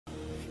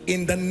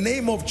in the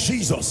name of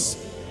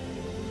Jesus.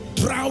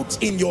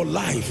 Drought in your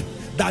life,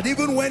 that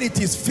even when it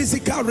is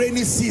physical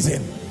rainy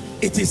season,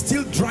 it is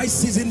still dry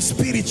season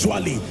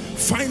spiritually,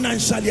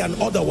 financially and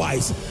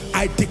otherwise.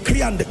 I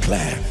decree and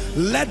declare,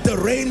 let the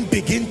rain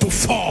begin to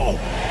fall.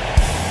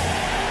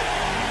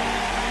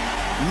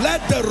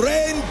 Let the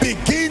rain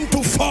begin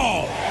to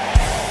fall.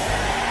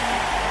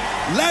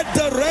 Let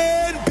the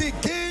rain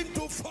begin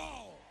to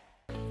fall.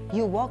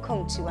 You're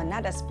welcome to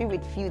another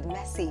spirit-filled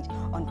message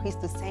on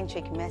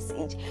Christocentric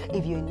Message.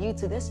 If you're new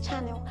to this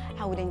channel,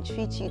 I would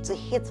entreat you to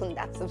hit on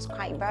that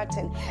subscribe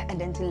button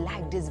and then to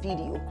like this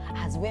video.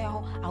 As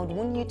well, I would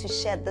want you to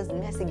share this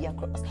message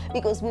across,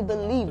 because we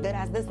believe that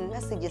as this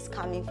message is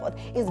coming forth,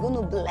 it's going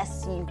to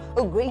bless you.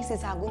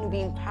 Graces are going to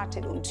be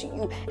imparted unto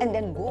you, and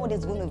then God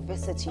is going to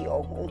visit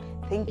your home.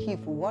 Thank you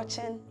for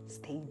watching.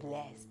 Stay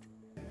blessed.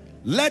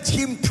 Let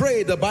him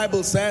pray, the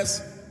Bible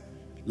says.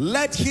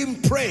 Let him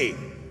pray.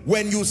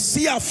 When you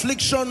see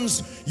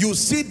afflictions, you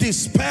see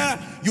despair,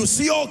 you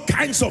see all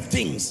kinds of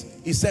things,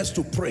 it says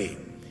to pray.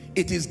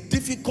 It is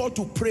difficult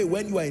to pray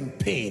when you are in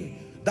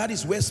pain. That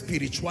is where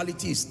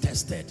spirituality is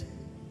tested.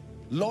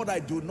 Lord, I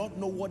do not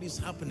know what is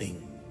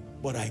happening,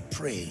 but I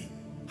pray.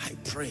 I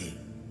pray.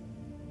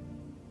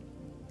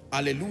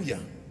 Hallelujah.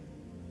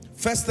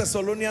 1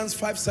 Thessalonians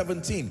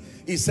 5:17,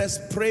 it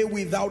says pray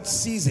without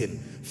ceasing.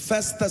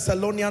 1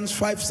 Thessalonians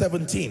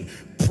 5:17,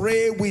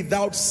 pray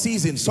without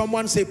ceasing.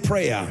 Someone say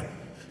prayer.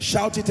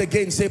 Shout it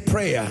again, say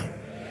prayer.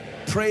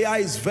 Prayer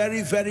is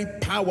very, very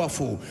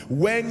powerful.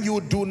 When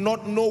you do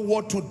not know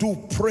what to do,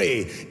 pray.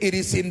 It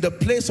is in the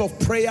place of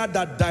prayer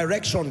that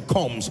direction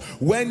comes.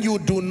 When you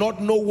do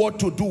not know what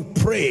to do,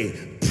 pray.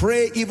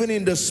 Pray even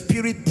in the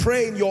spirit,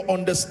 pray in your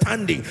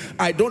understanding.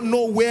 I don't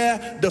know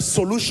where the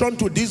solution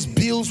to these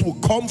bills will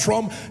come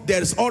from.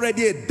 There's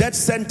already a death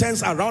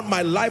sentence around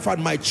my life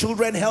and my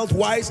children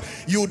health-wise.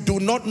 You do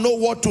not know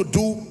what to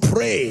do,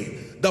 pray.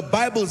 The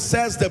Bible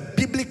says the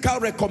biblical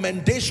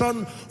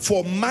recommendation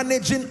for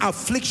managing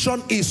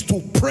affliction is to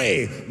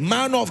pray.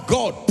 Man of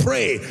God,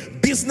 pray.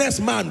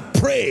 Businessman,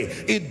 pray.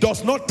 It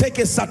does not take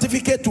a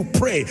certificate to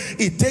pray.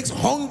 It takes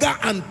hunger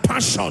and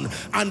passion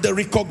and the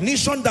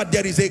recognition that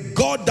there is a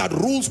God that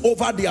rules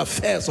over the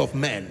affairs of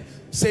men.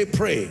 Say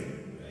pray.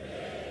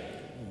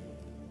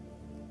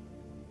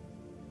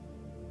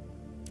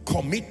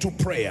 Commit to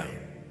prayer.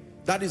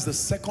 That is the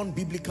second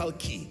biblical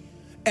key.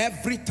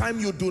 Every time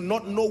you do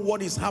not know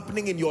what is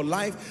happening in your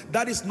life,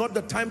 that is not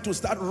the time to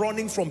start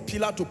running from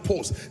pillar to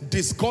post,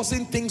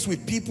 discussing things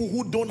with people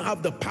who don't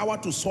have the power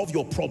to solve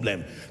your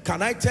problem.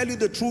 Can I tell you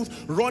the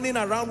truth? Running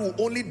around will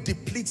only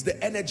deplete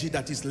the energy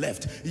that is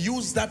left.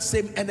 Use that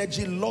same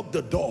energy, lock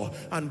the door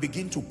and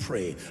begin to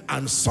pray.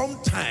 And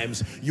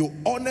sometimes you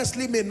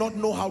honestly may not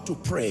know how to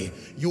pray.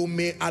 You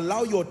may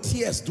allow your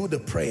tears do the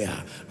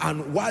prayer,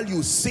 and while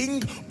you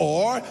sing,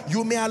 or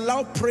you may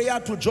allow prayer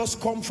to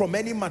just come from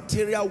any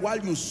material while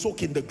you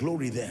soak in the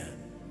glory there.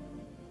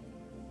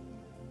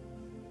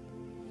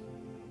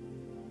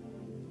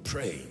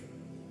 Pray.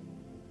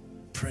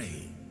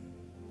 Pray.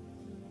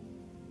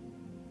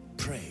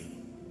 Pray.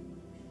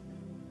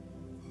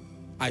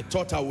 I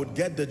thought I would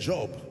get the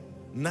job.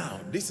 Now,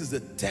 this is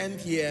the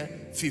 10th year,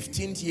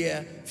 15th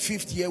year,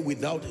 5th year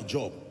without a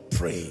job.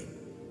 Pray.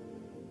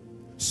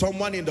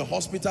 Someone in the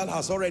hospital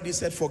has already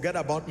said, forget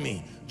about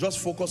me. Just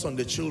focus on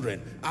the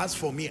children. As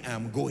for me, I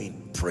am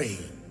going. Pray.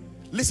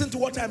 Listen to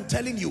what I'm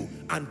telling you,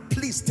 and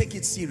please take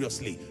it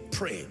seriously.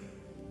 Pray.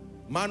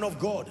 Man of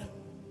God,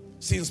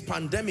 since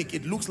pandemic,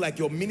 it looks like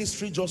your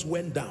ministry just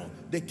went down.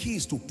 The key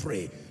is to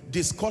pray.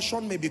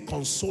 Discussion may be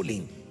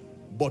consoling,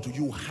 but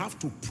you have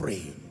to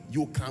pray.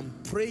 You can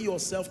pray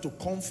yourself to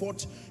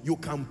comfort. You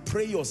can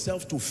pray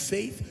yourself to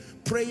faith.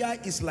 Prayer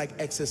is like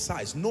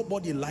exercise.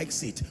 Nobody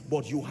likes it,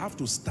 but you have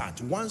to start.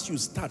 Once you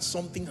start,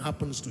 something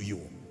happens to you.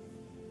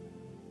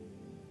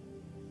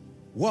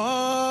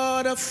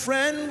 What a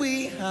friend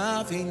we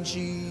have in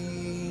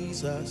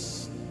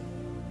Jesus.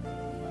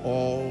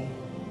 All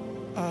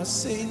our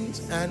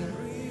sins and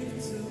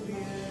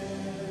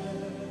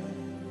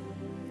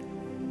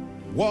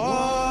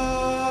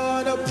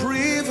what a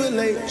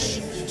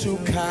privilege to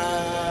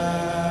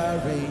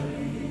carry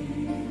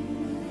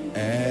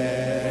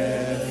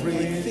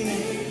everything.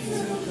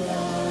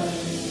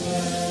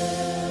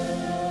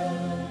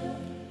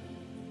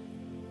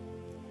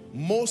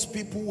 Most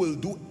people will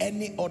do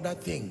any other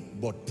thing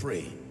but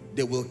pray.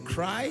 They will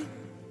cry,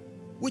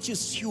 which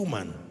is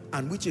human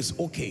and which is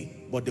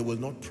okay, but they will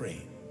not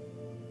pray.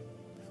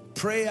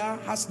 Prayer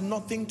has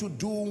nothing to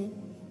do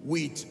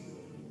with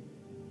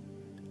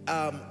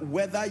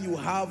whether you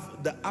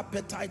have the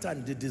appetite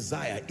and the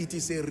desire. It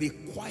is a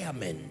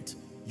requirement.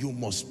 You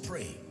must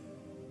pray.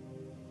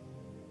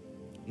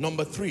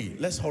 Number 3,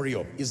 let's hurry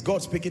up. Is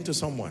God speaking to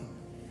someone?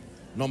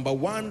 Number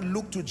 1,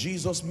 look to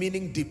Jesus,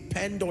 meaning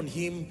depend on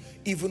him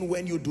even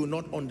when you do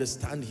not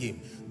understand him.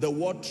 The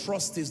word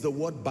trust is the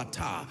word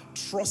bata,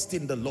 trust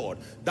in the Lord.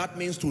 That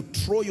means to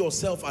throw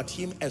yourself at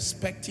him,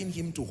 expecting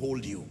him to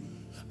hold you.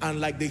 And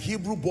like the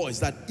Hebrew boys,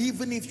 that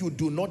even if you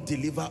do not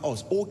deliver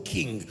us, O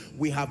King,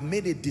 we have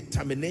made a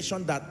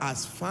determination that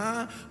as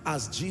far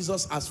as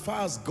Jesus, as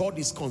far as God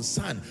is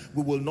concerned,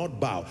 we will not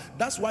bow.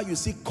 That's why you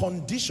see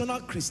conditional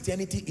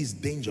Christianity is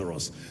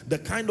dangerous. The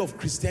kind of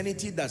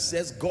Christianity that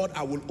says, God,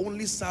 I will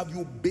only serve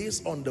you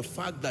based on the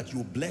fact that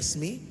you bless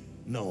me.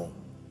 No.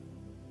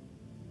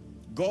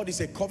 God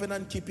is a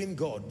covenant-keeping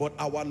God, but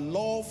our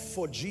love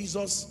for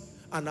Jesus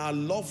and our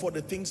love for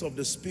the things of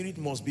the Spirit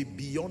must be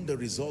beyond the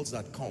results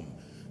that come.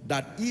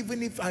 That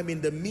even if I'm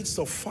in the midst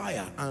of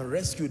fire and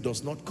rescue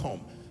does not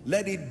come,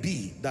 let it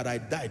be that I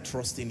die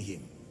trusting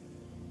him.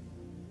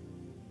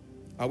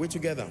 Are we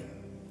together?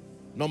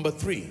 Number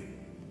 3,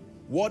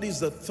 what is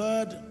the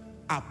third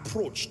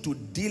approach to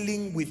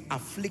dealing with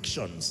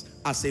afflictions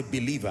as a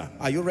believer?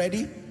 Are you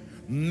ready?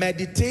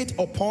 Meditate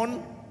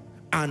upon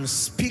and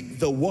speak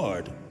the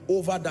word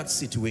over that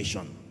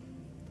situation.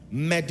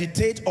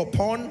 Meditate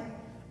upon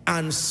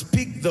and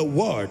speak the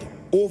word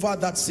over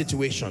that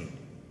situation.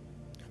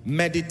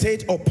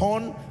 Meditate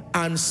upon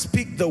and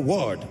speak the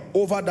word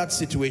over that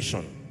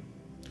situation.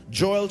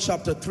 Joel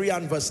chapter 3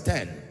 and verse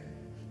 10.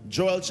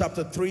 Joel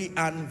chapter 3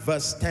 and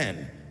verse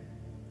 10.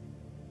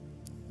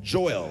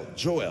 Joel,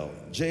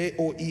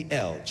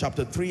 J-O-E-L,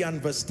 chapter 3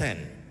 and verse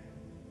 10.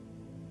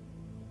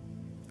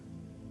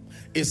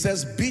 It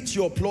says, beat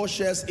your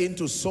plowshares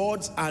into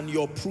swords and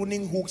your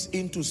pruning hooks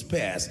into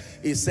spears.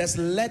 It says,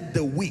 let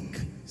the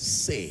weak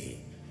say.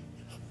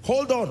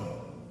 Hold on.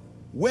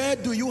 Where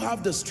do you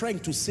have the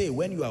strength to say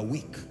when you are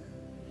weak?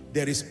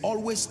 There is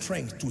always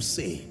strength to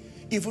say,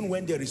 even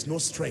when there is no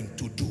strength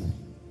to do.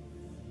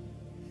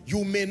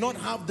 You may not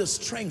have the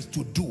strength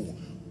to do,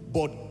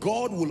 but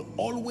God will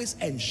always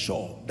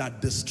ensure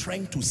that the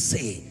strength to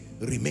say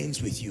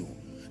remains with you.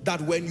 That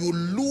when you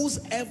lose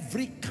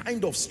every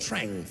kind of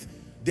strength,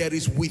 there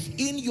is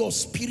within your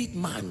spirit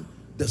man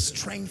the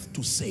strength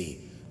to say.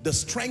 The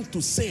strength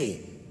to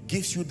say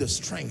gives you the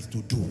strength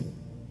to do.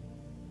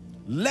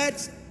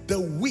 Let the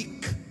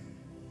weak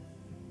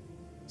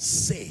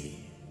say.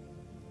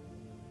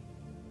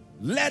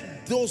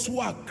 Let those who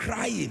are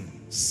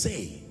crying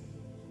say.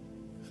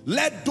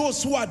 Let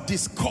those who are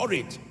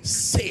discouraged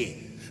say.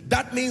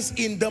 That means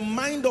in the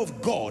mind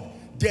of God,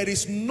 there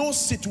is no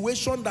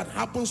situation that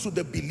happens to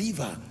the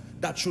believer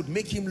that should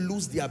make him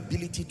lose the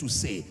ability to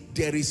say.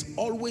 There is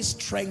always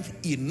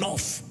strength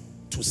enough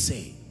to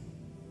say.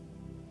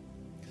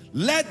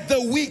 Let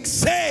the weak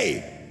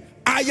say,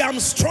 I am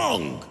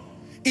strong.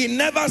 He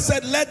never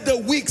said, let the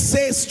weak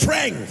say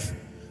strength.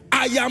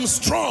 I am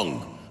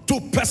strong. To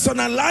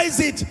personalize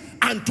it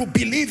and to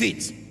believe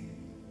it.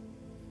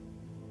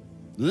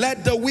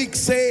 Let the weak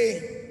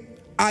say,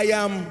 I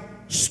am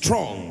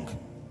strong.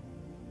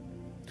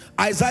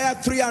 Isaiah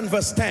 3 and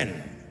verse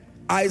 10.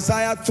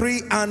 Isaiah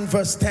 3 and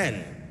verse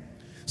 10.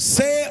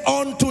 Say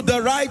unto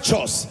the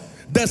righteous,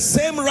 the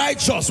same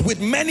righteous with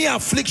many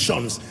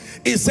afflictions.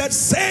 He said,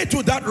 say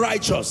to that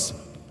righteous,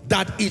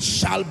 that it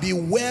shall be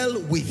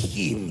well with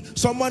him.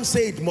 Someone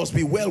say, it must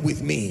be well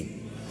with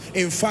me.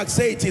 In fact,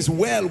 say, it is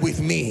well with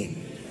me.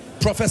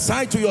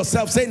 Prophesy to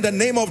yourself, say, in the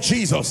name of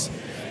Jesus,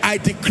 I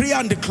decree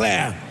and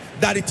declare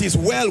that it is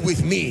well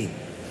with me.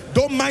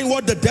 Don't mind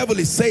what the devil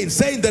is saying.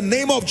 Say, in the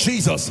name of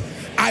Jesus,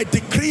 I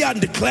decree and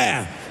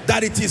declare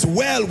that it is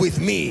well with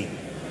me.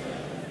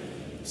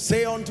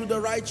 Say unto the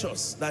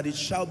righteous that it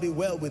shall be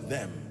well with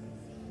them.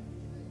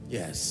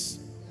 Yes,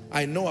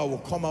 I know I will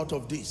come out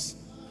of this.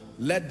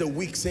 Let the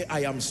weak say,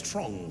 I am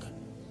strong.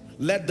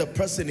 Let the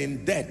person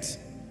in debt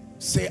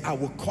say, I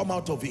will come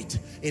out of it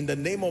in the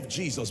name of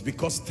Jesus,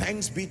 because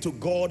thanks be to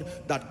God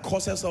that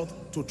causes us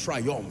to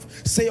triumph.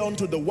 Say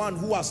unto the one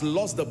who has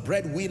lost the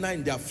breadwinner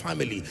in their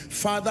family,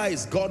 father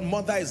is gone,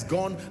 mother is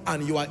gone,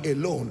 and you are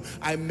alone.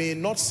 I may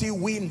not see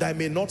wind, I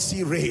may not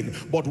see rain,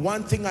 but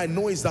one thing I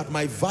know is that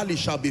my valley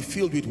shall be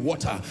filled with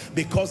water,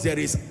 because there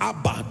is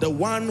Abba, the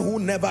one who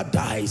never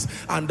dies.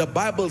 And the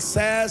Bible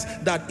says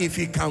that if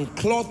he can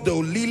clothe the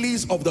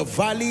lilies of the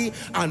valley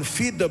and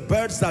feed the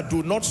birds that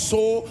do not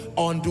sow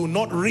and do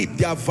not reap,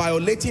 they are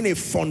violating a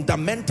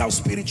fundamental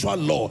spiritual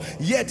law,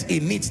 yet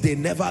in it they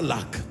never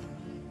lack.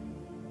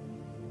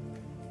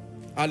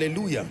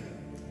 Hallelujah.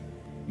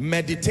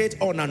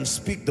 Meditate on and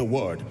speak the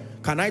word.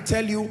 Can I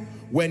tell you,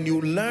 when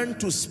you learn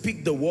to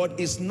speak the word,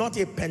 it's not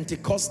a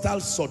Pentecostal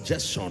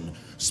suggestion.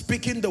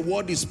 Speaking the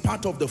word is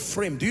part of the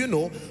frame. Do you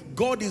know,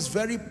 God is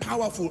very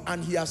powerful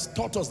and he has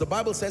taught us. The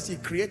Bible says he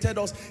created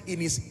us in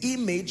his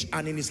image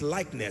and in his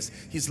likeness.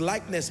 His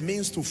likeness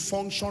means to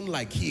function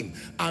like him.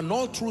 And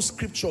all through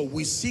scripture,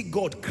 we see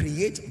God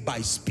create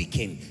by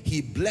speaking. He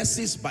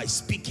blesses by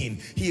speaking.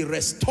 He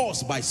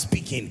restores by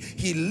speaking.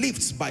 He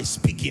lifts by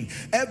speaking.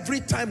 Every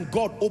time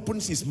God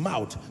opens his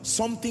mouth,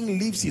 something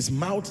leaves his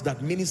mouth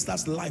that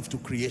ministers life to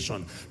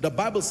creation. The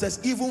Bible says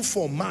even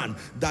for man,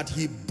 that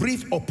he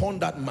breathed upon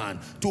that man.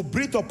 To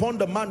breathe upon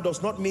the man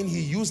does not mean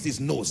he used his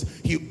nose.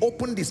 He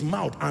opened his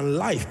mouth and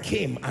life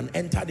came and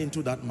entered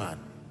into that man.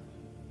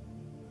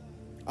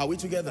 Are we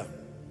together?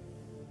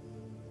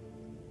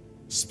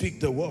 Speak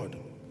the word.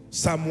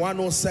 Psalm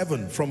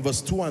 107 from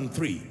verse 2 and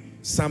 3.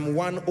 Psalm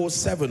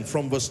 107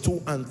 from verse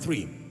 2 and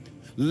 3.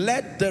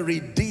 Let the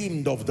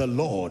redeemed of the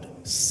Lord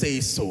say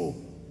so.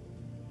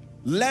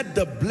 Let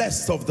the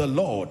blessed of the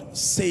Lord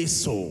say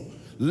so.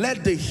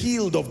 Let the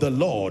healed of the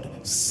Lord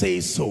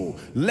say so.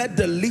 Let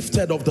the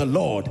lifted of the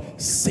Lord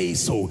say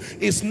so.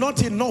 It's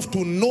not enough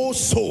to know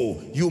so,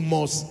 you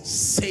must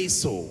say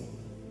so.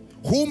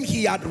 Whom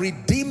he had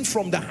redeemed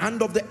from the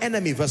hand of the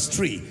enemy, verse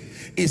 3.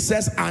 It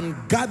says, and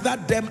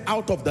gathered them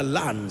out of the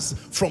lands,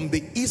 from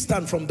the east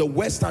and from the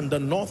west and the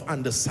north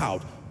and the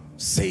south.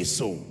 Say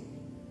so.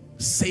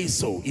 Say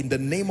so. In the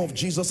name of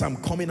Jesus, I'm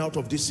coming out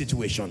of this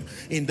situation.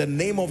 In the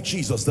name of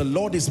Jesus, the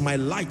Lord is my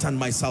light and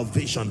my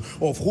salvation.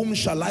 Of whom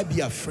shall I be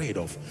afraid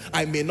of?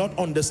 I may not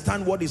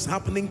understand what is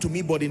happening to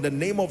me, but in the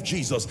name of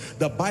Jesus,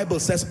 the Bible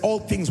says all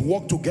things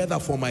work together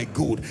for my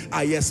good.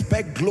 I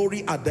expect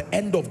glory at the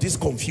end of this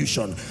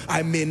confusion.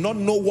 I may not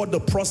know what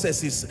the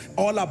process is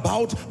all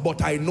about,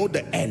 but I know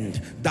the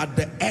end. That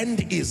the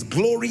end is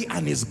glory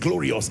and is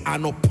glorious.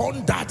 And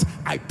upon that,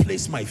 I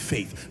place my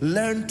faith.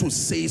 Learn to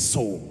say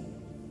so.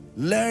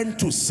 Learn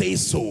to say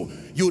so.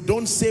 You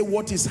don't say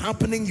what is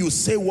happening, you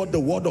say what the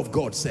word of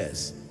God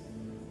says.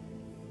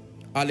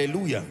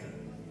 Hallelujah.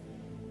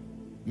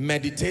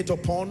 Meditate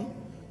upon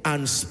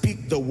and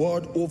speak the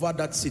word over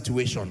that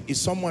situation.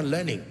 Is someone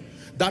learning?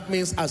 That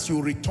means as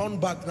you return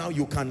back now,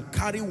 you can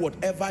carry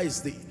whatever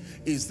is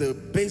the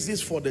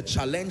basis for the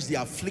challenge, the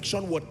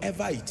affliction,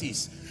 whatever it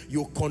is.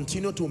 You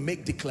continue to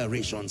make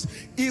declarations.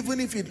 Even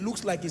if it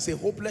looks like it's a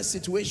hopeless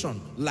situation,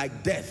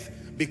 like death,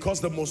 because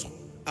the most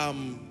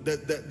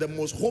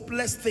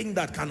hopeless thing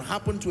that can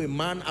happen to a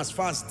man as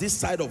far as this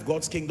side of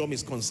God's kingdom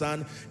is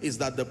concerned is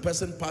that the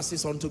person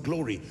passes on to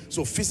glory.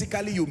 So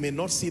physically you may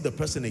not see the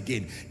person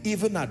again.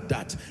 Even at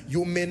that,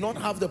 you may not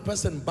have the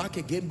person back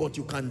again, but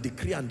you can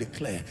decree and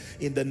declare,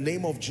 in the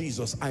name of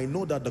Jesus, I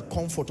know that the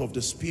comfort of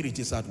the Spirit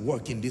is at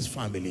work in this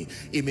family.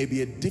 It may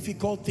be a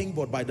difficult thing,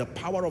 but by the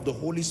power of the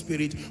Holy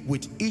Spirit,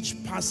 with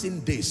each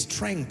passing day,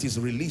 strength is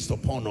released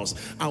upon us.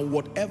 And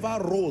whatever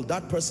role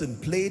that person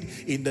played,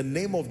 in the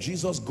name of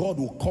Jesus, God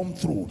will come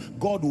through.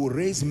 God will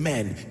raise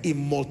men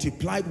in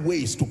multiplied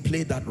ways to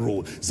play that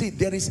role. See,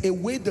 there is a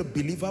way the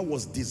believer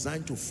was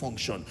designed to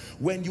function.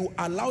 When you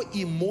allow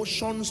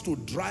emotions to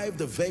drive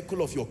the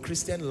vehicle of your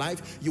Christian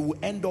life, you will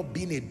end up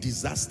being a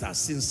disaster,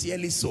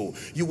 sincerely so.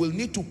 You will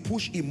need to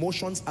push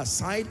emotions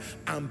aside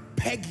and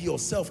peg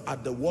yourself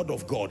at the word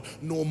of God.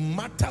 No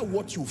matter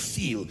what you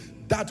feel,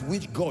 that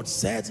which God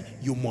said,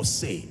 you must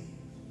say.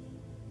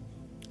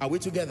 Are we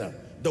together?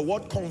 The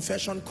word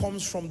confession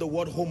comes from the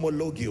word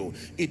homologio.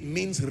 It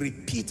means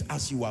repeat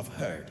as you have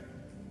heard.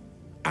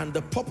 And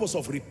the purpose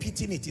of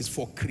repeating it is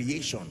for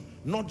creation,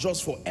 not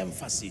just for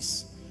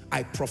emphasis.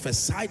 I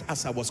prophesied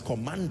as I was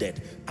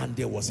commanded, and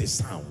there was a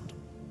sound.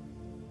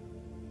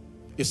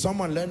 Is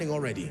someone learning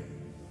already?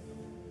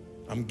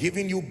 I'm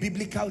giving you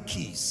biblical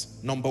keys.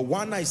 Number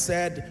one, I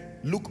said,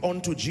 look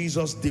unto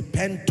Jesus,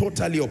 depend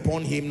totally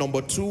upon him.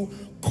 Number two,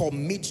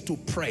 commit to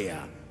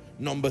prayer.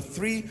 Number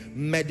three,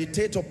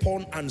 meditate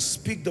upon and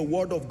speak the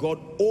word of God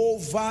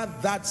over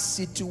that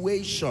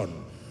situation.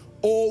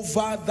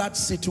 Over that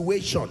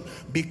situation.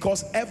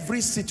 Because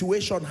every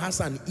situation has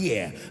an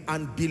ear.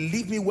 And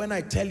believe me when I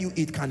tell you,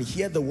 it can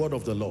hear the word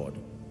of the Lord.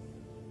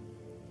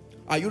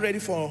 Are you ready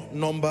for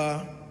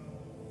number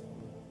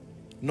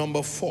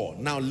four?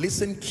 Now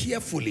listen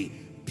carefully.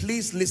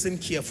 Please listen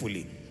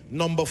carefully.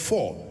 Number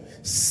four,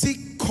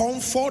 seek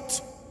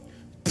comfort,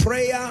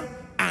 prayer,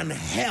 and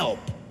help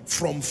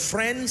from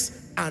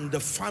friends and the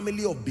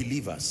family of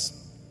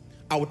believers.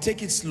 I will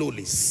take it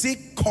slowly.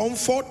 Seek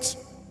comfort.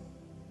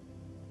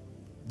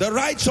 The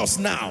righteous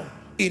now,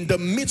 in the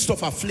midst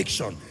of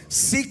affliction,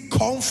 seek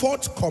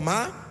comfort,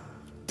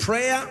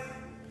 prayer,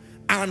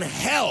 and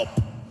help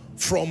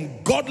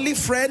from godly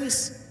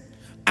friends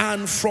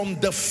and from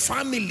the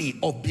family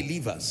of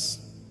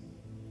believers.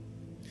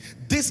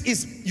 This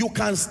is, you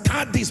can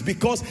start this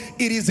because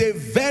it is a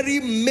very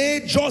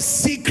major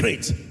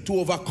secret to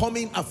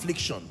overcoming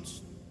afflictions.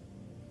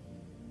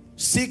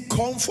 Seek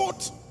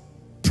comfort,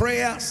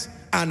 prayers,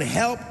 and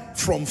help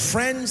from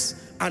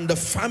friends and the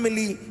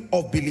family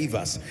of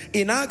believers.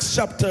 In Acts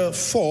chapter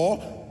 4,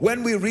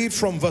 when we read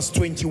from verse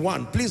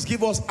 21, please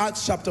give us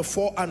Acts chapter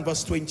 4 and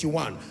verse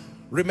 21.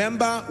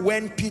 Remember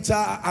when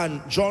Peter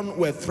and John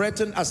were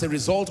threatened as a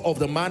result of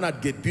the man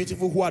at Gate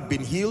Beautiful who had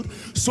been healed?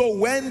 So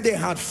when they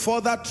had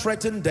further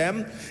threatened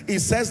them, it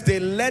says they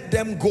let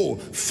them go,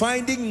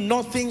 finding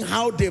nothing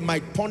how they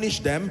might punish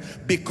them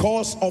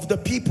because of the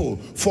people.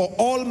 For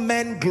all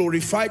men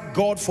glorified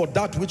God for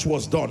that which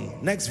was done.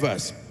 Next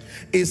verse.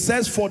 It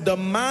says, for the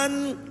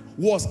man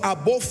was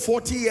above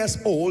 40 years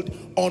old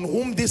on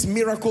whom this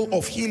miracle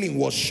of healing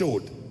was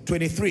showed.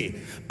 23.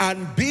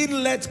 And being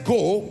let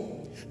go,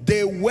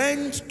 they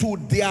went to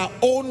their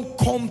own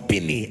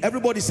company.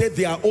 Everybody said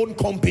their own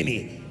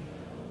company.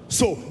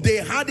 So they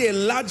had a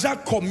larger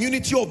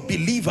community of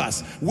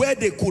believers where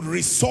they could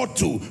resort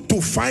to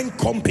find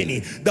company.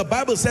 The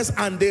Bible says,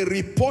 and they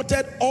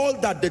reported all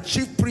that the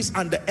chief priests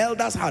and the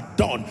elders had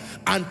done.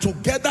 And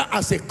together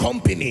as a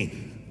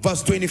company,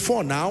 Verse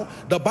 24 now,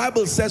 the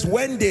Bible says,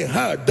 when they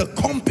heard, the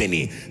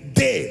company,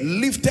 they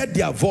lifted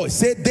their voice.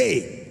 Say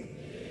they.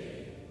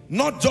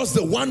 Not just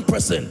the one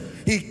person.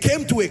 He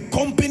came to a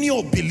company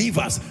of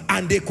believers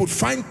and they could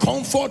find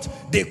comfort.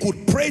 They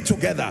could pray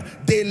together.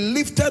 They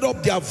lifted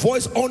up their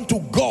voice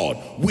unto God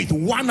with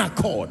one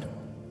accord.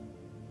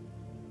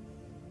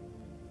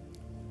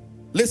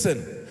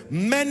 Listen,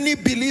 many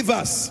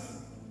believers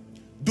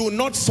do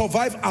not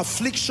survive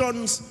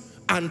afflictions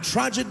and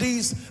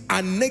tragedies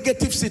and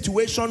negative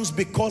situations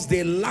because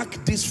they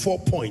lack these 4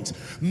 points.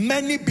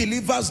 Many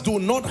believers do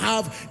not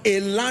have a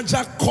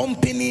larger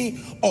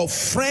company of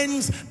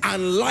friends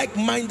and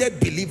like-minded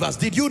believers.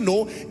 Did you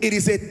know it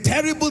is a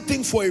terrible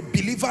thing for a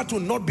believer to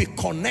not be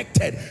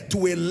connected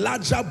to a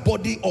larger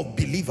body of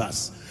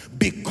believers?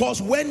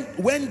 Because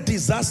when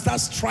disaster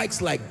strikes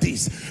like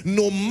this,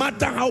 no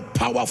matter how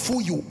powerful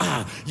you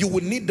are, you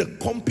will need the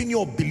company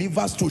of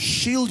believers to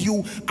shield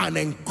you and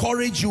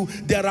encourage you.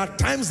 There are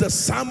times the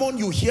sermon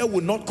you hear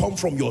will not come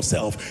from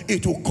yourself.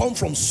 It will come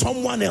from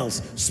someone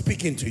else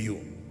speaking to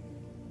you.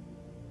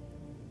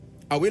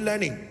 Are we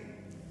learning? 1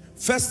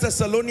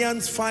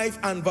 Thessalonians 5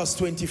 and verse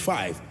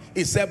 25.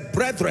 It said,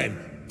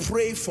 brethren,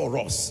 pray for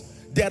us.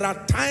 There are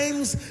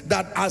times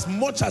that as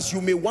much as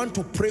you may want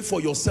to pray for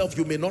yourself,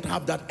 you may not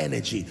have that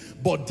energy.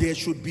 But there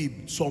should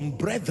be some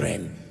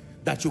brethren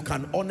that you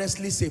can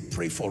honestly say,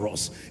 pray for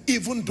us.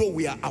 Even though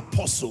we are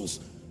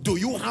apostles, do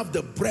you have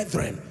the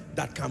brethren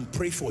that can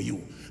pray for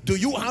you? Do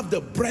you have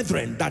the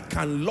brethren that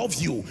can love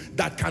you,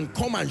 that can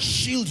come and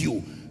shield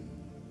you?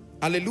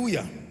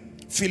 Hallelujah.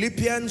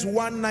 Philippians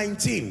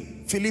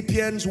 1:19.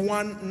 Philippians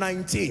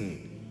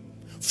 1:19.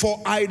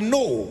 For I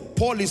know,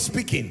 Paul is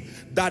speaking,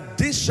 that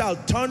this shall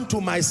turn to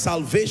my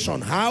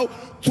salvation. How?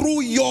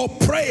 Through your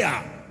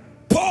prayer.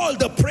 Paul,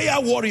 the prayer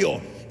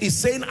warrior, is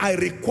saying, I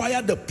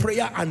require the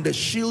prayer and the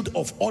shield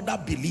of other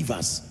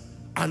believers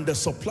and the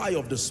supply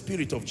of the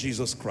Spirit of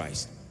Jesus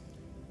Christ.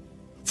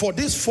 For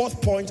this 4th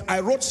point,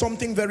 I wrote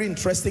something very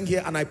interesting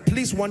here, and I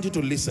please want you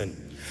to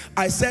listen.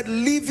 I said,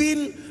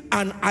 living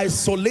an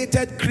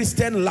isolated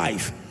Christian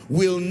life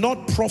will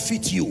not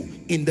profit you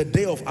in the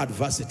day of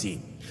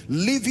adversity.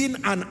 Living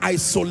an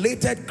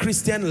isolated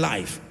Christian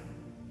life.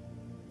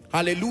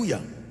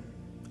 Hallelujah.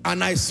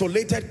 An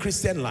isolated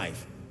Christian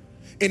life.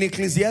 In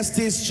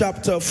Ecclesiastes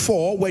chapter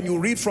 4, when you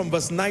read from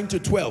verse 9 to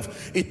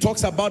 12, it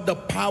talks about the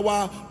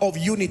power of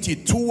unity.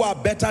 2 are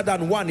better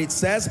than 1, it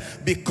says,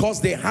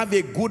 because they have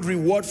a good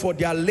reward for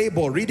their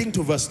labor. Reading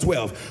to verse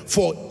 12.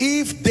 For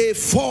if they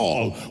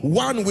fall,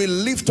 one will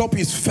lift up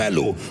his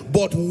fellow.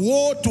 But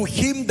woe to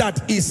him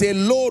that is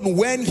alone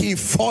when he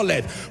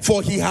falleth,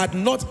 for he had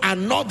not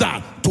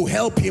another to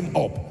help him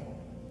up.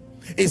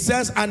 It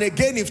says, and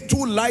again, if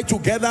 2 lie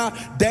together,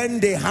 then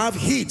they have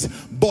heat.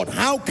 But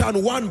how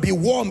can one be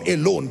warm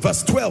alone?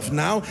 Verse 12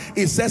 now,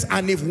 it says,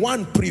 and if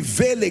one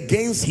prevail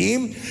against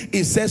him,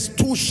 it says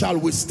 2 shall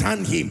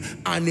withstand him.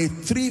 And a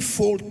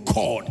 3-fold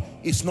cord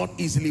is not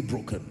easily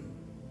broken.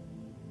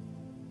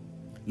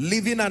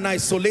 Living an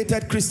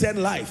isolated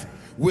Christian life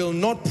will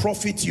not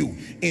profit you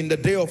in the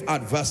day of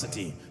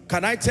adversity.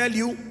 Can I tell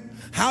you?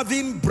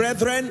 Having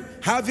brethren,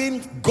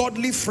 having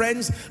godly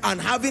friends, and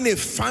having a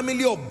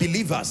family of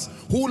believers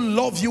who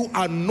love you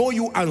and know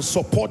you and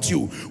support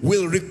you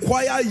will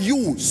require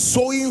you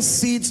sowing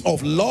seeds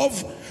of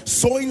love,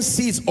 sowing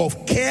seeds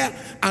of care,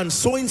 and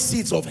sowing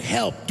seeds of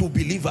help to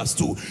believers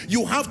too.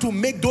 You have to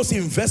make those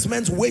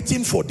investments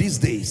waiting for these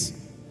days.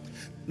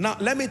 Now,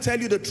 let me tell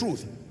you the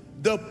truth.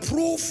 The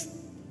proof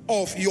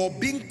of your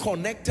being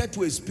connected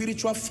to a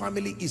spiritual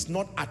family is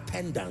not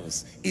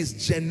attendance, it's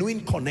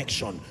genuine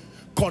connection.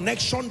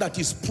 Connection that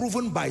is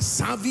proven by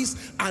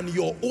service and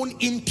your own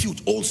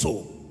input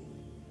also.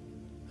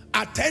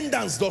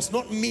 Attendance does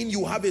not mean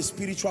you have a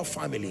spiritual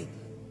family.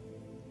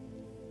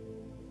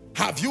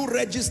 Have you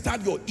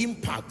registered your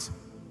impact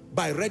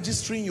by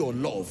registering your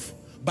love,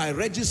 by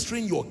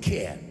registering your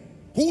care?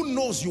 Who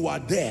knows you are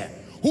there?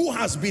 Who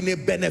has been a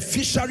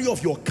beneficiary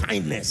of your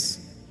kindness?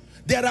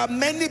 There are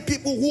many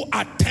people who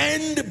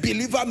attend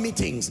believer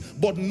meetings,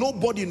 but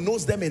nobody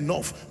knows them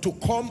enough to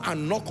come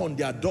and knock on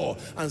their door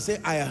and say,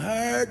 I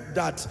heard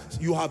that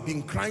you have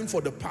been crying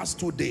for the past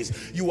 2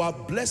 days. You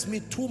have blessed me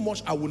too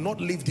much. I will not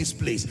leave this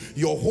place.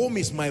 Your home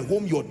is my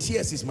home. Your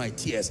tears is my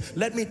tears.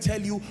 Let me tell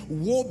you,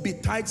 woe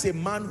betides a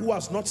man who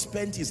has not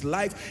spent his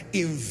life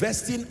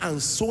investing and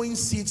sowing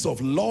seeds of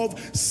love,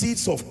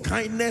 seeds of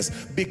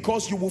kindness,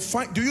 because you will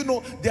find, do you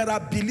know, there are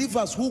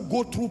believers who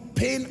go through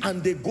pain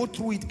and they go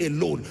through it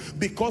alone,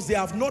 because they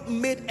have not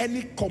made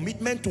any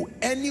commitment to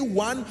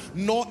anyone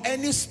nor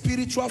any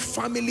spiritual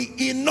family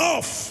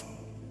enough.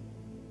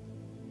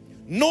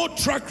 No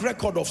track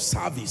record of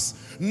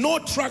service, no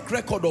track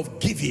record of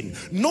giving,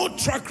 no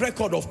track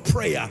record of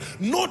prayer,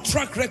 no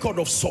track record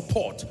of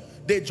support.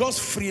 They just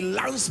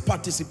freelance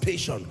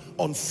participation.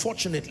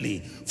 Unfortunately,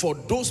 for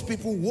those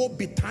people, woe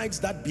betides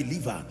that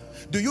believer.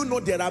 Do you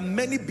know there are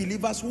many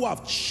believers who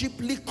have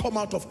cheaply come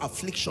out of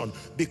affliction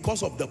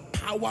because of the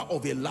power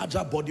of a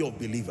larger body of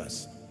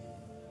believers?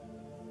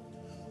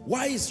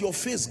 Why is your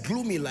face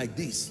gloomy like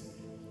this?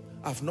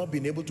 I've not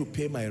been able to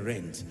pay my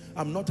rent.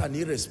 I'm not an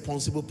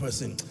irresponsible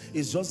person.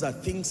 It's just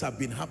that things have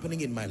been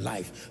happening in my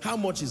life. How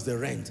much is the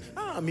rent?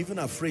 I'm even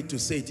afraid to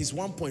say it is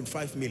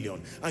 1.5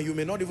 million. And you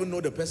may not even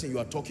know the person you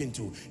are talking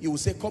to. He will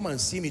say, come and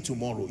see me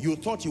tomorrow. You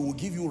thought he will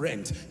give you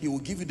rent. He will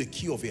give you the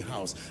key of a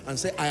house and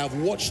say, I have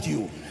watched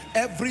you.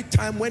 Every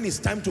time when it's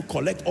time to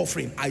collect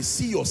offering, I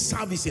see your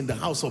service in the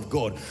house of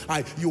God.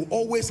 You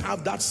always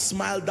have that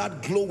smile,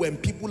 that glow when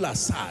people are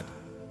sad.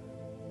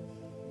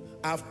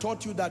 I've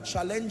taught you that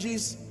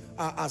challenges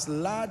are as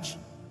large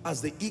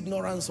as the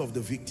ignorance of the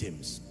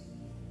victims.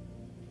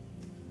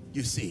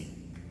 You see,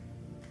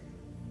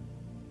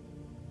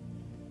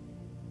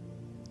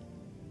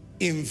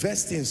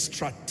 invest in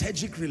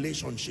strategic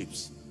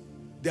relationships.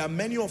 There are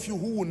many of you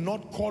who will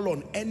not call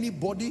on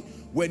anybody.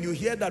 When you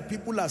hear that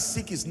people are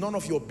sick, it's none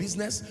of your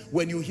business.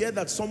 When you hear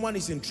that someone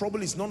is in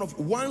trouble, it's none of,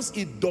 once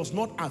it does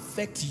not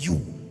affect you,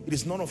 it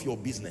is none of your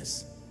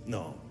business.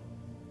 No.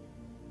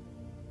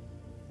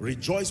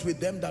 Rejoice with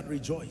them that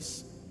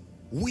rejoice.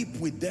 Weep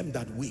with them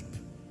that weep.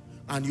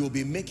 And you'll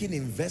be making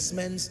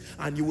investments,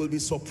 and you will be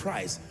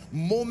surprised.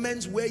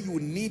 Moments where you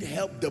need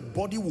help, the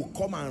body will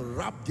come and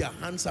wrap their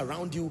hands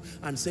around you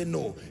and say,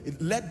 no,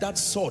 let that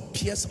sword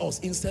pierce us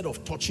instead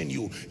of touching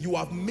you. You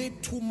have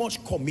made too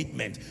much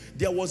commitment.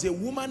 There was a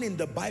woman in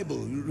the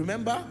Bible, you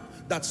remember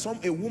that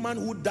a woman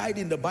who died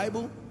in the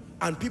Bible,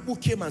 and people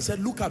came and said,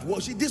 look at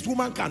what this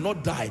woman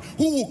cannot die.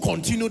 Who will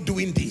continue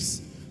doing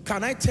this?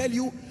 Can I tell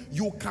you,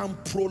 you can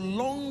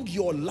prolong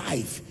your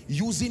life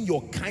using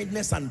your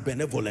kindness and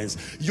benevolence.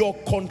 Your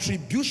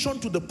contribution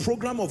to the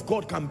program of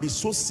God can be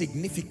so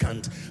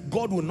significant,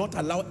 God will not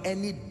allow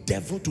any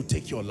devil to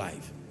take your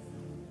life.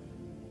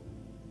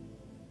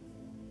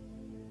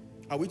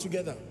 Are we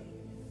together?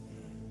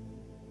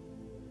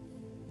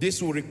 This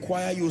will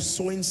require you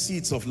sowing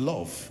seeds of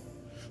love,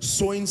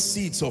 sowing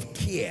seeds of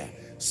care,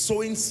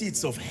 sowing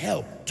seeds of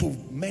help to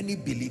many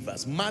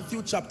believers.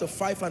 Matthew chapter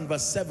 5 and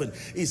verse 7,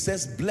 it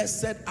says,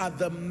 blessed are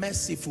the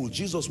merciful.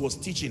 Jesus was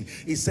teaching.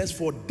 It says,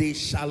 for they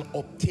shall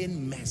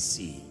obtain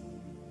mercy.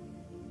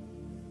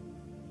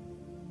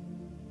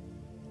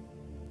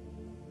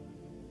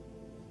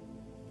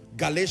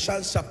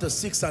 Galatians chapter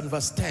 6 and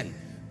verse 10,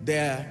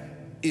 there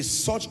is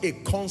such a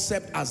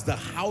concept as the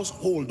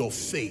household of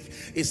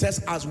faith. It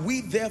says, as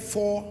we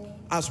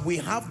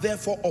have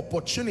therefore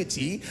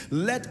opportunity,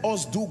 let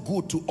us do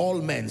good to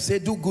all men. Say,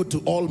 do good to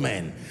all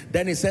men.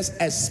 Then it says,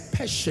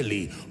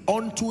 especially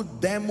unto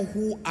them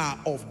who are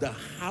of the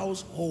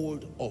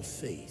household of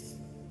faith.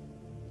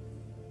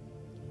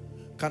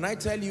 Can I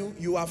tell you,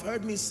 you have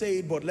heard me say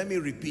it, but let me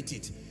repeat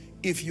it.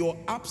 If your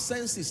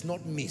absence is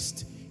not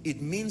missed,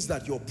 it means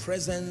that your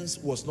presence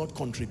was not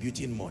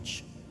contributing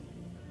much.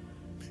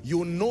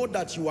 You know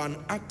that you are an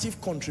active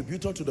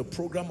contributor to the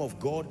program of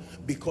God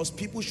because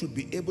people should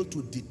be able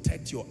to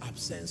detect your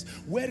absence.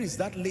 Where is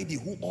that lady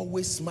who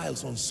always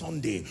smiles on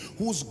Sunday,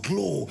 whose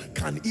glow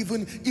can,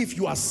 even if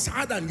you are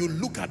sad and you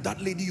look at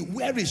that lady,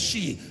 where is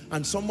she?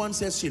 And someone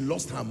says she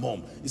lost her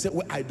mom. You say,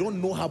 well, I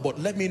don't know her, but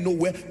let me know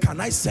where.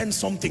 Can I send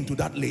something to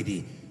that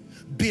lady?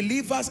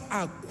 Believers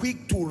are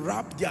quick to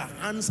wrap their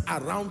hands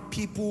around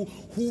people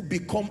who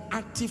become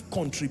active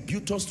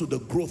contributors to the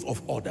growth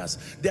of others.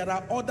 There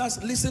are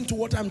others, listen to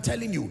what I'm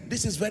telling you.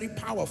 This is very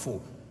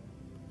powerful.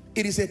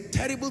 It is a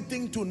terrible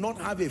thing to not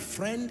have a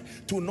friend,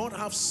 to not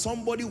have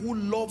somebody who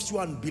loves you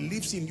and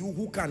believes in you,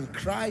 who can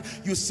cry.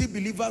 You see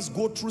believers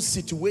go through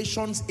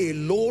situations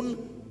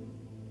alone.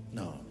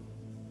 No.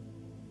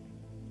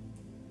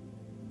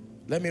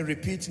 Let me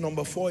repeat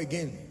number 4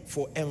 again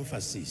for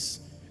emphasis.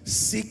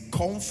 Seek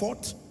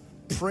comfort,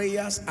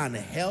 prayers and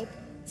help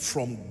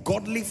from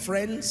godly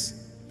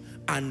friends,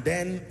 and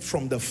then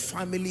from the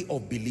family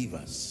of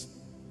believers.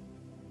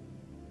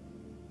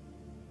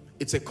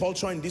 It's a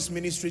culture in this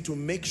ministry to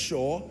make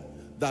sure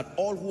that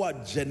all who are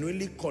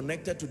genuinely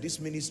connected to this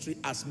ministry,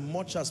 as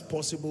much as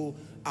possible,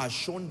 are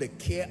shown the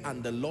care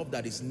and the love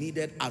that is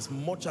needed, as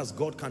much as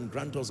God can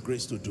grant us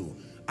grace to do.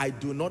 I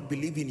do not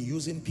believe in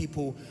using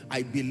people.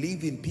 I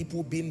believe in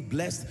people being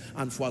blessed,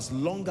 and for as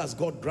long as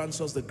God grants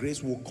us the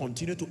grace, we'll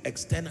continue to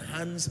extend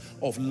hands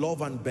of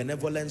love and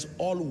benevolence,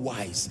 all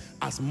wise,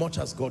 as much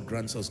as God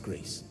grants us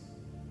grace.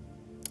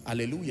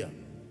 Hallelujah.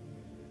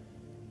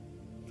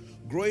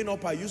 Growing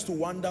up, I used to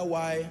wonder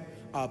why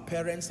our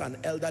parents and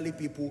elderly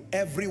people,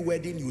 every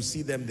wedding you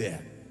see them there,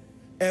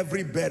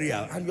 every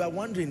burial, and you are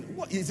wondering,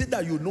 what is it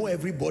that you know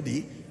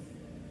everybody?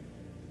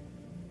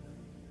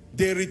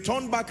 They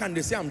return back and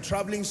they say, I'm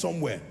traveling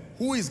somewhere.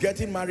 Who is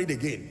getting married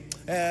again?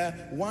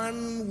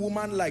 One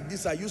woman like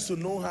this, I used to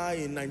know her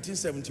in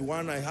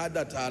 1971. I heard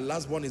that her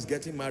last born is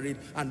getting married,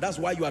 and that's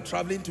why you are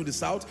traveling to the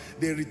south.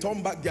 They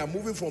return back, they are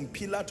moving from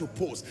pillar to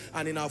post,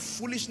 and in our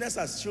foolishness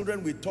as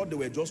children, we thought they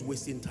were just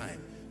wasting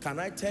time. Can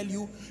I tell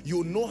you,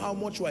 you know how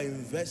much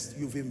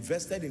you've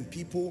invested in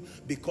people,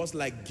 because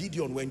like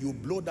Gideon, when you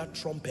blow that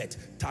trumpet,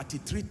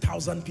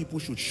 33,000 people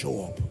should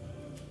show up.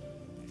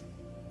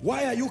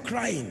 Why are you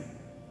crying?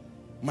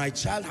 My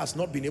child has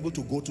not been able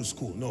to go to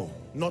school. No,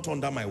 not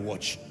under my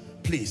watch.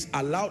 Please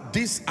allow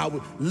this. I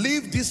will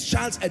leave this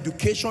child's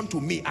education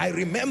to me. I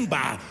remember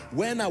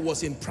when I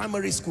was in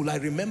primary school, I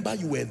remember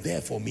you were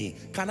there for me.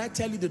 Can I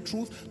tell you the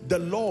truth? The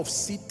law of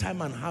seed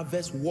time and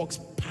harvest works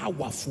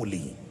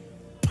powerfully.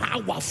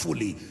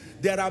 Powerfully.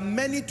 There are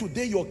many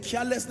today, your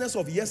carelessness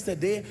of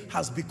yesterday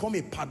has become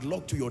a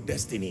padlock to your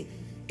destiny.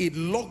 It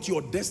locked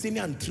your destiny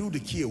and threw the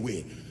key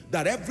away.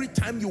 That every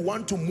time you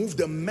want to move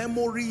the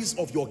memories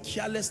of your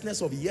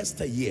carelessness of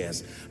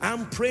yesteryears,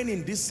 I'm praying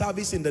in this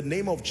service in the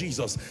name of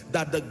Jesus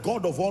that the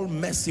God of all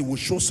mercy will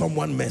show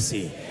someone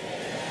mercy.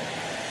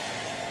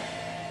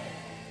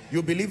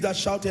 You believe that?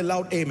 Shout a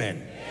loud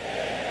amen.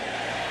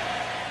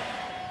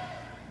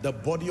 The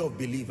body of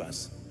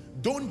believers,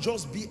 don't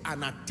just be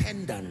an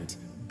attendant,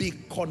 be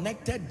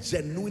connected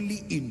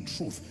genuinely in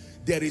truth.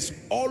 There is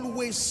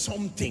always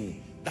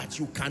something that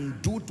you can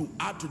do to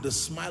add to the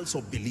smiles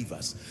of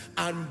believers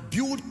and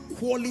build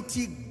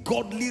quality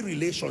godly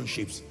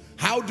relationships.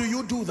 How do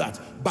you do that?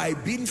 By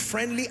being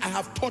friendly, I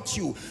have taught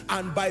you,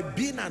 and by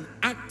being an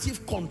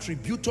active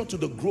contributor to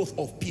the growth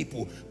of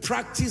people.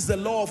 Practice the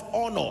law of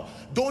honor.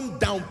 Don't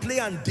downplay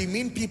and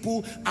demean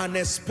people and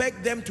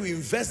expect them to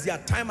invest their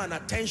time and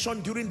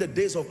attention during the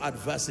days of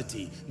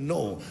adversity.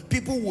 No,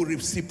 people will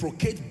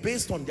reciprocate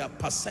based on their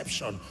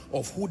perception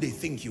of who they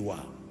think you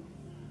are.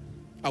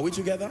 Are we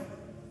together?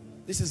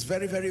 This is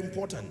very, very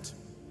important.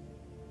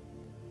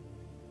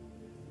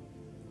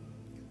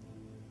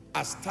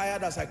 As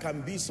tired as I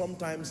can be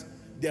sometimes,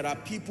 there are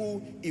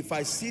people, if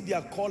I see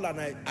their call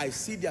and I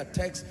see their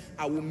text,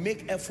 I will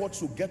make efforts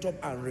to get up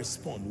and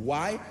respond.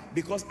 Why?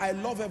 Because I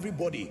love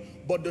everybody.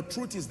 But the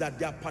truth is that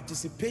their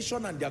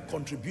participation and their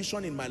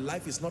contribution in my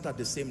life is not at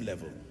the same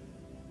level.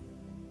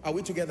 Are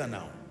we together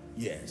now?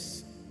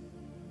 Yes.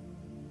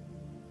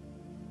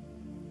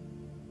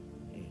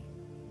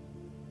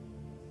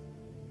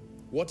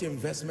 What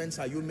investments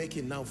are you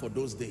making now for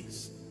those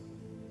days?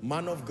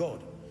 Man of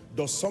God,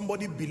 does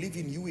somebody believe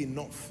in you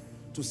enough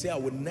to say, I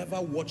will never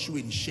watch you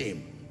in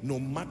shame? No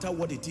matter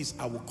what it is,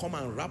 I will come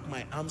and wrap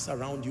my arms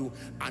around you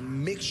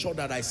and make sure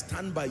that I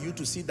stand by you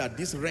to see that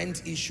this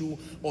rent issue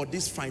or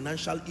this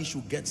financial issue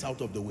gets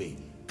out of the way.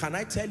 Can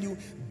I tell you,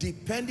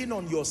 depending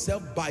on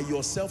yourself, by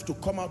yourself, to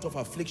come out of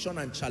affliction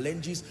and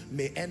challenges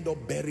may end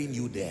up burying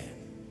you there.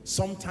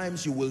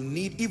 Sometimes you will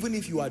need, even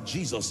if you are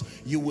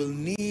Jesus, you will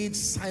need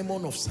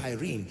Simon of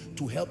Cyrene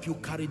to help you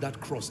carry that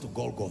cross to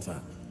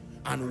Golgotha.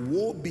 And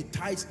woe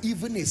betides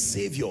even a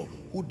savior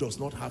who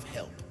does not have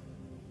help.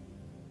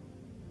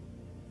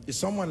 Is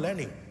someone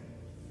learning?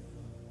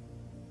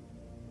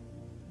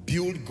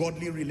 Build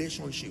godly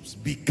relationships.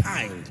 Be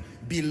kind.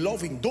 Be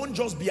loving. Don't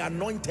just be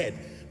anointed.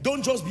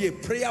 Don't just be a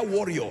prayer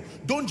warrior.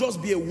 Don't just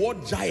be a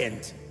word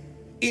giant.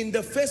 In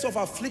the face of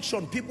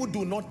affliction, people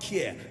do not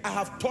care. I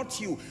have taught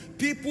you,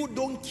 people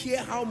don't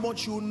care how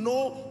much you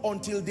know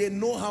until they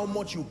know how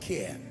much you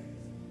care.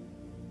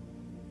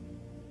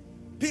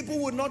 People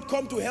will not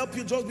come to help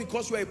you just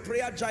because you're a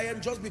prayer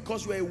giant, just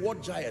because you're a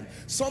word giant.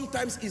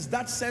 Sometimes it's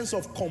that sense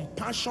of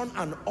compassion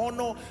and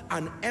honor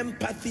and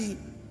empathy,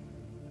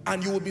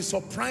 and you will be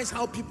surprised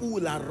how people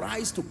will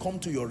arise to come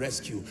to your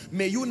rescue.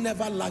 May you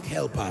never lack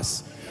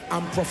helpers.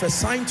 I'm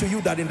prophesying to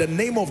you that in the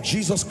name of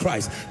Jesus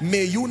Christ,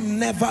 may you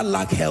never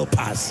lack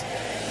helpers.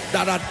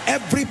 That at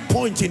every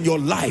point in your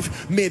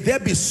life, may there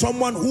be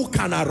someone who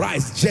can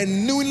arise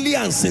genuinely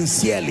and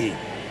sincerely.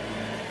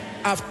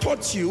 I've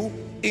taught you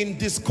in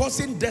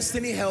discussing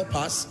destiny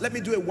helpers. Let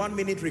me do a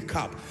 1-minute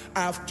recap.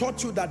 I have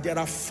taught you that there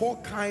are 4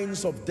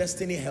 kinds of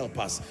destiny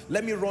helpers.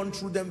 Let me run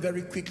through them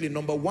very quickly.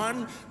 Number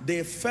 1,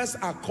 they first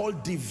are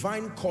called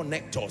divine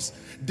connectors.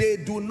 They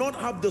do not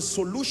have the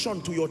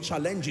solution to your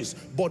challenges,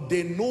 but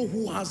they know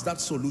who has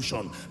that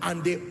solution,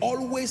 and they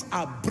always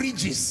are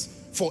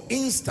bridges. For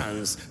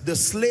instance, the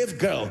slave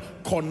girl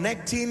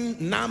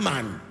connecting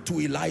Naaman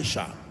to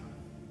Elisha.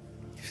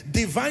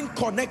 Divine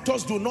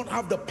connectors do not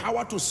have the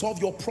power to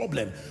solve your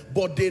problem,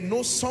 but they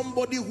know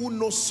somebody who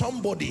knows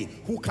somebody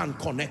who can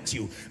connect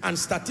you. And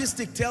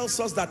statistic tells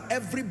us that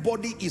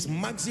everybody is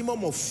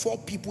maximum of 4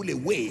 people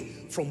away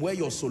from where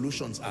your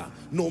solutions are.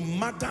 No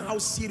matter how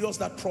serious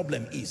that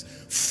problem is,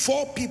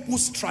 4 people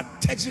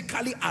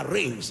strategically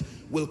arranged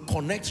will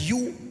connect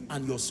you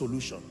and your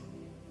solution.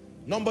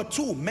 Number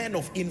 2, men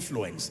of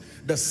influence.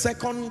 The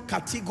second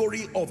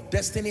category of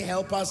destiny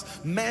helpers,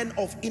 men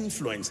of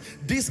influence.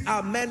 These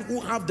are men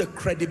who have the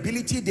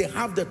credibility, they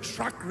have the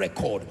track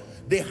record,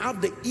 they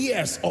have the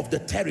ears of the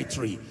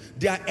territory.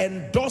 Their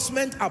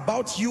endorsement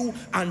about you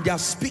and their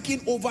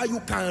speaking over you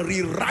can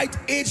rewrite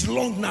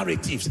age-long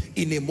narratives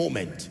in a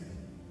moment.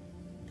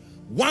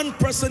 One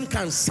person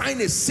can sign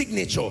a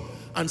signature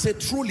and say,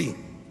 truly,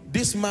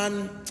 this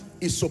man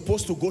is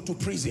supposed to go to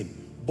prison,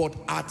 but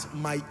at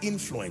my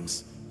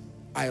influence,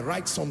 I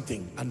write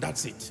something and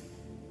that's it.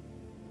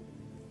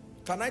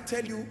 Can I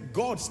tell you,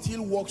 God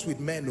still works with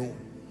men,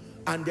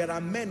 and there are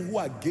men who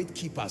are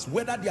gatekeepers,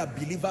 whether they are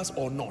believers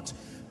or not.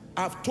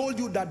 I've told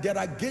you that there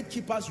are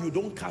gatekeepers you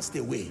don't cast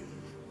away.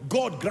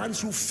 God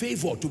grants you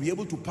favor to be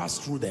able to pass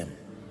through them.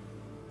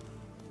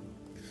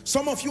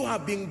 Some of you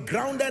have been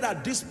grounded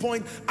at this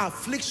point.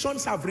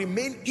 Afflictions have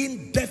remained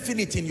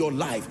indefinite in your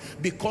life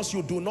because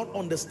you do not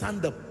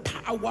understand the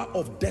power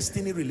of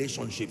destiny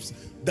relationships,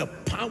 the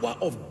power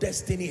of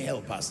destiny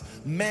helpers,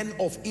 men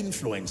of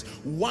influence.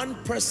 One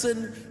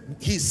person,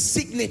 his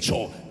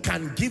signature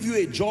can give you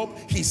a job.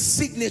 His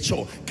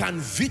signature can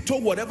veto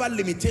whatever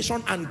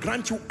limitation and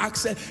grant you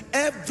access.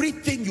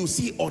 Everything you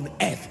see on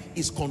earth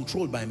is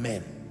controlled by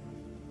men.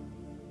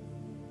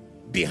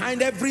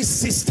 Behind every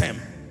system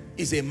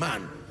is a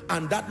man.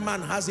 And that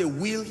man has a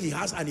will, he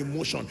has an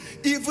emotion.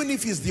 Even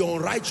if he's the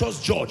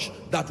unrighteous judge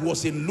that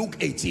was in Luke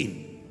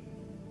 18.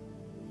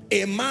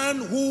 A man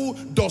who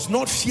does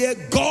not fear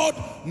God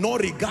nor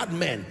regard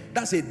men.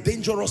 That's a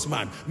dangerous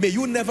man. May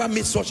you never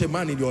meet such a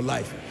man in your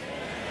life.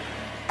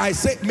 I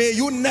say, may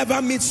you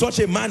never meet such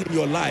a man in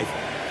your life.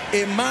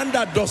 A man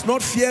that does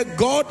not fear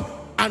God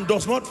and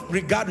does not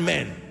regard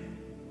men.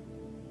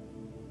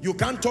 You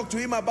can't talk to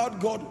him about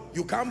God.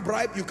 You can't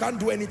bribe. You can't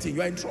do anything.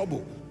 You are in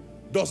trouble.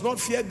 Does not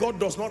fear God,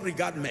 does not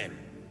regard men.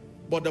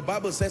 But the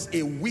Bible says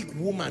a weak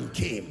woman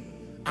came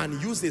and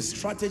used a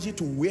strategy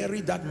to weary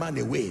that man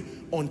away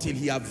until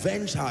he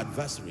avenged her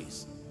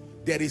adversaries.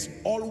 There is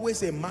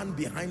always a man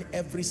behind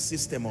every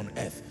system on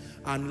earth.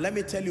 And let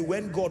me tell you,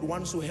 when God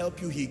wants to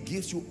help you, he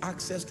gives you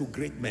access to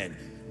great men.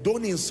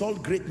 Don't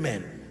insult great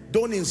men.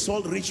 Don't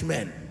insult rich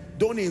men.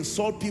 Don't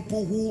insult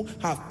people who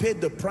have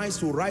paid the price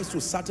to rise to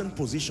certain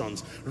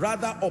positions.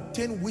 Rather,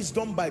 obtain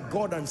wisdom by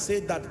God and say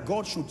that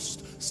God should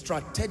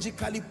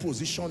strategically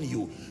position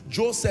you.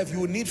 Joseph,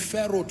 you need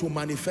Pharaoh to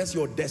manifest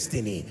your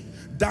destiny.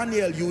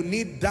 Daniel, you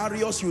need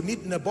Darius, you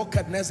need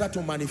Nebuchadnezzar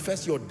to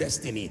manifest your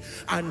destiny.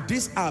 And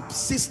these are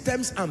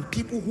systems and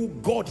people who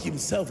God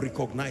himself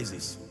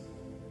recognizes.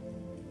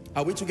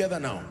 Are we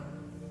together now?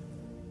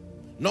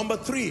 Number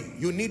 3,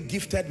 you need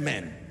gifted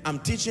men.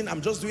 I'm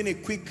just doing a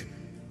quick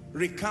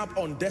recap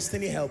on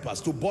destiny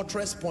helpers to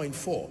buttress point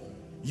 4.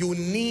 You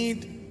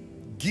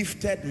need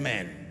gifted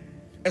men,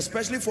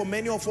 especially for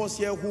many of us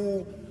here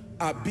who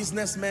are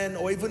businessmen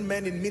or even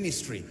men in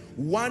ministry.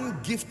 One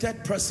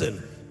gifted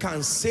person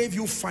can save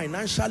you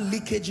financial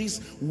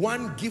leakages.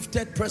 One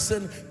gifted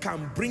person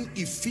can bring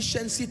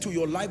efficiency to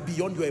your life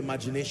beyond your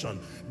imagination.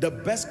 The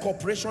best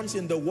corporations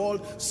in the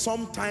world,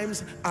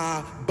 sometimes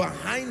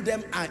behind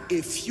them are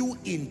a few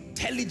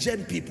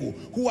intelligent people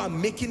who are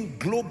making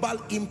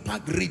global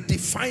impact,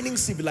 redefining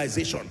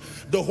civilization.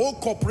 The whole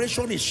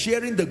corporation is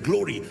sharing the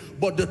glory,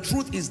 but the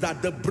truth is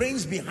that the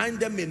brains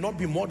behind them may not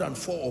be more than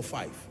 4 or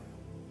 5.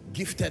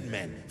 Gifted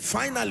men.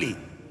 Finally,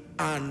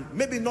 and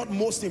maybe not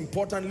most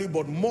importantly,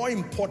 but more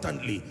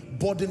importantly,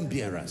 burden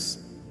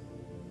bearers.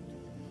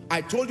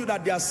 I told you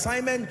that the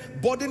assignment,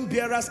 burden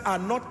bearers are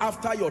not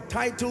after your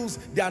titles.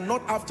 They are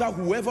not after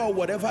whoever or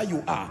whatever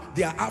you are.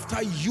 They are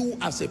after you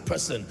as a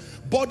person.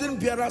 Burden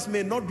bearers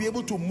may not be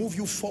able to move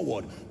you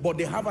forward, but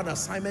they have an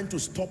assignment to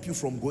stop you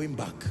from going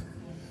back.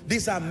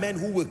 These are men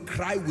who will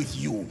cry with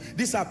you.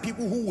 These are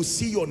people who will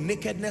see your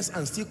nakedness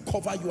and still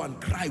cover you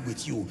and cry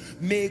with you.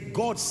 May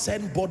God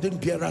send burden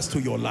bearers to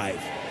your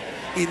life.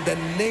 In the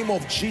name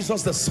of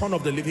Jesus, the Son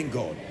of the living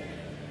God.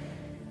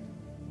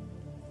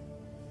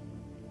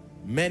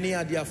 Many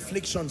are the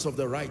afflictions of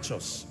the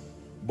righteous,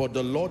 but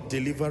the Lord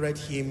delivered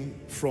him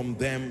from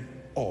them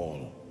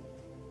all.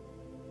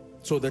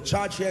 So the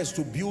charge here is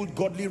to build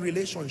godly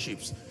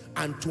relationships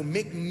and to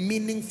make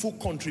meaningful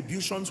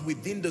contributions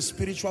within the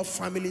spiritual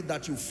family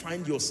that you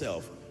find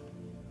yourself.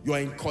 You are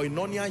in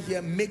koinonia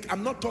here.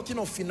 I'm not talking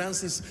of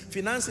finances.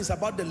 Finance is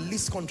about the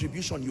least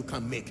contribution you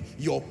can make.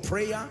 Your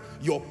prayer,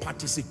 your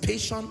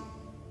participation,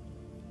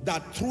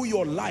 that through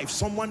your life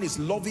someone is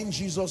loving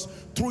Jesus.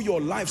 Through your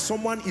life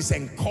someone is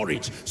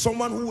encouraged.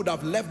 Someone who would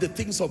have left the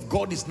things of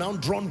God is now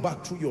drawn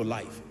back through your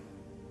life.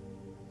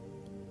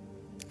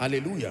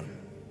 Hallelujah.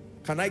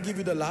 Can I give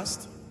you the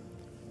last?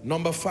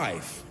 Number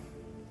 5.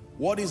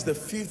 What is the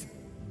 5th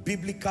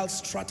biblical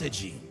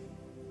strategy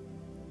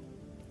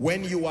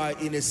when you are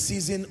in a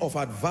season of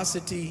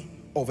adversity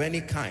of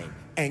any kind?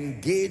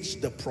 Engage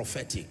the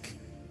prophetic.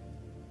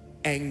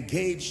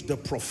 Engage the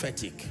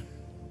prophetic.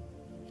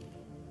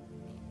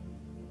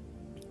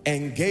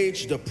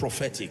 Engage the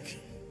prophetic.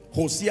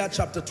 Hosea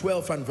chapter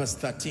 12 and verse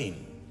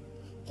 13.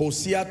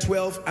 Hosea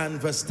 12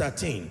 and verse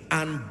 13.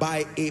 And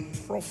by a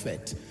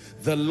prophet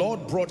the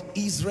Lord brought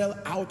Israel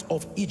out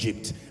of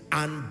Egypt,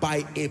 and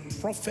by a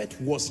prophet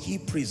was he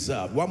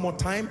preserved. One more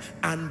time.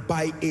 And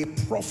by a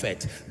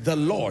prophet, the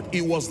Lord,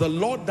 it was the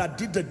Lord that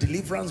did the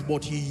deliverance,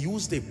 but he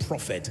used a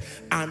prophet,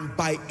 and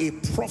by a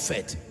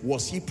prophet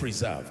was he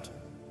preserved.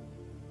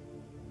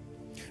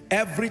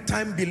 Every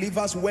time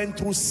believers went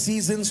through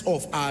seasons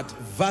of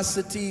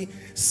adversity,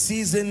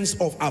 seasons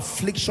of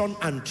affliction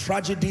and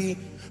tragedy,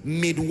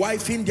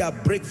 midwifing their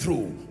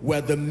breakthrough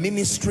were the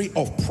ministry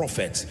of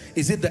prophets.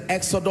 Is it the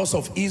exodus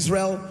of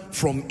Israel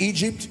from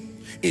Egypt?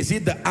 Is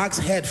it the axe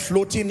head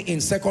floating in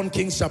 2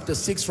 Kings chapter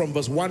 6 from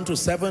verse 1 to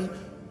 7?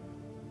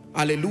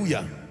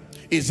 Hallelujah.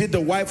 Is it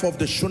the wife of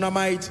the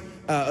Shunammite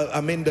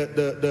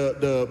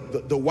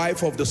the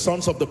wife of the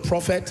sons of the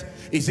prophet?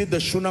 Is it the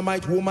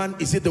Shunammite woman?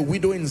 Is it the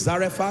widow in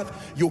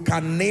Zarephath? You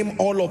can name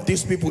all of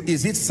these people.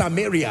 Is it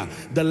Samaria,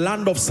 the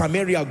land of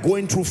Samaria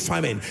going through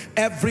famine?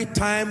 Every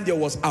time there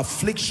was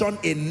affliction,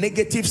 a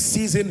negative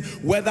season,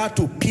 whether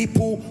to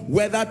people,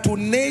 whether to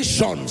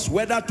nations,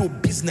 whether to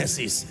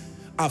businesses,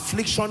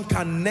 affliction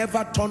can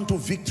never turn to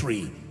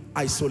victory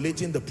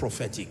isolating the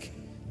prophetic.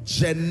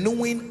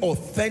 Genuine,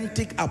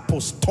 authentic,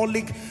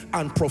 apostolic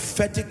and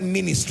prophetic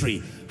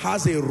ministry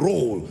has a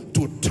role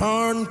to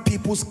turn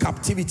people's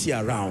captivity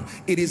around.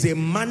 It is a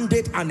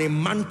mandate and a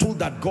mantle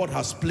that God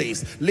has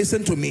placed.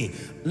 Listen to me.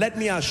 Let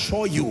me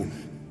assure you,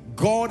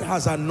 God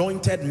has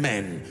anointed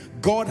men.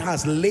 God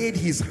has laid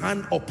his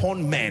hand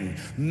upon men.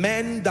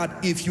 Men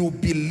that if you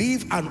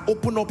believe and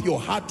open up your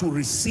heart to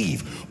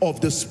receive of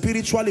the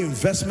spiritual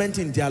investment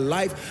in their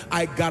life,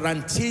 I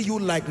guarantee you,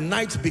 like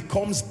night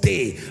becomes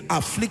day,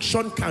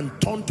 affliction can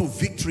turn to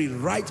victory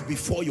right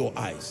before your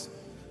eyes.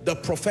 The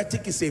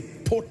prophetic is a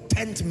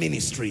potent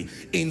ministry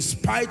in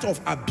spite of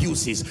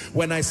abuses.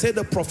 When I say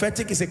the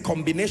prophetic is a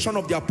combination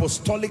of the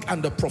apostolic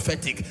and the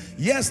prophetic,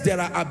 yes,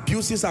 there are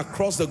abuses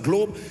across the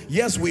globe.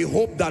 Yes, we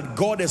hope that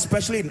God,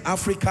 especially in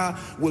Africa,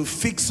 will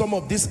fix some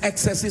of these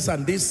excesses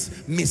and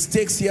these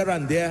mistakes here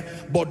and there.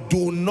 But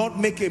do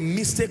not make a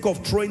mistake of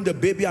throwing the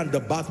baby and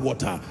the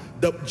bathwater.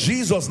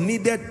 Jesus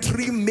needed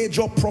 3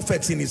 major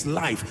prophets in his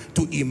life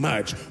to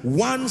emerge.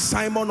 1,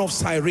 Simon of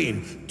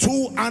Cyrene.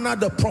 2, Anna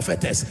the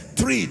prophetess.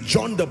 3,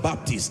 John the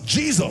Baptist.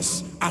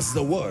 Jesus as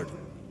the word.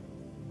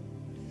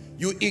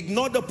 You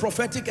ignore the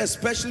prophetic,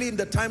 especially in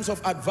the times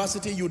of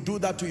adversity, you do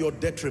that to your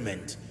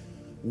detriment.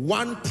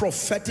 1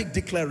 prophetic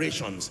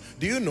declarations.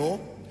 Do you know,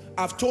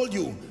 I've told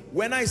you,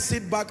 when I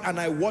sit back and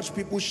I watch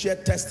people share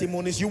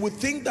testimonies, you would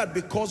think that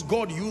because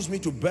God used me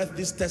to birth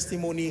this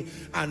testimony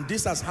and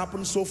this has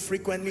happened so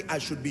frequently, I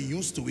should be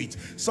used to it.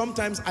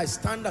 Sometimes I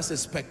stand as a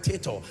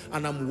spectator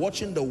and I'm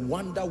watching the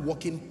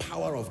wonder-working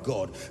power of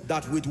God,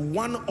 that with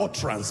one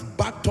utterance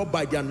backed up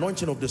by the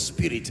anointing of the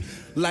Spirit,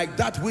 like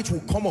that which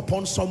will come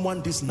upon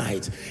someone this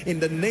night,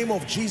 in the name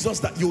of Jesus,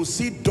 that you'll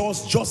see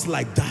doors just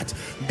like that.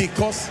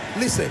 Because,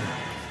 listen,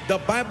 the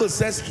Bible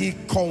says he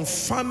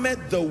confirmed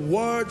the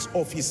words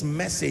of his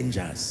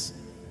messengers.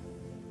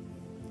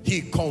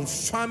 He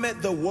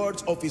confirmed the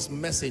words of his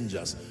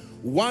messengers.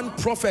 1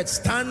 prophet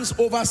stands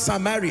over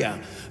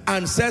Samaria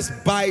and says,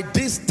 by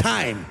this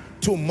time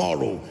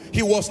tomorrow.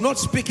 He was not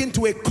speaking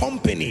to a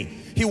company.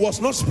 He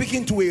was not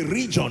speaking to a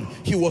region.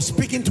 He was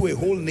speaking to a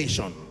whole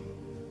nation.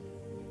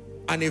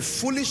 And a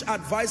foolish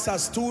advisor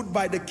stood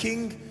by the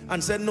king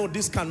and said, no,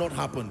 this cannot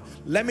happen.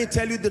 Let me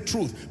tell you the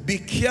truth. Be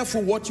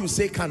careful what you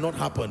say cannot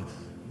happen.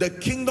 The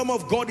kingdom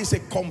of God is a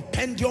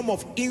compendium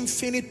of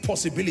infinite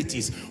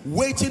possibilities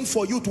waiting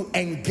for you to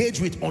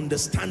engage with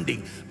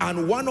understanding.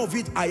 And one of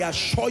it, I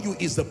assure you,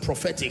 is the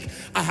prophetic.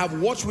 I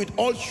have watched with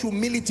all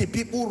humility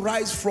people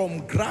rise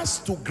from grass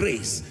to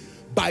grace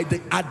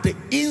at the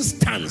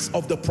instance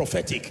of the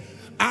prophetic.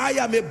 I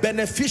am a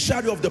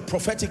beneficiary of the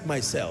prophetic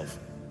myself.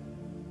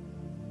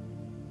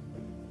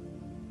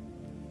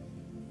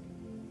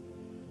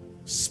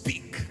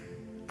 Speak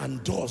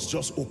and doors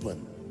just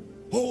open.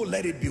 Oh,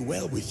 let it be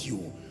well with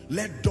you.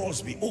 Let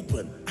doors be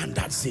open, and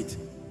that's it.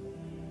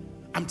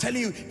 I'm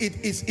telling you,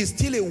 it's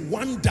still a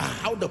wonder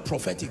how the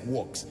prophetic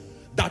works.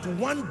 That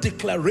one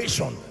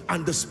declaration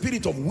and the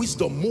spirit of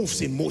wisdom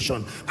moves in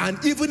motion.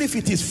 And even if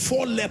it is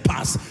 4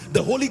 lepers,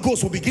 the Holy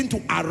Ghost will begin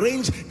to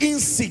arrange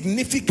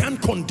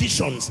insignificant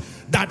conditions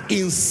that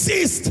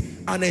insist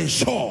and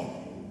ensure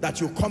that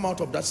you come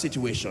out of that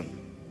situation.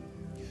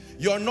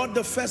 You're not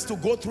the first to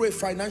go through a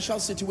financial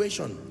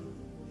situation.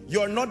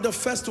 You're not the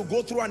first to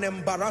go through an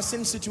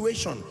embarrassing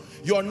situation.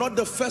 You're not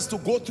the first to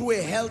go through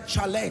a health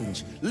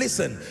challenge.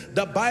 Listen,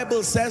 the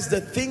Bible says the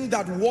thing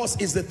that was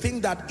is the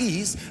thing that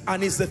is,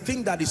 and is the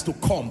thing that is to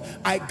come.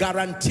 I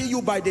guarantee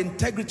you, by the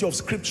integrity of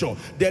scripture,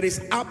 there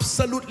is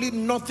absolutely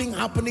nothing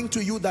happening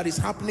to you that is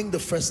happening the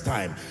first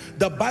time.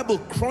 The Bible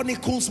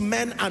chronicles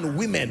men and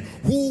women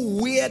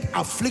who weared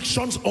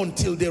afflictions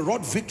until they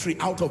wrought victory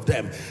out of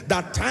them.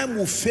 That time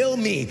will fail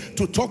me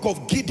to talk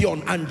of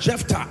Gideon and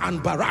Jephthah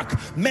and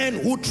Barak, men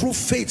who through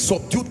faith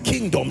subdued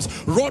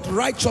kingdoms, wrought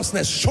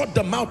righteousness, shut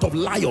the mouth of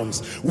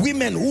lions,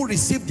 women who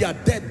received their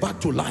dead back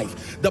to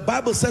life. The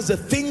Bible says the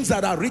things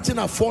that are written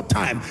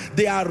aforetime,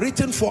 they are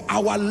written for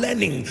our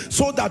learning,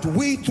 so that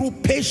we through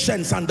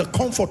patience and the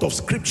comfort of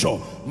scripture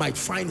might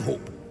find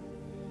hope.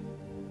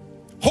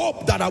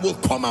 Hope that I will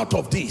come out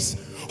of this.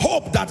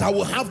 Hope that I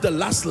will have the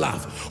last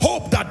laugh.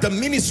 Hope that the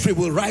ministry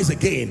will rise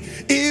again.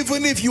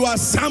 Even if you are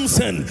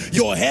Samson,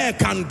 your hair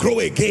can grow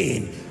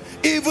again.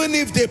 Even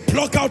if they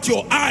pluck out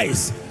your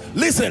eyes.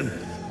 Listen,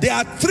 there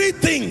are 3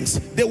 things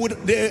they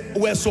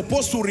were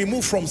supposed to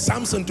remove from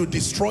Samson to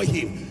destroy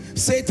him.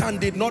 Satan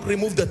did not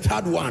remove the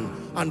 3rd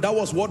one, and that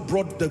was what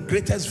brought the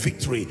greatest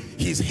victory.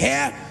 His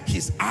hair,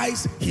 his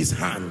eyes, his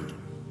hand.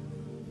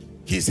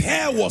 His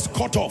hair was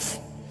cut off,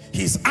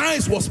 his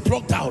eyes was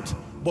plucked out,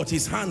 but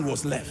his hand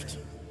was left.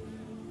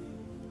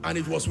 And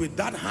it was with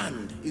that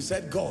hand he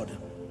said, God,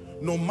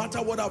 no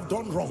matter what I've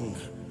done wrong,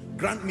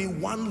 grant me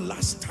one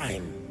last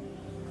time.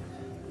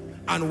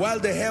 And while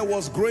the hair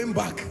was growing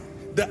back,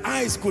 the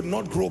eyes could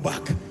not grow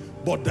back,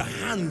 but the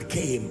hand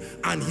came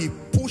and he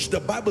pushed.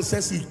 The Bible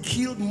says he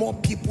killed more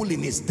people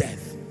in his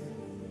death.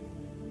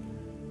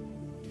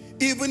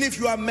 Even if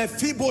you are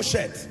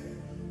Mephibosheth,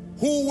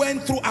 who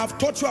went through, I've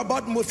taught you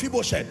about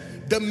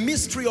Mephibosheth, the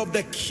mystery of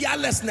the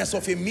carelessness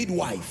of a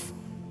midwife.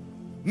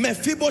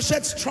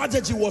 Mephibosheth's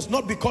tragedy was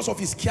not because of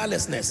his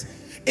carelessness.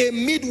 A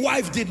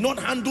midwife did not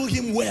handle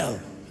him well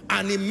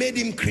and it made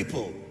him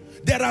cripple.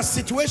 There are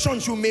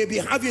situations you may be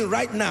having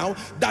right now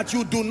that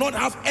you do not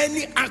have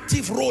any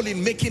active role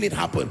in making it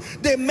happen.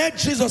 They met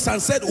Jesus and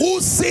said,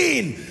 who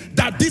sinned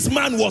that this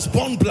man was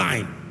born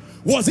blind?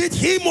 Was it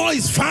him or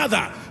his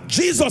father?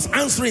 Jesus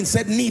answering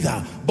said,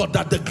 neither, but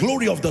that the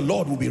glory of the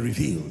Lord will be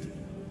revealed.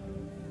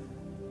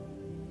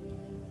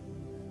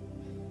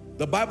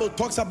 The Bible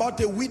talks about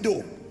a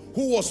widow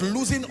who was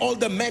losing all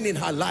the men in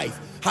her life,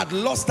 had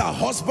lost her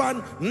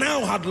husband, now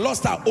had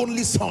lost her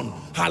only son.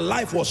 Her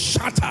life was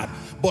shattered.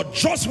 But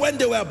just when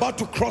they were about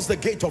to cross the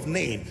gate of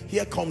Nain,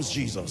 here comes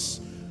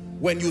Jesus.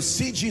 When you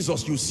see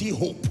Jesus, you see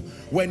hope.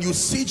 When you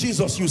see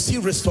Jesus, you see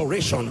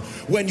restoration.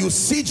 When you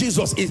see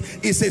Jesus,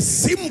 it's a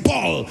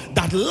symbol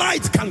that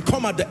light can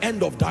come at the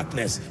end of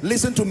darkness.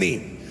 Listen to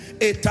me.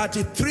 A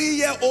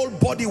 33-year-old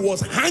body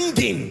was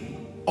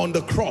hanging on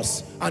the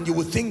cross, and you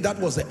would think that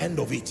was the end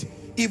of it.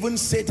 Even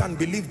Satan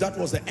believed that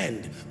was the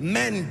end.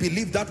 Men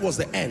believed that was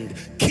the end.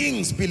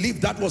 Kings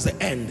believed that was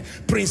the end.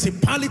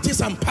 Principalities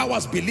and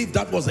powers believed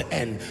that was the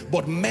end.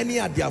 But many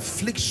are the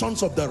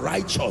afflictions of the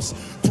righteous.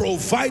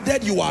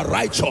 Provided you are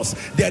righteous,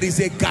 there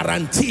is a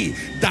guarantee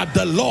that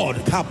the Lord,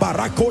 that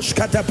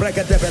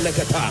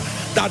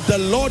the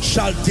Lord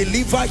shall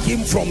deliver him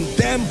from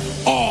them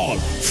all.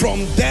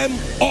 From them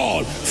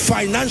all.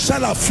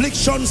 Financial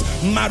afflictions,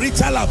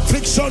 marital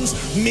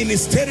afflictions,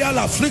 ministerial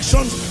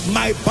afflictions.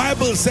 My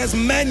Bible says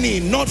many,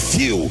 not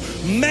few,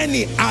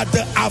 many are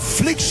the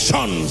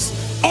afflictions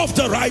of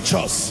the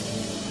righteous.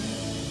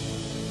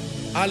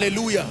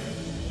 Hallelujah.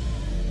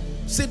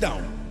 Sit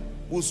down.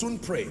 We'll soon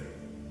pray.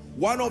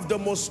 One of the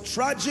most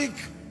tragic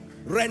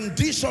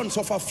renditions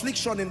of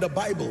affliction in the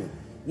Bible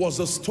was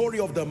the story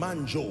of the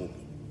man Job.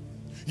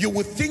 You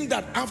would think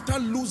that after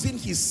losing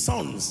his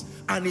sons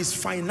and his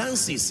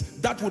finances,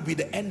 that would be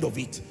the end of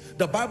it.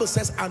 The Bible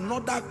says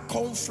another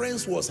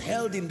conference was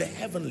held in the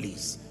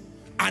heavenlies.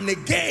 And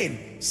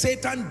again,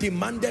 Satan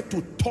demanded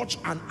to touch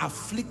and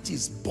afflict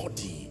his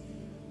body.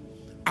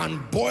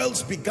 And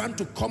boils began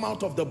to come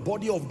out of the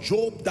body of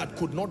Job that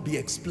could not be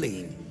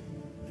explained.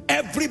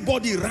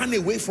 Everybody ran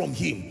away from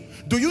him.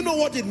 Do you know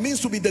what it means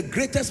to be the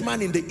greatest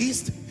man in the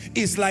East?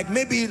 It's like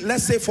maybe,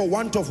 let's say for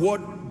want of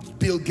word,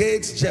 Bill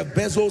Gates, Jeff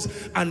Bezos,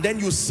 and then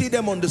you see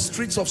them on the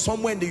streets of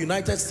somewhere in the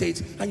United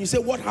States and you say,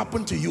 what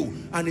happened to you?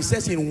 And it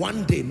says in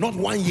one day, not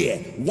 1 year,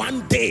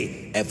 1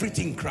 day,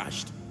 everything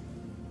crashed.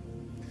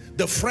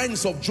 The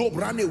friends of Job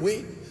ran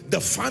away. The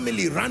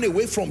family ran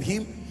away from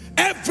him.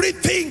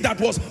 Everything that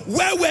was,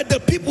 where were the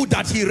people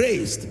that he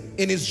raised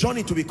in his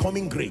journey to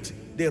becoming great?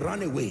 They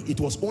ran away. It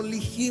was only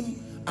him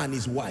and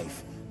his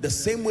wife. The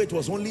same way it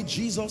was only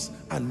Jesus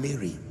and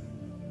Mary.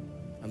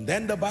 And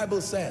then the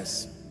Bible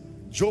says,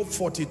 Job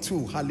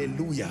 42,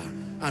 hallelujah,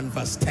 and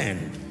verse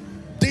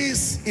 10.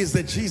 This is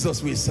the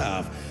Jesus we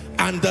serve.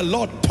 And the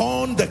Lord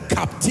turned the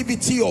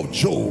captivity of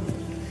Job.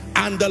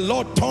 And the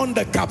Lord turned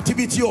the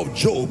captivity of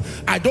Job.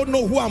 I don't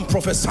know who I'm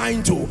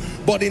prophesying to,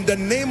 but in the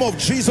name of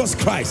Jesus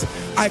Christ,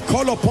 I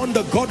call upon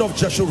the God of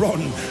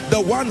Jeshurun,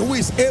 the one who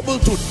is able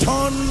to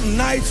turn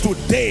night to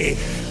day.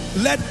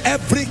 Let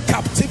every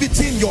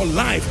captivity in your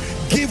life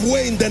give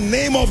way in the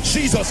name of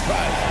Jesus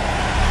Christ.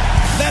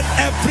 Let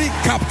every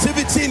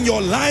captivity in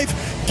your life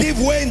give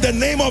way in the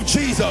name of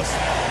Jesus.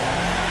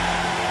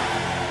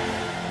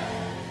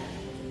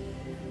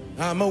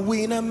 I'm a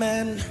winner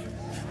man,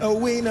 a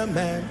winner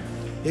man.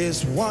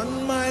 Is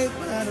won my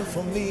battle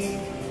for me.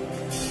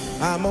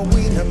 I'm a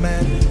winner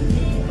man,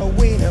 a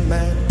winner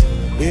man.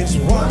 Is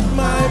won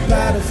my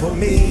battle for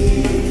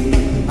me.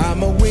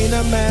 I'm a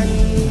winner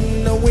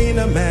man, a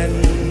winner man.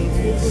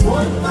 Is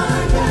won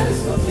my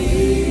battle for me.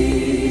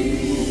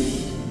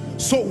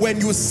 So when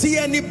you see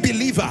any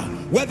believer,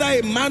 whether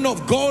a man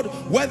of God,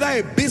 whether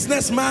a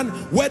businessman,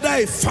 whether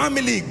a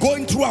family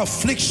going through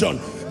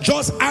affliction,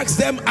 just ask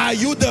them, are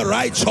you the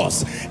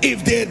righteous?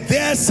 If they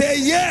dare say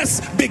yes,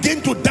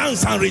 begin to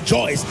dance and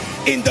rejoice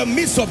in the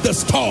midst of the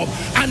storm.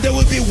 And they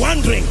will be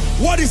wondering,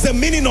 what is the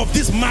meaning of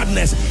this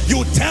madness?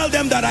 You tell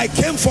them that I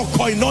came for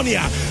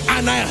koinonia,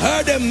 and I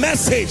heard a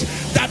message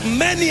that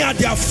many are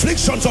the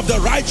afflictions of the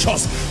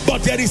righteous,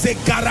 but there is a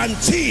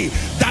guarantee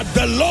that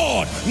the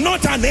Lord,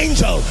 not an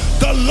angel,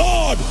 the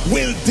Lord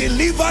will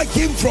deliver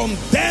him from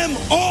them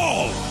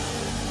all.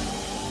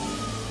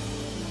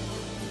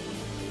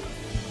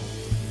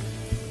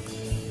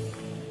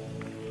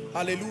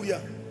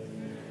 Hallelujah.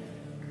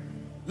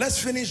 Let's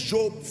finish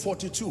Job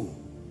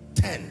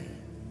 42:10.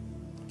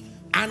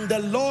 And the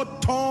Lord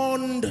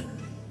turned,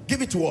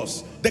 give it to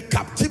us, the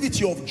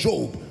captivity of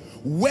Job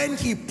when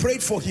he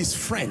prayed for his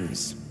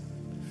friends.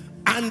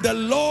 And the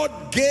Lord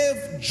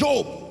gave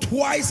Job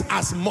twice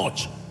as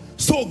much.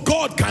 So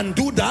God can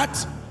do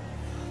that.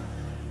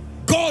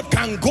 God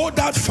can go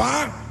that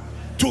far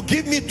to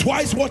give me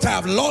twice what I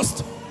have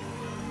lost.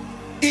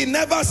 He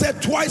never said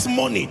twice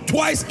money,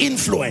 twice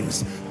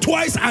influence,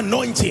 twice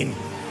anointing,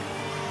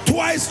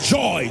 twice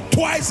joy,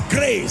 twice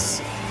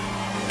grace.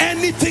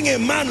 Anything a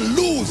man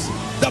lose,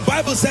 the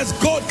Bible says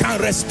God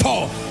can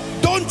restore.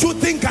 Don't you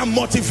think I'm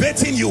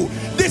motivating you?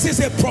 This is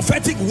a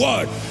prophetic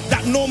word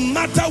that no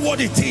matter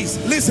what it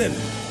is, listen,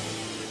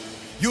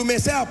 you may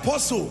say,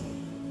 Apostle,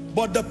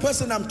 but the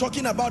person I'm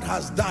talking about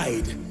has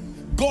died.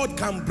 God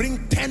can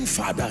bring 10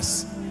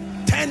 fathers,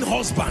 10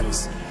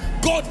 husbands.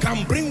 God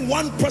can bring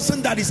one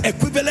person that is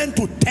equivalent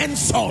to 10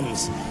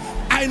 sons.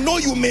 I know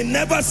you may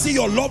never see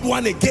your loved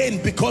one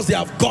again because they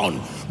have gone,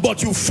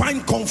 but you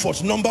find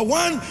comfort. Number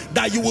one,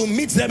 that you will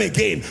meet them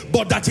again,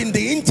 but that in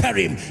the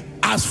interim,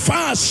 as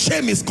far as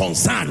shame is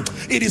concerned,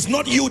 it is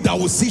not you that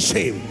will see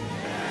shame.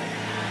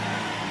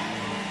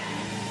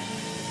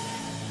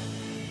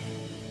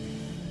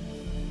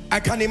 I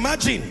can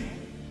imagine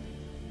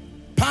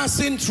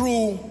passing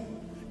through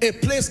a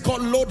place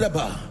called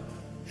Lodebar.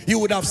 You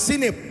would have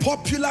seen a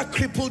popular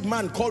crippled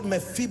man called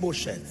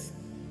Mephibosheth,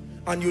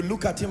 and you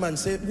look at him and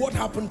say, what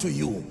happened to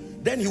you?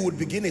 Then he would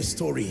begin a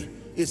story.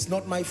 It's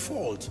not my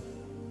fault.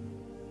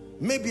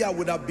 Maybe I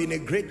would have been a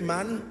great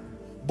man,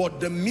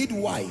 but the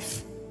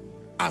midwife,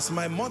 as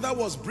my mother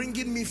was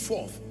bringing me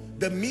forth,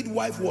 the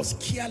midwife was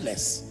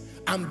careless,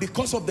 and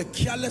because of the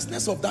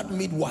carelessness of that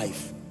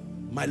midwife,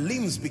 my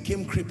limbs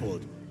became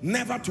crippled,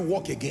 never to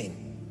walk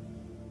again.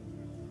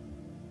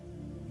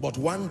 But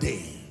one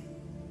day,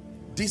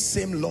 this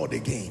same Lord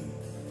again,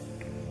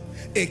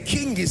 a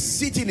king is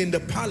sitting in the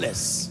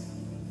palace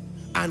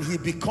and he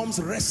becomes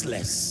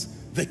restless.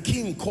 The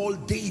king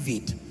called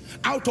David.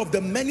 Out of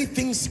the many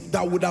things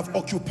that would have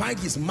occupied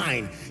his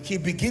mind, he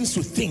begins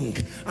to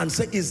think and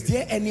say, is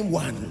there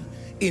anyone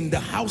in the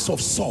house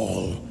of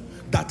Saul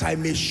that I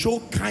may show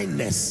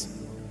kindness?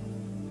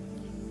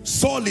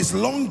 Saul is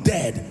long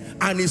dead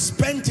and he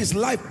spent his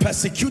life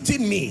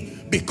persecuting me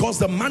because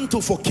the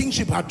mantle for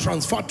kingship had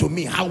transferred to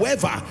me.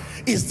 However,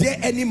 is there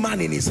any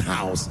man in his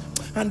house?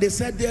 And they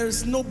said, there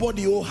is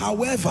nobody. Oh,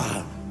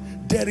 however,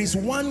 there is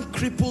one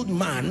crippled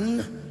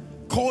man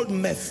called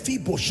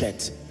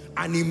Mephibosheth.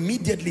 And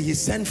immediately he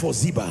sent for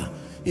Ziba.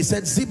 He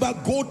said,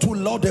 Ziba, go to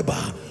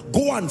Lodebar,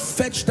 go and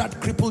fetch that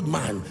crippled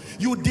man.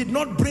 You did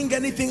not bring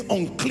anything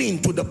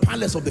unclean to the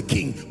palace of the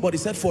king, but he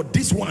said, for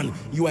this one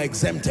you are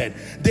exempted.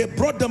 They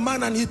brought the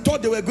man and he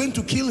thought they were going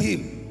to kill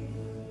him.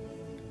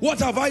 What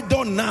have I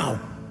done now?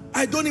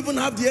 I don't even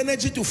have the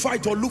energy to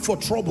fight or look for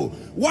trouble.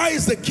 Why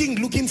is the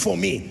king looking for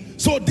me?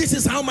 So this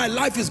is how my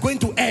life is going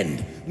to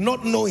end.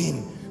 Not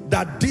knowing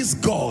that this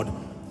God,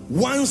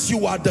 once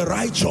you are the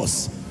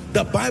righteous,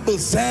 the Bible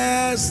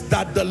says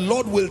that the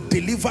Lord will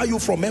deliver you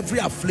from every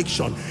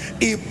affliction.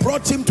 He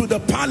brought him to the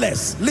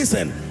palace.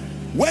 Listen,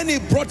 when he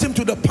brought him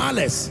to the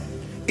palace,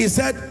 he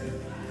said,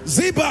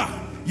 Ziba,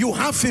 you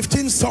have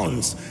 15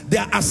 sons.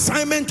 Their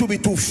assignment will be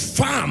to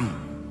farm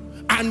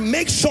and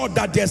make sure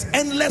that there's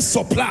endless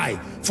supply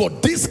for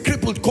this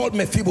crippled called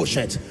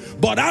Mephibosheth.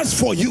 But as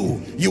for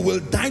you, you will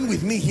dine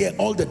with me here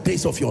all the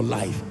days of your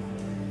life.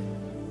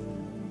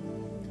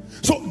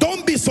 So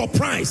don't be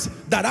surprised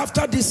that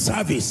after this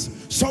service,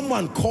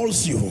 someone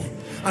calls you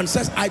and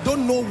says, I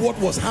don't know what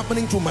was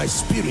happening to my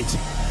spirit,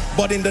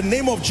 but in the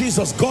name of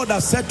Jesus, God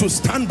has said to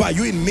stand by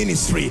you in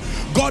ministry.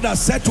 God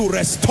has said to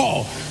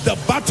restore. The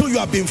battle you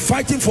have been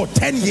fighting for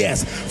 10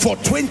 years, for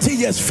 20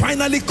 years,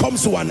 finally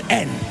comes to an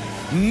end.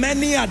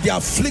 Many are the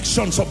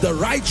afflictions of the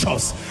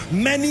righteous.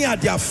 Many are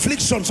the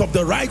afflictions of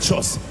the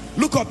righteous.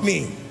 Look at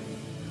me.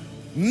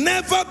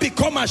 Never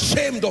become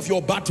ashamed of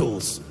your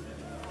battles.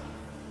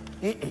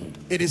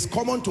 It is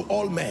common to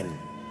all men.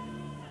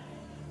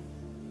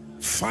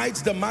 Fight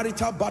the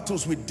marital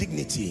battles with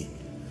dignity.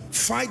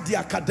 Fight the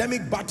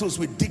academic battles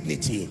with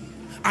dignity.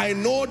 I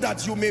know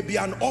that you may be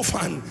an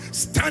orphan.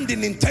 Stand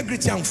in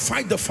integrity and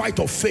fight the fight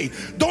of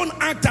faith. Don't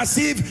act as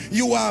if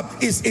you are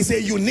is a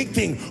unique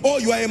thing. Oh,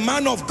 you are a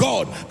man of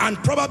God and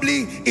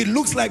probably it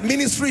looks like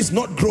ministry is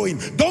not growing.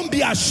 Don't be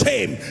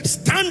ashamed.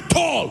 Stand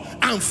tall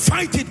and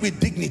fight it with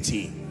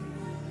dignity.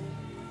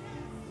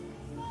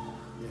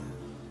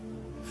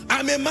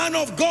 I'm a man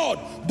of God,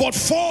 but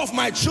 4 of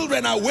my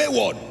children are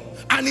wayward,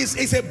 and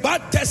it's a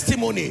bad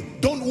testimony.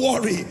 Don't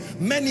worry.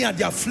 Many are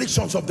the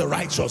afflictions of the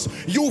righteous.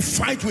 You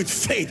fight with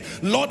faith.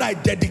 Lord, I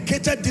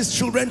dedicated these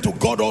children to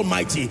God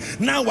Almighty.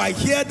 Now I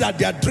hear that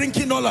they are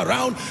drinking all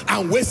around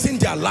and wasting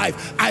their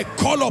life. I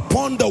call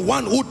upon the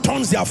one who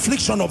turns the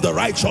affliction of the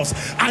righteous,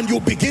 and you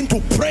begin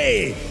to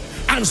pray.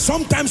 And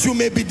sometimes you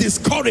may be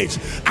discouraged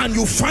and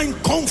you find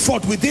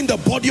comfort within the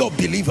body of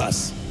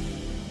believers.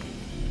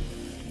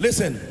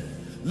 Listen.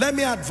 Let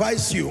me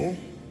advise you,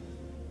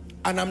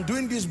 and I'm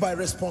doing this by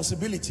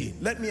responsibility.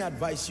 Let me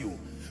advise you.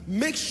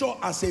 Make sure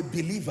as a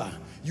believer,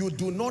 you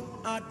do not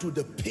add to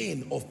the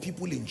pain of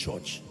people in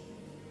church.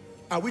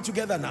 Are we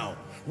together now?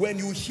 When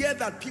you hear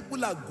that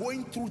people are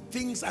going through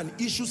things and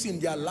issues in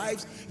their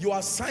lives, your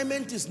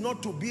assignment is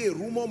not to be a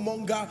rumor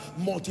monger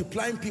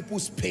multiplying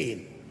people's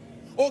pain.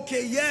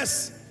 Okay,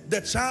 yes,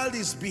 the child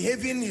is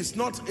behaving, he's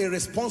not a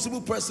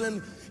responsible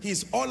person,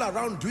 he's all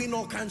around doing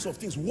all kinds of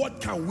things.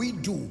 What can we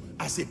do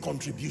as a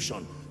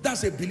contribution?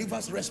 That's a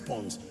believer's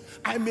response.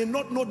 I may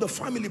not know the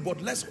family,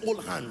 but let's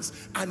hold hands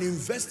and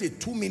invest a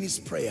 2 minutes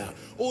prayer.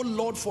 Oh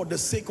Lord, for the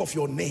sake of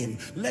your name,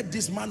 let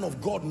this man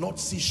of God not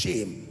see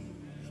shame.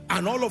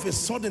 And all of a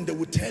sudden they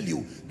will tell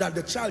you that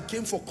the child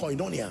came for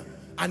koinonia,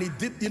 and it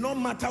did not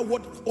matter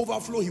what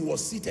overflow he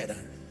was seated at,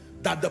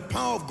 that the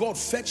power of God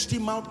fetched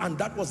him out, and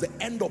that was the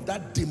end of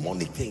that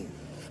demonic thing.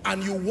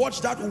 And you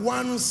watch that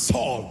one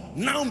Saul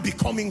now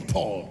becoming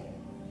Paul.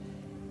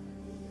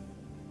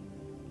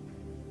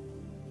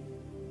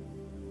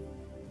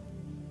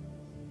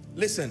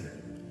 Listen,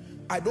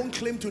 I don't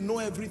claim to know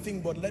everything,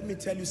 but let me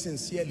tell you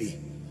sincerely,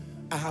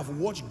 I have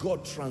watched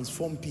God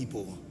transform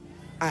people.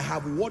 I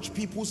have watched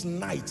people's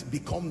night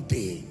become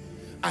day.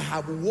 I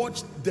have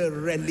watched the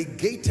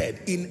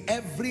relegated in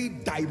every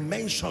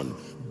dimension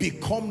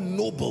become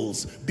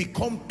nobles,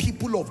 become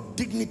people of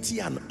dignity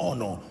and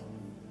honor.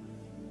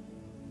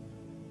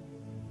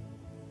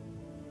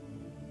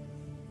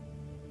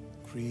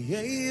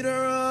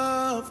 Creator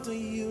of the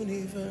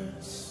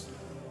universe,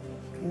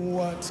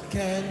 what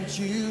can't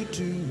you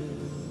do?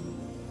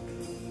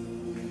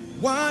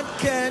 What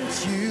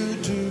can't you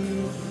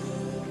do,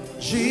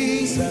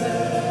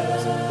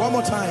 Jesus? One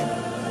more time.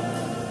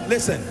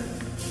 Listen.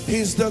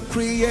 He's the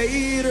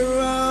creator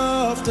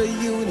of the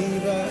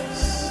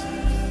universe.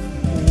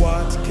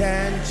 What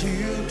can't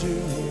you do?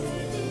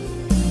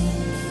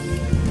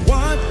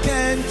 What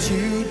can't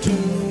you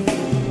do,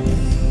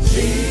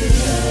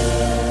 Jesus?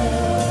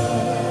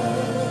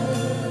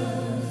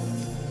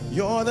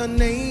 You're the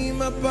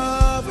name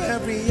above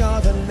every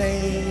other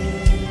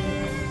name.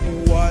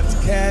 What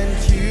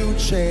can't you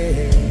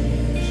change?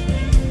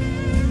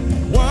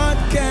 What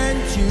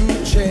can't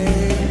you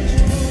change,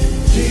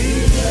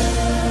 Jesus?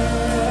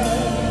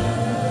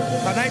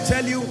 Can I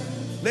tell you,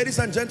 ladies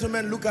and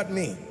gentlemen, look at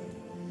me.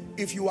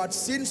 If you had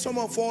seen some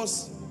of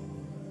us,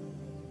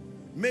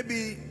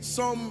 maybe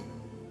some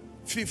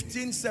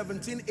 15,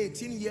 17,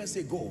 18 years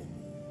ago,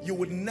 you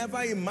would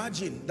never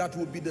imagine that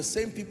would be the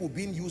same people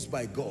being used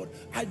by God.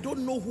 I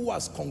don't know who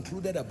has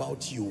concluded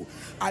about you.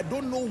 I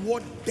don't know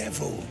what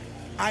devil.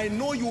 I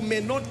know you may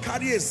not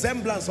carry a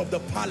semblance of the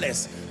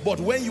palace, but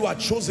when you are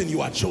chosen,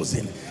 you are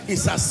chosen.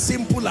 It's as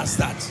simple as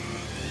that.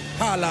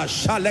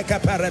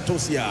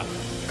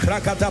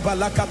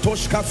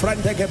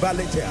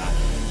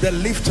 The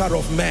lifter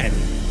of men,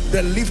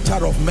 the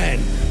lifter of men,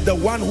 the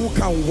one who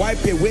can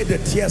wipe away the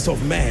tears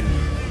of men.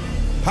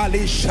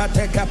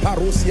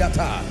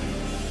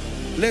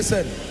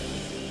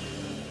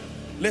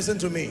 Listen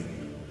to me,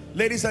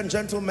 ladies and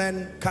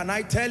gentlemen. Can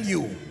I tell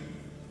you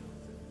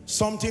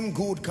something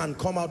good can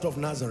come out of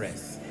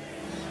Nazareth?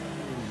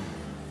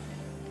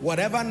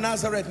 Whatever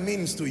Nazareth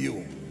means to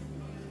you.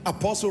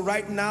 Apostle,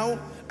 right now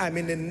I'm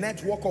in a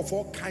network of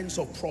all kinds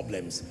of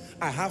problems.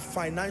 I have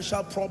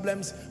financial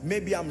problems.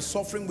 Maybe I'm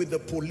suffering with the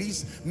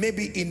police.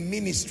 Maybe in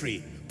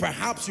ministry.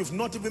 Perhaps you've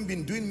not even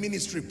been doing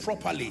ministry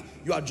properly.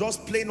 You are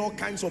just playing all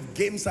kinds of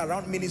games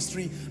around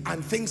ministry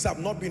and things have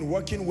not been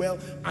working well,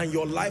 and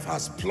your life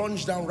has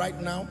plunged down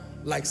right now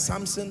like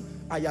Samson.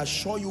 I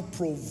assure you,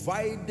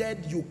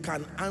 provided you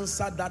can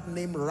answer that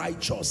name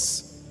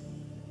righteous,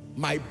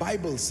 my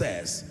Bible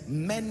says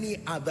many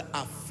are the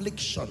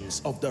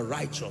afflictions of the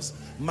righteous.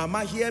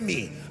 Mama, hear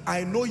me.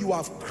 I know you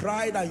have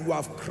cried, and you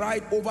have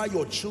cried over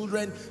your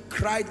children,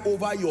 cried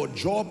over your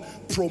job,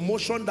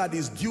 promotion that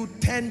is due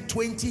 10,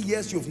 20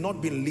 years, you've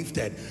not been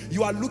lifted.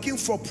 You are looking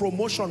for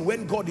promotion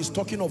when God is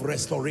talking of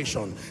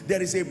restoration. There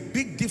is a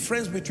big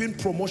difference between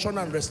promotion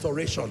and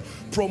restoration.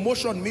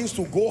 Promotion means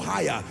to go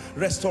higher.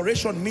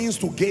 Restoration means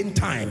to gain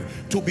time,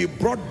 to be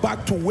brought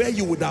back to where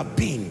you would have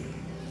been.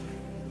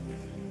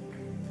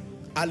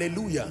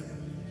 Hallelujah.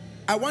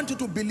 I want you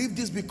to believe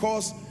this,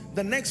 because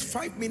the next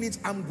 5 minutes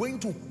I'm going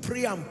to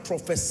pray and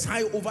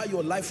prophesy over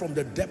your life from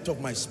the depth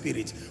of my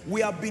spirit. We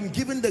have been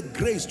given the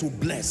grace to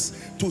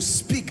bless, to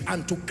speak,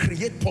 and to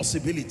create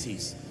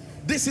possibilities.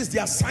 This is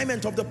the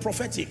assignment of the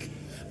prophetic.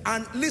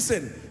 And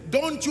listen,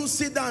 don't you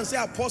sit down and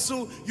say,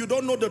 Apostle, you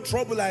don't know the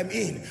trouble I'm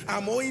in.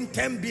 I'm owing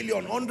 10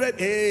 billion, 100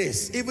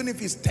 days. Even if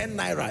it's 10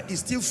 naira, it's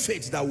still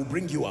faith that will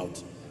bring you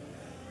out.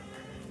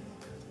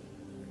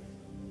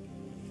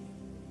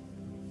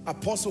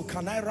 Apostle,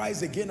 can I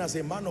rise again as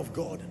a man of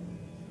God?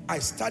 I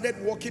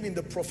started walking in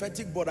the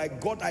prophetic, but I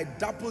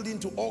dabbled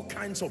into all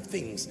kinds of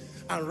things.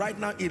 And right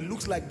now it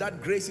looks like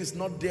that grace is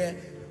not there.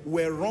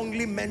 We're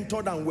wrongly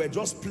mentored and we're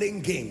just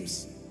playing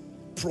games.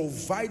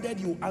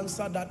 Provided you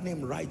answer that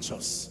name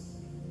righteous,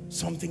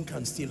 something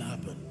can still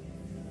happen.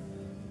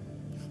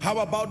 How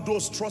about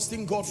those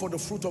trusting God for the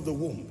fruit of the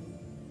womb?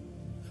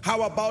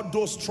 How about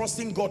those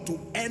trusting God to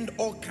end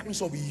all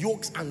kinds of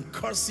yokes and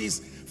curses,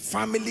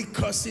 family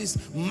curses,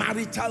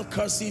 marital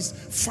curses,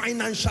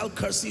 financial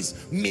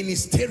curses,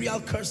 ministerial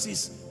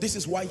curses? This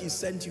is why he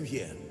sent you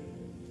here.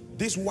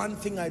 This one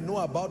thing I know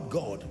about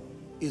God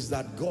is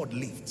that God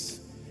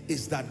lifts,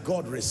 is that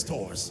God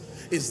restores,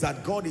 is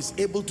that God is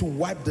able to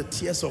wipe the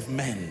tears of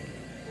men.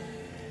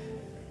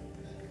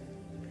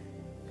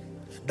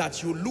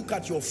 that you look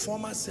at your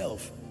former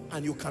self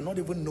and you cannot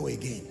even know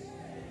again.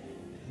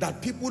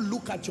 That people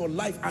look at your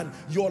life and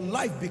your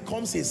life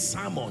becomes a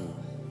sermon.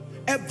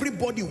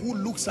 Everybody who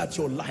looks at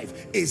your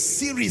life, a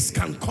series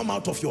can come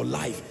out of your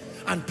life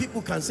and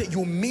people can say,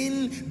 you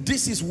mean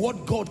this is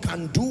what God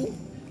can do?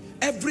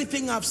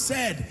 Everything I've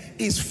said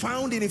is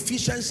found in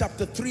Ephesians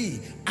chapter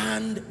 3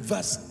 and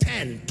verse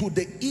 10, to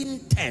the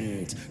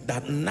intent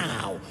that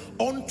now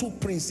unto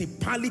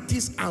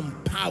principalities and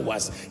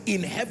powers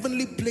in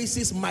heavenly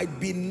places might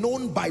be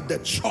known by the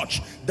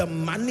church the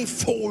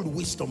manifold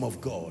wisdom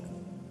of God.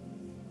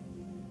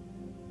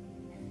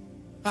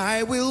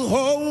 I will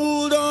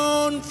hold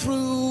on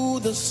through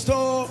the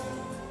storm.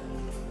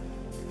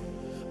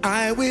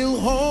 I will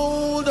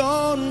hold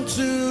on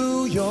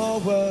to your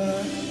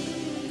word.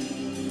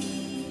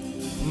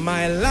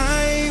 My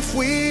life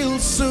will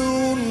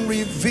soon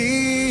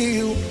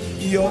reveal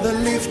you're the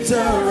lifter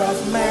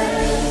of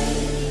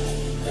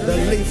man, the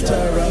lifter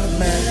of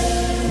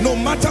man. No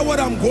matter what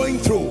I'm going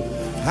through,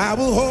 I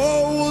will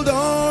hold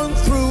on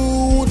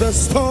through the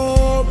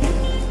storm.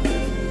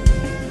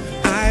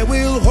 I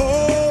will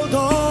hold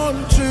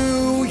on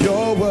to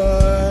your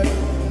word.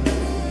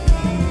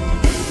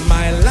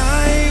 My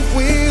life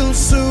will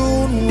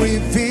soon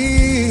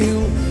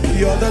reveal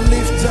you're the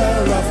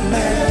lifter of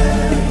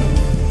man.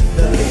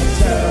 The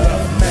lifter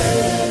of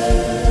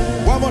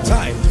man. One more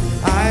time.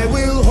 I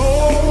will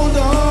hold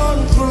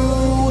on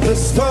through the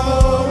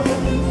storm.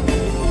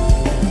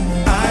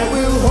 I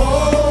will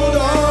hold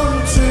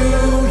on to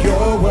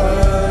your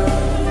word.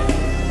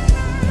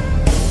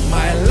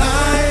 My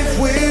life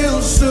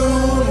will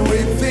soon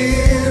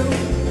reveal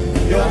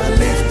you're the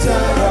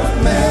lifter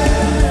of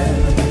man.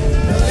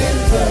 The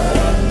lifter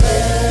of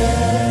man.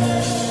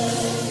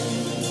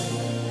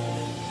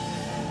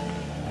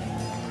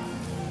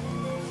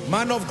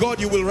 Man of God,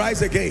 you will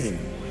rise again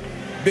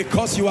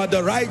because you are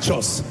the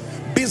righteous.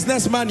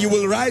 Businessman, you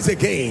will rise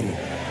again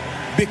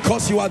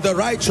because you are the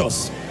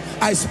righteous.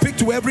 I speak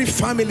to every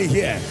family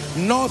here,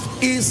 north,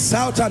 east,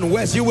 south and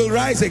west. You will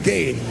rise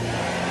again.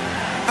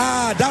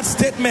 That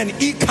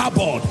statement,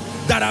 Ichabod,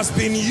 that has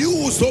been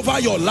used over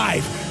your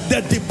life,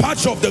 the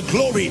departure of the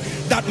glory,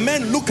 that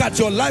men look at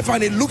your life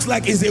and it looks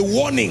like is a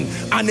warning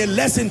and a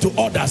lesson to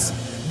others.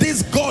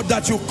 This God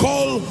that you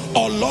call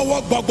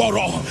Olowo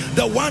Gbogboro,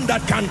 the one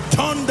that can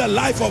turn the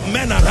life of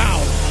men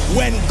around,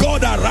 when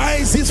God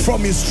arises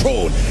from his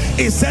throne,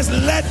 it says,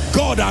 let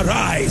God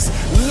arise,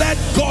 let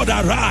God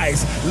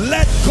arise,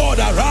 let God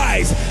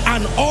arise,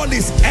 and all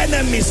his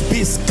enemies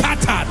be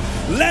scattered.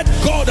 Let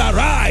God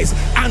arise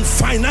and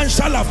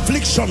financial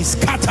affliction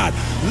scattered.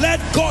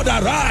 Let God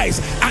arise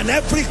and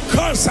every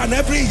curse and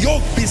every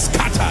yoke be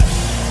scattered.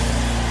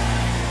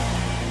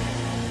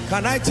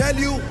 Can I tell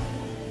you,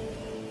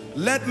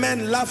 let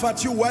men laugh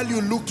at you while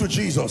you look to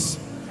Jesus.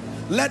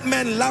 Let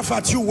men laugh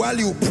at you while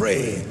you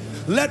pray.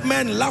 Let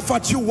men laugh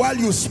at you while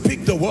you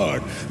speak the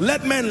word.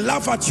 Let men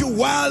laugh at you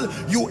while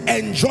you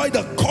enjoy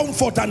the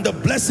comfort and the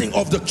blessing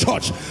of the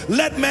church.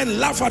 Let men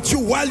laugh at you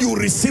while you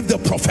receive the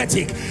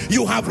prophetic.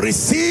 You have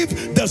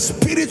received the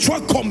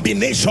spiritual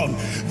combination.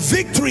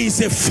 Victory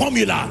is a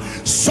formula.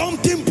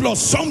 Something plus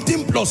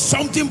something plus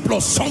something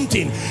plus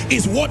something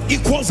is what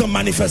equals the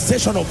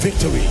manifestation of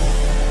victory.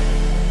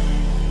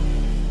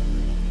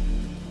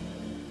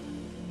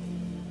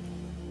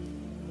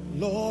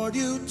 Lord,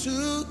 you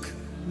took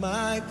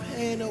my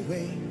pain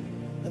away,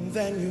 and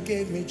then you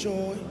gave me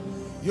joy.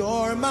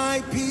 You're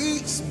my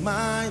peace,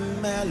 my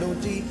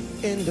melody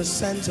in the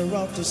center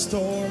of the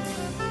storm.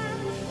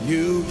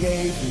 You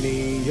gave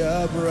me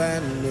a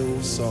brand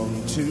new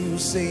song to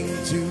sing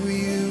to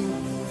you.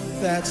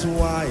 That's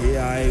why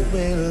I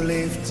will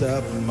lift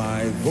up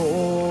my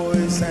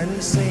voice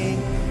and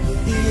sing.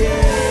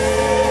 Yeah,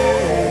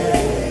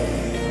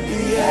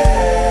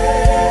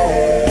 yeah,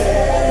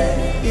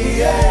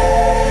 yeah.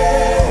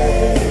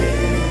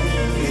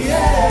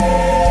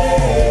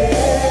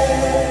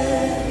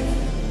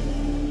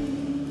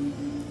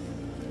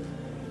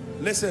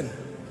 Listen,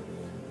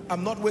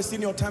 I'm not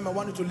wasting your time. I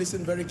want you to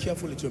listen very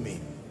carefully to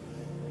me.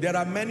 There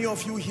are many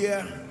of you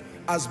here,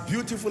 as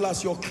beautiful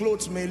as your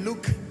clothes may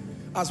look,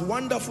 as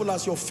wonderful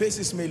as your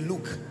faces may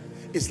look,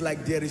 it's like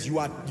you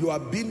are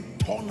being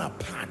torn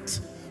apart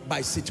by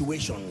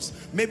situations.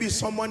 Maybe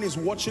someone is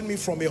watching me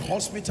from a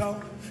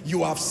hospital.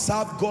 You have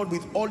served God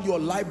with all your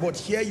life, but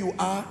here you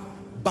are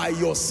by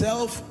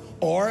yourself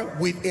or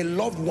with a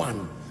loved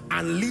one,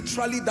 and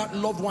literally that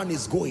loved one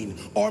is going.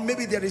 Or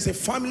maybe there is a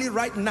family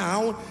right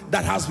now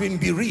that has been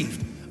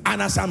bereaved,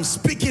 and as I'm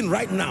speaking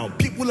right now,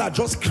 people are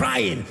just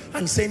crying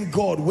and saying,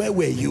 God, where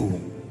were you?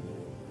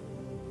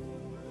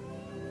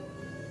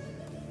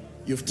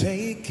 You've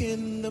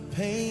taken the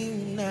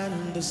pain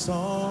and the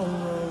sorrow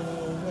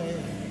away.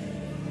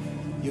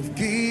 You've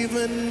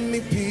given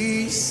me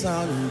peace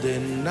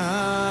undeniable.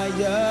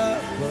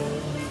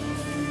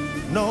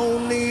 No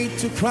need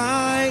to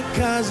cry,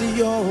 'cause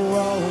you're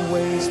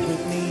always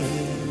with me.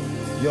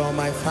 You're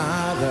my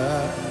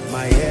Father,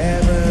 my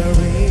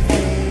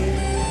everything.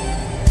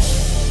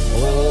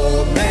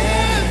 Oh, man,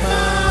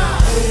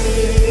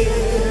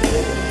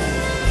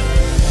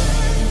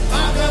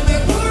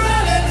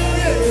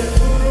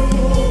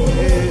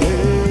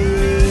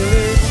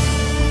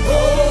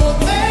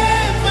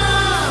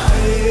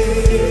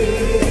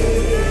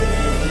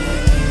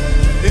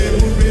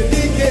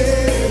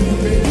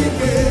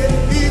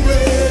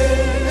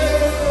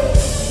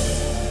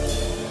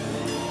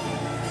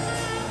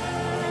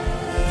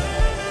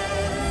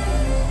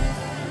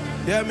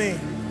 Hear me?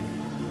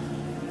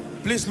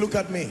 Please look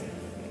at me.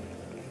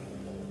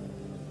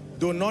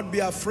 Do not be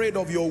afraid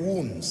of your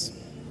wounds.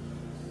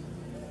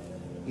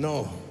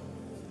 No.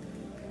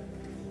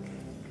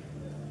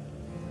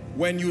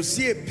 When you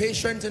see a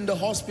patient in the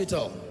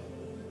hospital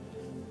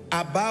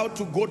about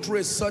to go through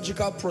a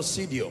surgical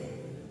procedure,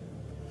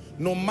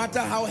 no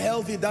matter how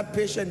healthy that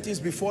patient is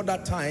before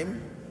that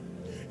time,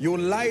 you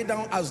lie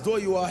down as though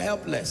you are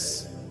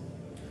helpless.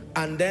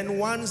 And then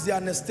once the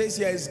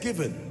anesthesia is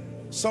given,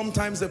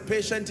 sometimes the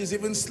patient is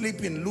even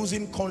sleeping,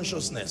 losing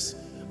consciousness.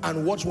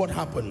 And watch what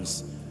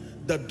happens.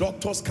 The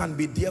doctors can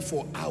be there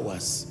for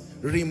hours,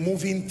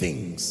 removing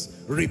things,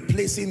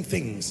 replacing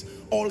things,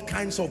 all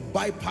kinds of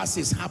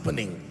bypasses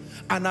happening.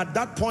 And at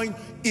that point,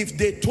 if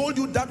they told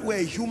you that we're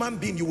a human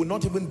being, you will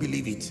not even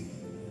believe it.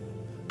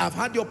 I've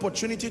had the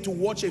opportunity to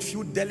watch a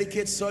few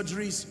delicate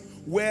surgeries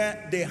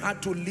where they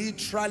had to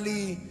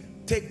literally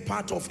take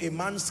part of a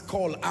man's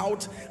skull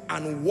out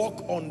and work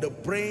on the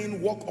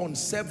brain, work on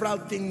several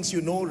things,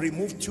 you know,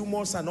 remove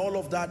tumors and all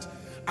of that.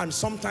 And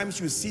sometimes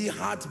you see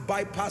heart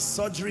bypass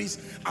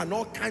surgeries and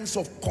all kinds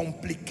of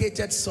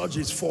complicated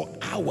surgeries for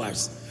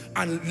hours.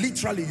 And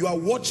literally you are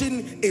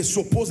watching a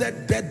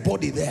supposed dead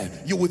body there.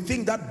 You would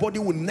think that body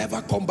will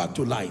never come back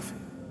to life.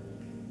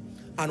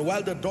 And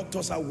while the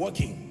doctors are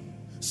working,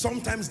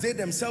 sometimes they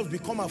themselves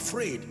become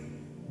afraid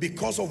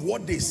because of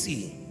what they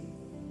see.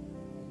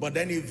 But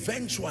then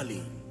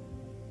eventually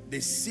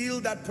they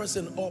seal that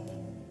person up,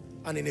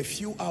 and in a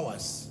few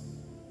hours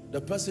the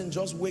person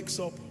just wakes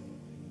up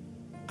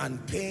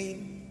and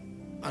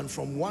pain, and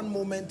from one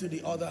moment to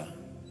the other,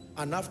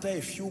 and after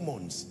a few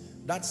months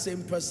that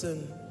same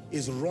person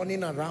is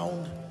running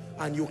around,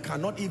 and you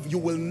cannot, if you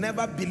will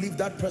never believe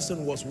that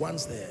person was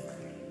once there.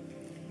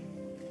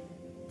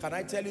 Can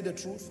I tell you the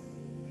truth?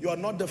 You are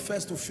not the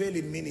first to fail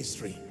in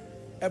ministry.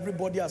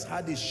 Everybody has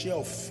had his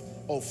share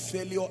of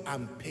failure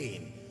and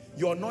pain.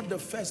 You are not the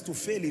first to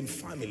fail in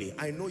family.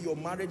 I know your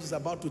marriage is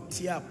about to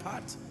tear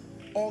apart.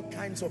 All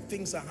kinds of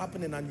things are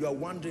happening and you are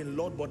wondering,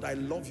 Lord, but I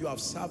love you. I've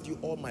served you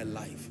all my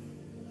life.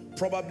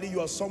 Probably you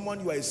are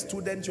someone, you are a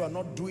student, you are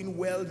not doing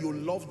well, you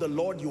love the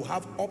Lord, you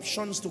have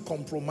options to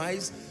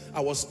compromise. I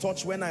was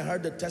touched when I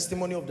heard the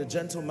testimony of the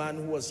gentleman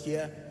who was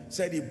here,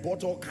 said he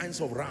bought all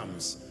kinds of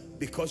rams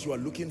because you are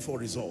looking for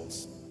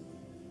results.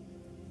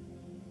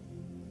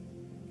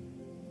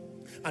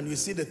 And you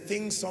see, the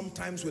thing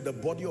sometimes with the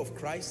body of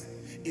Christ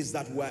is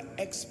that we're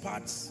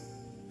experts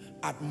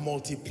at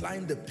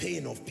multiplying the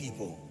pain of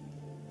people.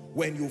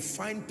 When you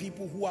find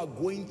people who are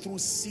going through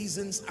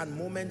seasons and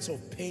moments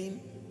of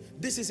pain,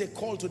 this is a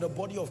call to the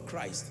body of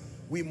Christ.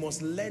 We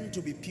must learn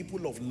to be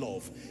people of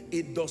love.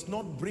 It does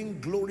not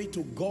bring glory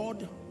to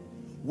God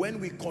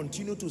when we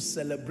continue to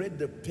celebrate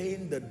the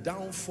pain, the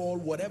downfall,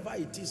 whatever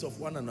it is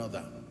of one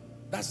another.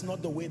 That's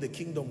not the way the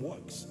kingdom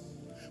works.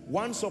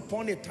 Once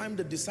upon a time,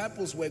 the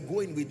disciples were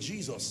going with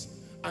Jesus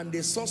and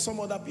they saw some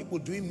other people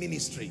doing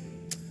ministry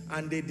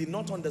and they did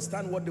not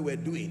understand what they were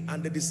doing,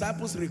 and the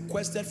disciples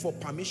requested for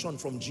permission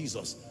from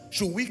Jesus.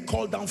 Should we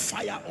call down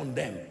fire on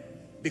them?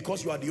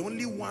 Because you are the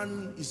only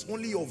one, it's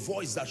only your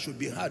voice that should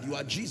be heard. You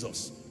are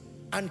Jesus.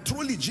 And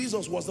truly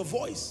Jesus was the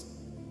voice.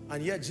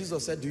 And yet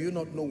Jesus said, do you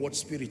not know what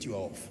spirit you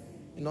are of?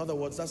 In other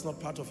words, that's not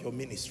part of your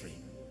ministry.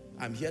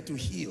 I'm here to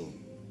heal.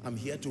 I'm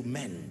here to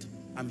mend.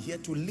 I'm here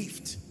to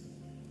lift.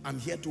 I'm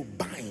here to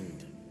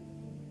bind.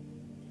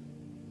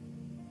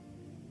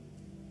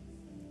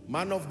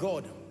 Man of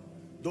God,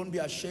 don't be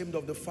ashamed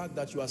of the fact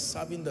that you are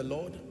serving the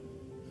Lord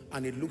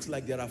and it looks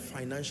like there are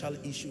financial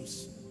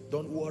issues.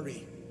 Don't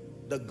worry.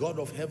 The God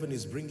of heaven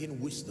is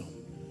bringing wisdom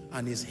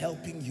and is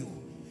helping you.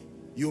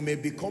 You may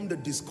become the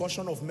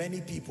discussion of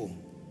many people,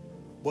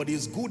 but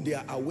it's good they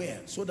are aware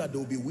so that there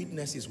will be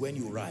witnesses when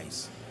you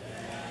rise.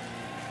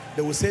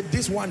 They will say,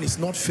 this one is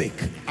not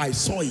fake. I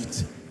saw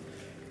it.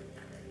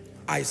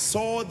 I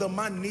saw the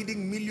man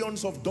needing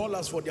millions of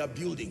dollars for their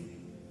building.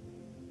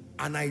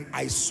 And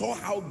I saw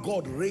how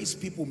God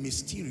raised people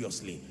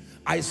mysteriously.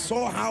 I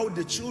saw how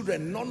the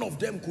children, none of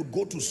them could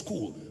go to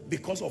school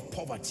because of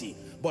poverty.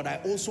 But I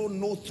also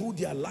know through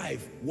their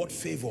life what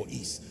favor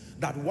is.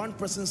 That one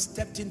person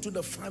stepped into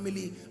the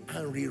family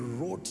and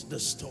rewrote the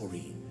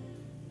story.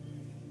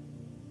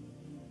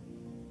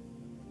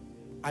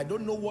 I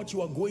don't know what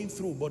you are going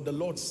through, but the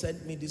Lord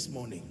sent me this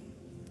morning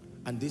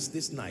and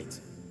this night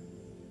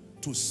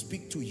to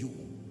speak to you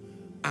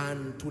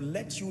and to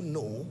let you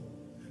know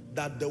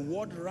that the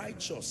word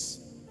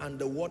righteous and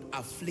the word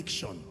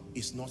affliction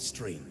is not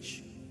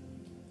strange.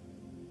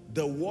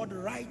 The word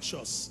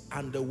righteous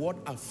and the word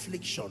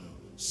affliction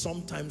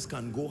sometimes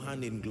can go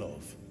hand in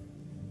glove,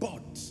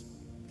 but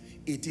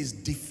it is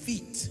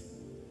defeat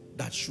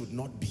that should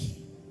not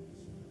be.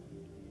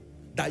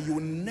 That you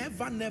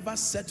never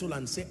settle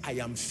and say, I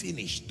am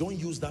finished. Don't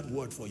use that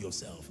word for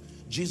yourself.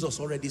 Jesus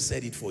already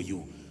said it for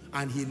you.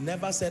 And he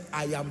never said,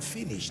 I am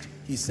finished.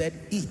 He said,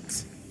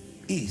 it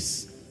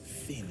is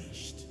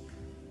finished.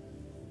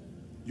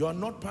 You are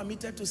not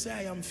permitted to say,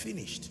 I am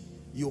finished.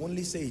 You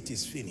only say it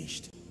is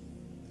finished.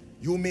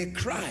 You may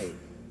cry,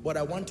 but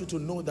I want you to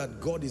know that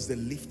God is the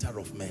lifter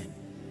of men.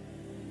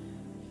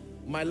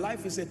 My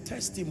life is a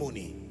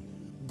testimony.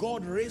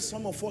 God raised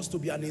some of us to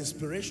be an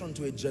inspiration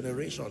to a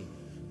generation,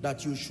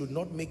 that you should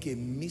not make a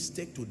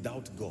mistake to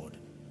doubt God.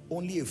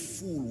 Only a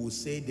fool will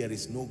say there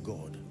is no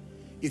God.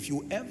 If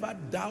you ever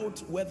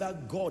doubt whether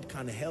God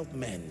can help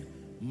men,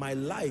 my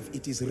life,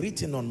 it is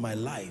written on my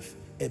life,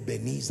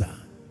 Ebenezer,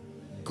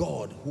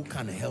 God who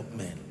can help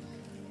men.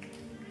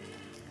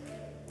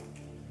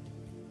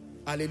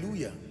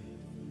 Hallelujah.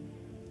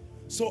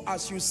 So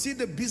as you see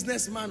the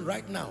businessman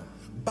right now,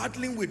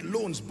 battling with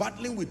loans,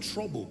 battling with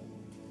trouble,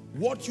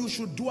 what you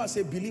should do as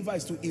a believer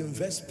is to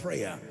invest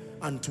prayer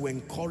and to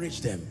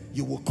encourage them.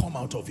 You will come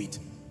out of it.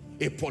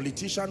 A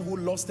politician who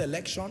lost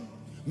election,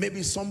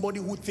 maybe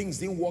somebody who things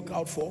didn't work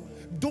out for,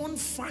 don't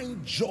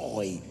find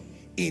joy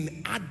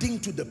in adding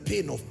to the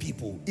pain of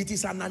people. It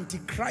is an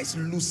antichrist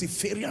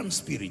Luciferian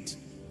spirit.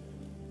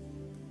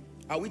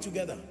 Are we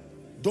together?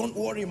 Don't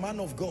worry, man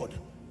of God.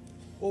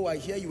 Oh, I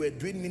hear you were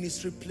doing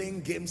ministry,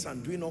 playing games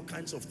and doing all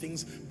kinds of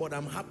things, but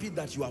I'm happy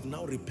that you have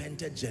now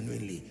repented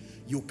genuinely.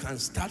 You can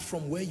start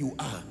from where you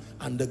are,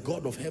 and the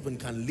God of heaven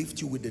can lift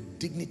you with the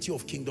dignity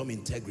of kingdom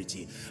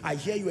integrity. I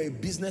hear you're a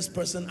business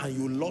person and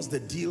you lost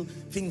the deal,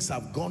 things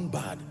have gone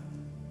bad.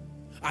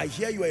 I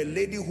hear you're a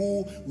lady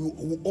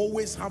who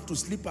always have to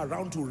sleep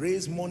around to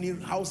raise money,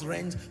 house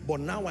rent,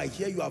 but now I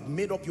hear you have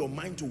made up your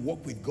mind to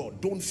walk with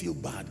God. Don't feel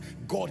bad.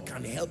 God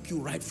can help you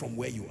right from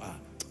where you are.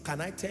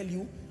 Can I tell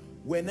you,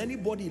 when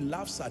anybody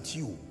laughs at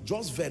you,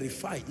 just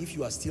verify if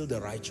you are still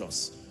the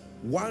righteous.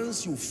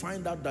 Once you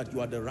find out that you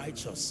are the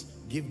righteous,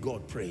 give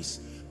God praise,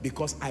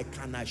 because I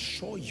can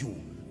assure you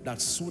that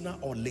sooner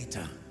or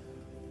later,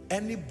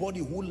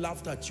 anybody who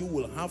laughed at you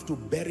will have to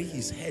bury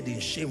his head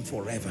in shame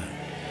forever.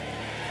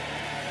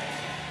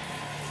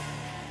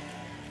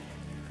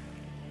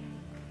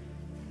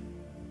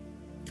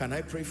 Can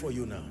I pray for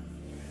you now?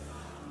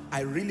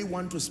 I really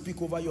want to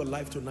speak over your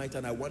life tonight,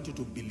 and I want you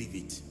to believe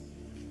it.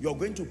 You're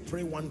going to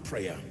pray one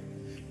prayer,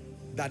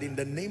 that in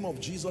the name of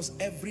Jesus,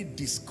 every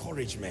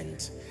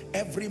discouragement,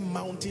 every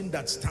mountain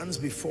that stands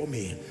before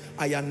me,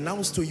 I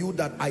announce to you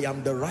that I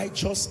am the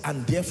righteous,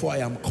 and therefore I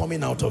am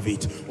coming out of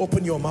it.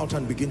 Open your mouth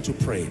and begin to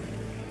pray.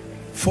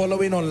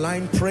 Following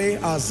online, pray.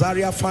 Our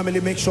Zaria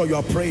family, make sure you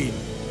are praying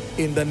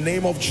in the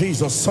name of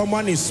Jesus.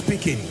 Someone is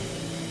speaking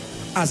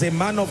as a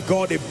man of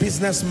God, a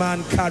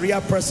businessman, career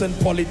person,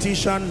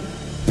 politician,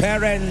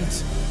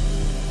 parent,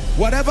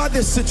 whatever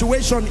the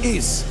situation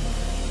is.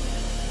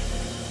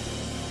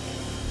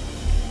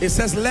 It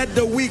says, let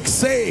the weak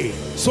say.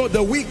 So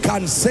the weak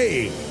can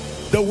say.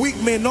 The weak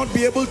may not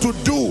be able to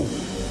do.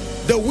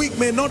 The weak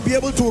may not be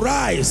able to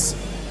rise.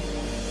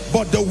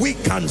 But the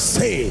weak can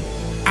say.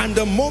 And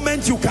the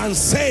moment you can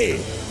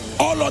say,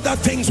 all other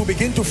things will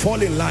begin to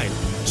fall in line.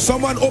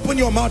 Someone open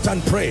your mouth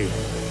and pray.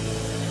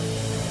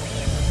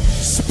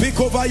 Speak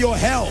over your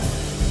health.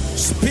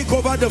 Speak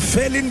over the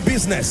failing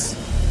business.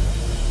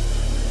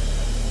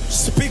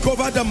 Speak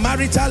over the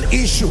marital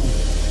issue.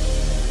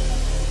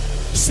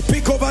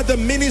 Speak over the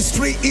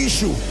ministry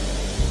issue.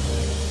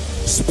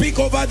 Speak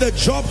over the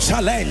job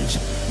challenge.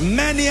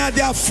 Many are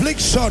the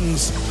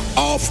afflictions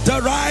of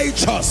the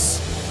righteous.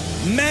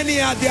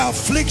 Many are the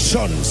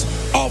afflictions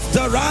of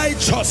the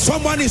righteous.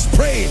 Someone is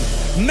praying.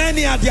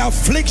 Many are the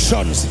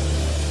afflictions.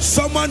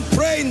 Someone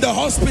pray in the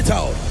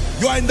hospital.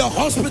 You are in the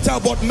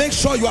hospital, but make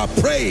sure you are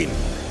praying.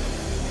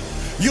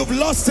 You've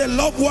lost a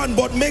loved one,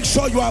 but make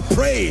sure you are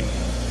praying.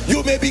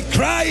 You may be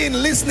crying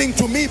listening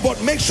to me,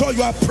 but make sure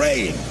you are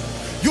praying.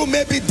 You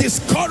may be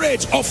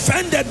discouraged,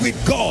 offended with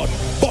God,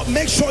 but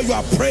make sure you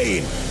are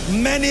praying.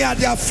 Many are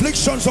the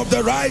afflictions of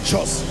the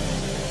righteous.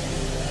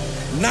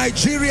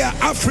 Nigeria,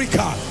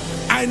 Africa,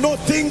 I know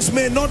things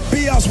may not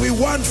be as we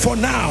want for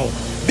now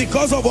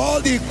because of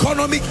all the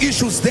economic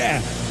issues there,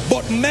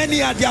 but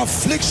many are the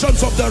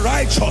afflictions of the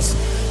righteous.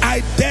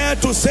 I dare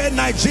to say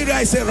Nigeria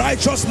is a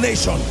righteous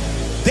nation.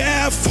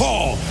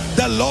 Therefore,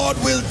 the Lord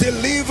will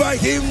deliver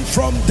him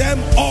from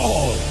them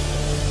all.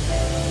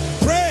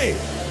 Pray.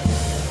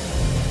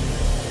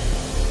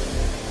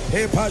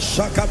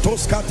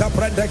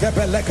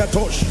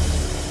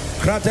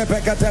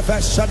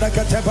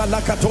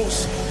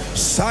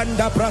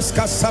 Sanda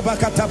braska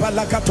sabakata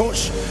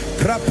balakatosh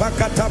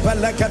krapakata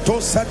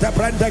balakatos sata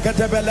brandega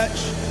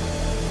debelesh.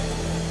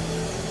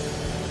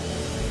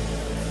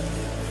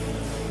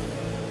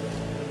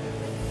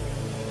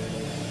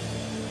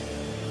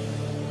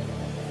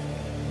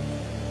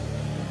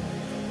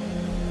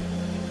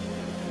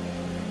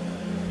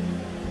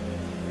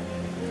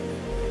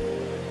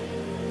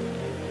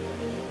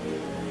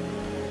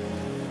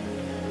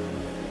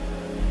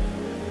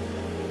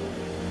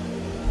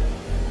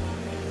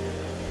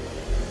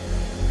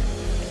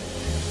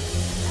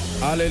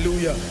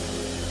 Hallelujah.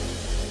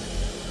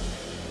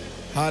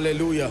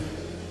 Hallelujah.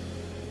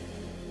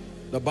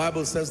 The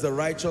Bible says the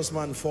righteous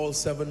man falls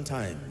 7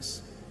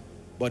 times,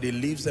 but he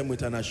leaves them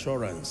with an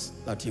assurance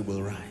that he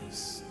will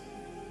rise.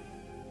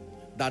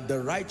 That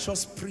the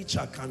righteous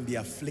preacher can be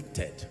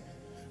afflicted.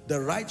 The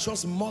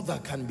righteous mother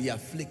can be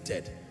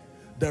afflicted.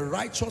 The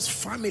righteous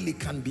family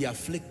can be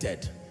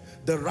afflicted.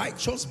 The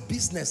righteous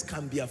business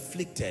can be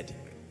afflicted.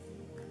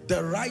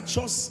 The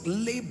righteous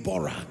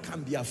laborer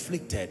can be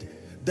afflicted.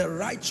 The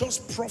righteous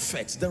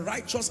prophet, the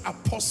righteous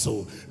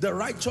apostle, the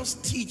righteous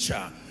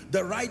teacher,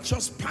 the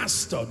righteous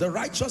pastor, the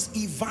righteous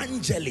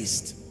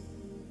evangelist.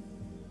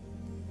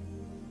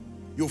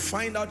 You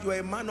find out you're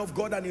a man of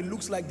God and it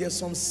looks like there's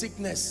some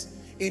sickness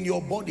in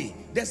your body.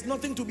 There's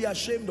nothing to be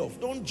ashamed of.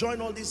 Don't join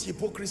all this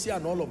hypocrisy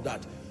and all of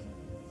that.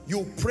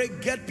 You pray,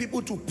 get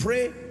people to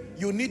pray.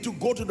 You need to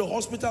go to the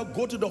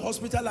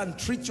hospital and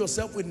treat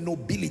yourself with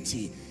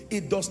nobility.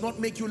 It does not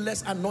make you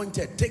less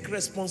anointed. Take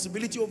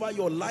responsibility over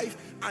your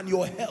life and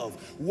your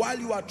health while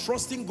you are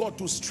trusting God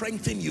to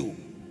strengthen you.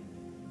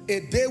 A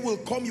day will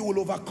come, you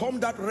will overcome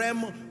that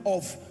realm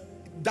of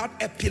that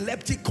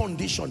epileptic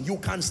condition. You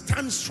can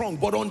stand strong,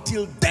 but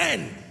until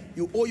then,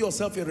 you owe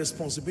yourself a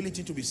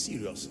responsibility to be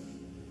serious.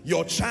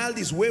 Your child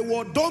is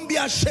wayward. Don't be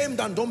ashamed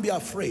and don't be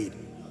afraid.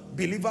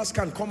 Believers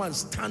can come and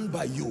stand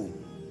by you.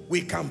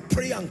 We can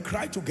pray and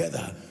cry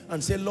together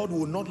and say, Lord, we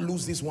will not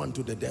lose this one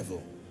to the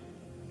devil.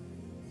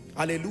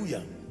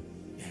 Hallelujah.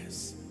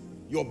 Yes.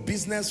 Your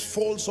business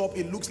falls up.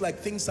 It looks like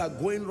things are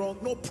going wrong.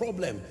 No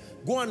problem.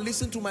 Go and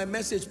listen to my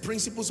message,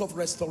 Principles of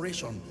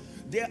Restoration.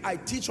 There I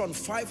teach on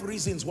 5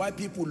 reasons why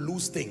people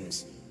lose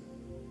things.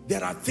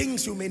 There are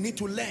things you may need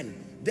to learn.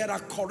 There are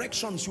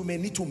corrections you may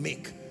need to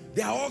make.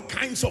 There are all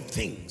kinds of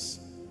things.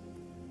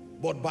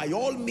 But by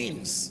all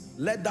means,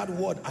 let that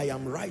word, I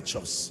am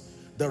righteous,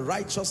 the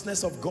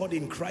righteousness of God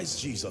in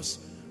Christ Jesus.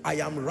 I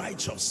am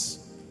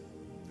righteous.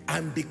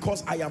 And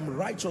because I am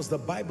righteous, the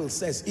Bible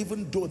says,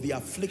 even though the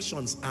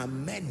afflictions are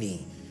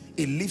many,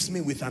 it leaves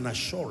me with an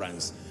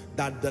assurance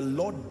that the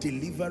Lord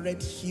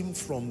delivered him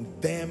from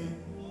them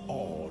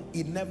all.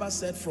 It never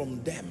said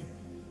from them.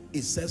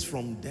 It says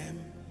from them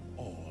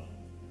all.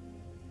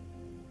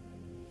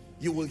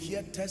 You will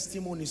hear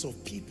testimonies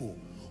of people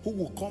who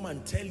will come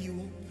and tell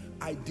you,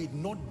 I did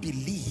not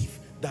believe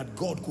that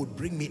God could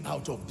bring me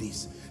out of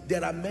this.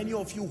 There are many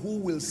of you who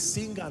will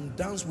sing and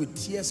dance with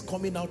tears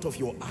coming out of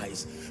your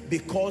eyes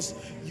because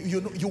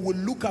you will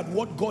look at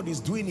what God is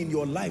doing in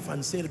your life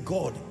and say,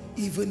 God,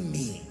 even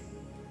me.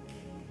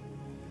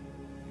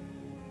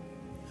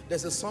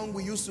 There's a song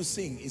we used to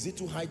sing. Is it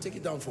too high? Take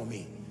it down for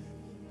me.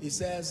 It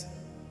says,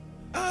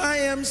 I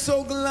am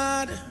so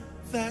glad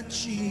that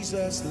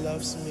Jesus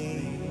loves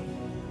me.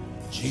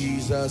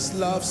 Jesus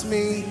loves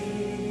me.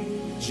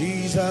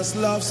 Jesus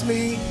loves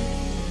me.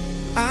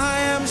 I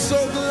am so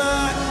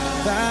glad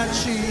that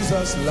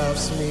Jesus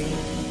loves me.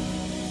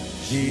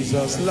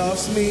 Jesus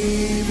loves me,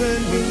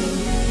 even me.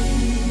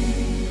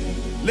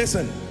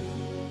 Listen,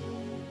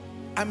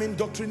 I'm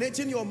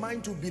indoctrinating your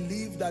mind to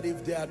believe that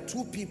if there are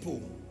 2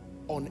 people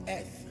on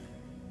earth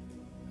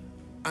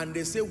and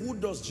they say, who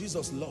does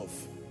Jesus love?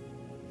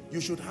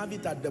 You should have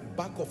it at the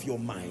back of your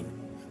mind.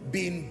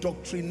 Be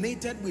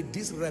indoctrinated with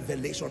this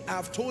revelation.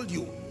 I've told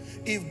you,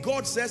 if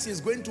God says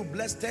he's going to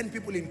bless 10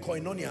 people in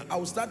Koinonia, I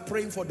will start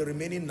praying for the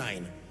remaining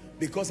 9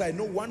 because I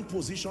know one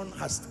position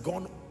has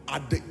gone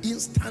at the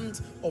instant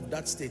of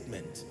that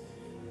statement.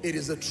 It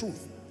is the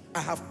truth.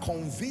 I have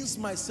convinced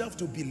myself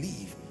to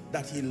believe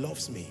that he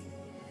loves me.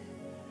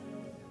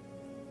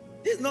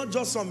 It's not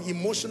just some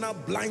emotional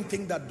blind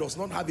thing that does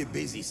not have a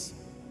basis.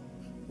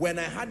 When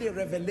I had a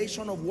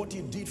revelation of what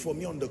he did for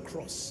me on the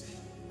cross,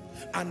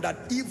 and that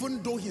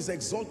even though he's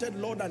exalted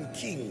Lord and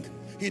King,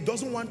 he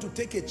doesn't want to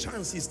take a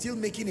chance. He's still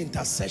making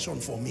intercession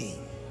for me.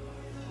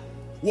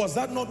 Was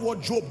that not what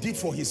Job did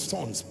for his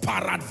sons?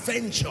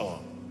 Peradventure.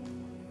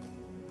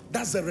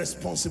 That's the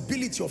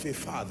responsibility of a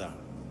father.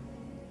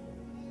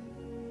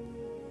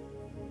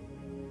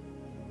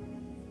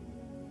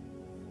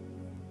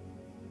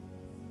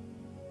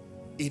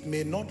 It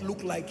may not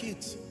look like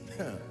it,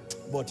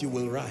 but you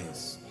will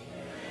rise.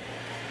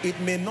 It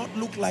may not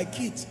look like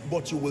it,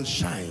 but you will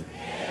shine.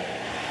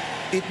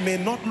 It may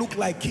not look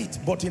like it,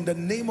 but in the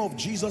name of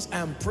Jesus, I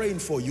am praying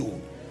for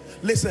you.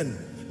 Listen,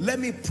 let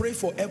me pray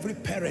for every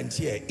parent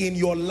here. In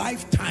your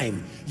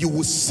lifetime, you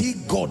will see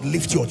God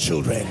lift your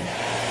children.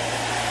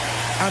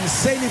 I'm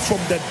saying it from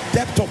the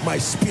depth of my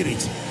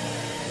spirit.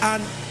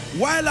 And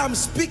while I'm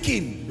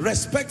speaking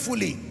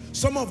respectfully,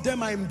 some of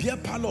them are in beer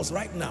parlors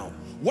right now.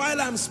 While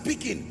I'm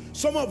speaking,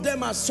 some of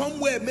them are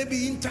somewhere,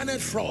 maybe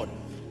internet fraud.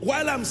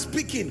 While I'm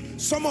speaking,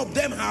 some of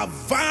them have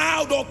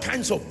vowed all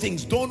kinds of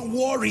things. Don't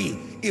worry.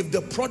 If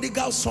the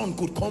prodigal son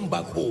could come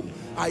back home,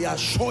 I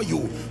assure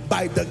you,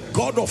 by the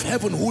God of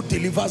heaven who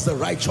delivers the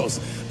righteous,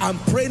 I'm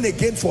praying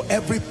again for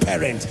every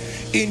parent.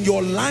 In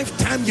your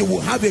lifetime, you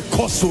will have a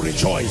cause to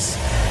rejoice.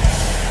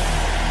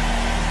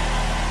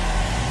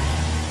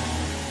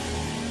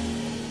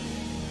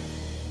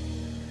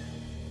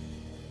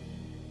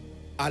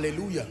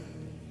 Hallelujah.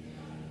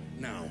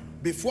 Now,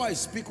 before I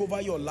speak over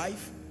your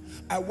life,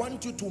 I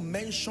want you to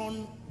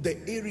mention the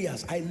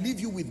areas. I leave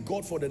you with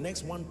God for the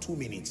next 1-2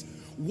 minutes.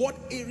 What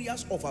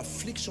areas of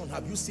affliction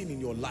have you seen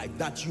in your life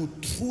that you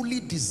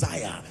truly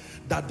desire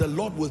that the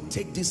Lord will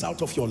take this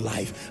out of your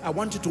life? I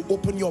want you to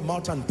open your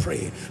mouth and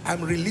pray.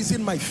 I'm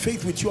releasing my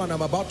faith with you and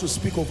I'm about to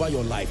speak over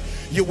your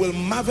life. You will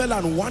marvel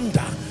and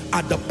wonder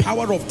at the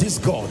power of this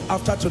God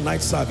after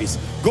tonight's service.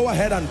 Go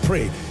ahead and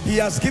pray. He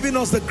has given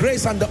us the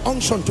grace and the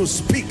unction to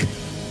speak,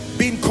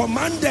 being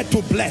commanded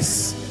to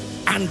bless,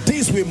 and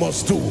this we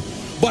must do.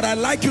 But I'd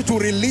like you to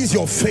release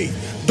your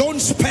faith.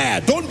 Don't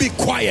spare, don't be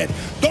quiet.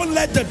 Don't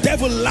let the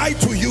devil lie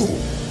to you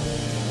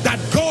that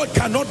God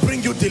cannot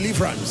bring you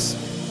deliverance.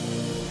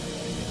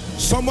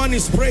 Someone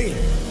is praying.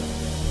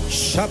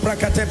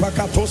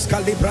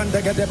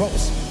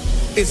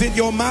 Is it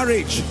your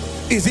marriage?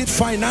 Is it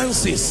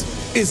finances?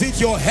 Is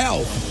it your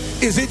health?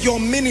 Is it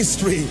your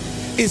ministry?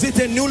 Is it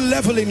a new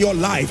level in your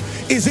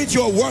life? Is it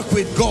your work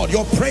with God,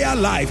 your prayer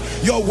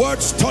life, your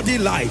word study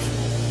life?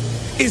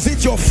 Is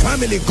it your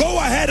family? Go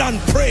ahead and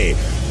pray.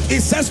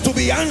 It says to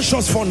be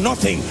anxious for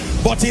nothing,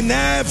 but in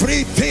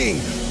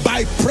everything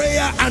by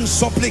prayer and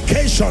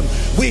supplication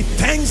with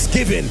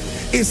thanksgiving.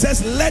 It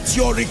says let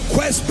your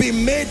request be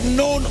made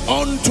known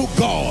unto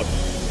God.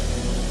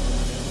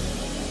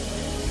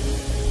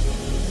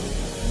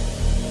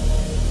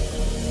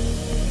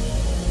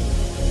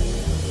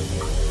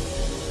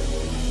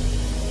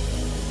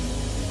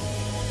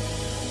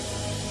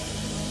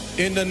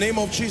 In the name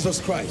of Jesus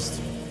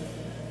Christ.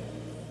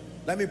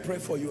 Let me pray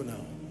for you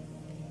now.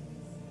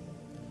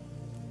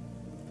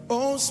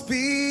 Oh,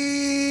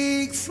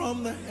 speak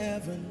from the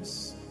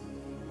heavens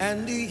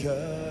and the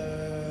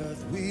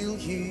earth will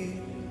hear.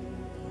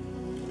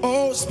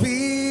 Oh,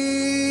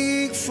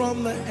 speak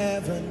from the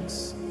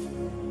heavens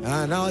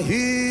and I'll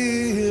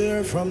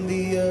hear from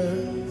the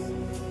earth.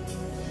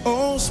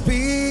 Oh,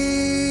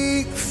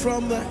 speak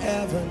from the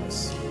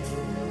heavens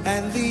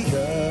and the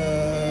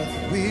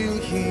earth will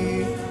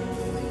hear.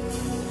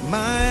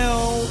 My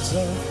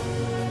altar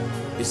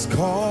is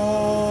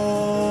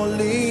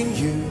calling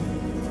you,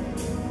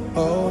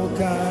 oh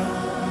God.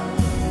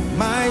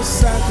 My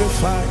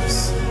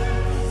sacrifice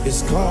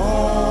is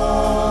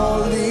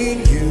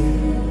calling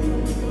you,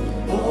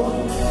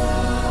 oh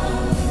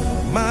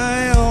God.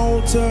 My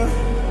altar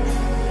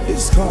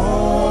is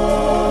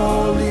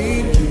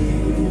calling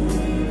you,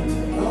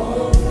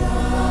 oh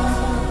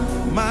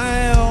God.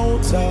 My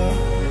altar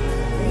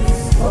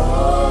is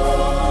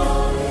calling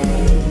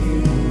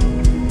you,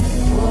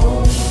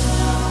 oh God.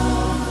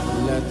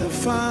 Let the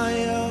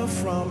fire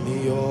from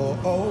your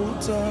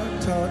altar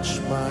touch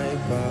my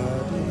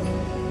body.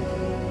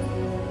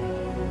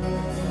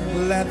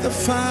 Let the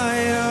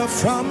fire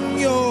from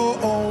your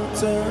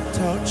altar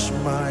touch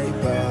my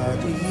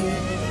body.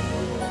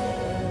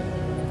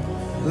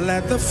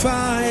 Let the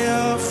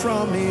fire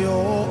from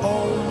your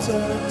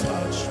altar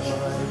touch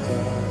my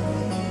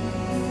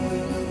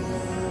body.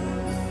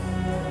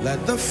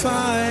 Let the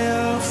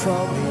fire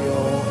from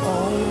your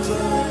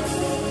altar.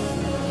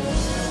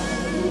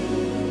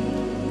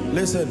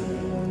 Listen,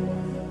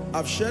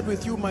 I've shared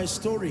with you my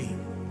story.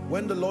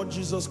 When the Lord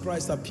Jesus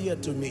Christ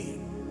appeared to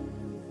me,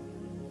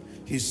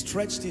 he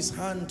stretched his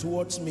hand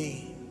towards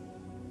me,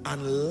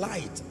 and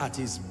light at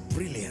his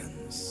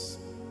brilliance,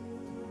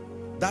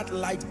 that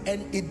light,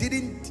 and it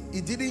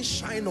didn't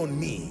shine on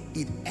me,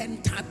 it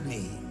entered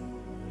me.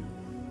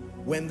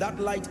 When that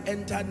light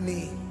entered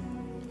me,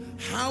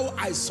 how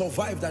I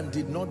survived and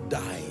did not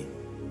die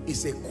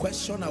is a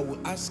question I will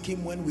ask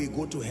him when we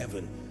go to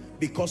heaven,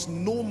 because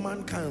no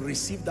man can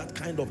receive that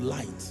kind of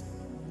light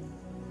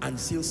and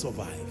still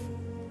survive.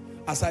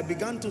 As I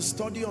began to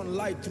study on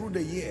light through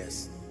the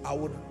years, I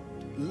would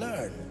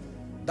learn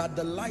that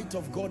the light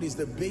of God is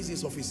the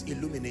basis of his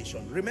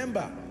illumination.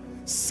 Remember,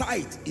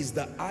 sight is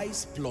the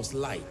eyes plus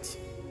light.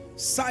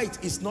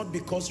 Sight is not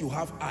because you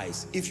have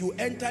eyes. If you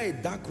enter a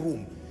dark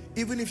room,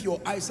 even if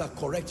your eyes are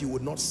correct, you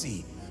would not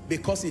see,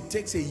 because it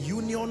takes a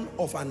union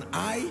of an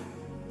eye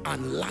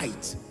and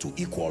light to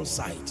equal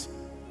sight.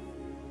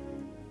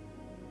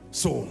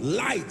 So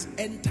light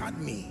entered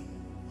me.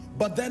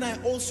 But then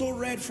I also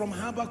read from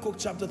Habakkuk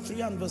chapter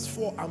 3 and verse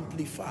 4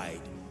 amplified.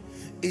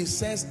 It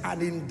says,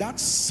 and in that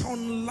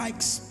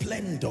sun-like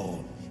splendor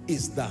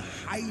is the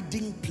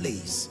hiding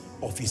place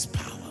of his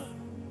power.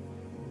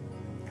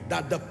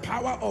 That the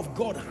power of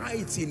God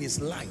hides in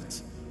his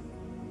light.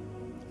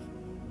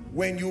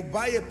 When you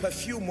buy a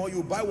perfume or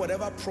you buy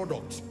whatever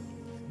product,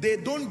 they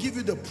don't give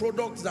you the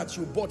product that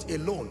you bought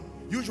alone.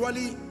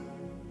 Usually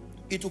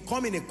it will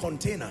come in a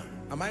container.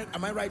 Am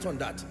I right on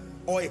that?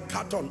 Or a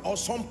carton or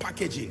some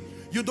packaging.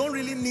 You don't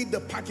really need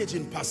the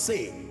packaging per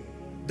se.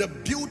 The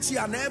beauty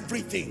and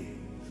everything.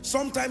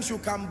 Sometimes you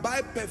can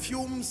buy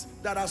perfumes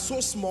that are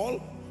so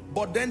small,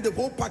 but then the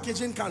whole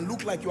packaging can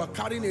look like you are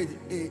carrying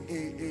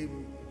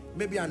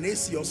maybe an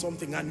AC or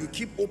something, and you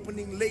keep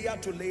opening layer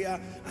to layer,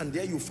 and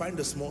there you find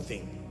the small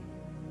thing.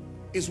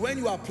 It's when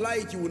you apply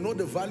it, you will know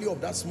the value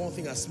of that small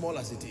thing, as small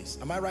as it is.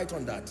 Am I right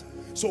on that?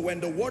 So when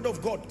the word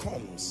of God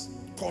comes,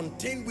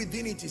 contained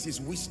within it is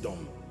his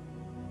wisdom.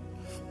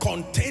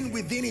 Contained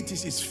within it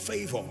is his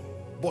favor.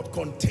 but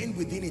contained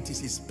within it is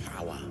his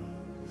power.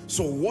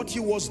 So what he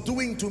was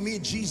doing to me,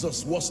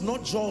 Jesus, was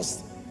not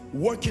just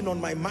working on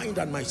my mind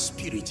and my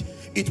spirit.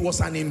 It was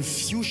an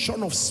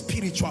infusion of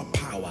spiritual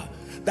power,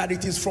 that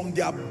it is from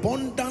the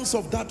abundance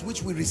of that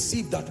which we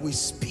receive that we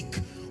speak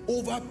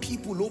over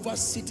people, over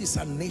cities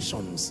and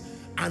nations,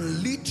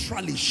 and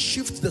literally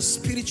shift the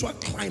spiritual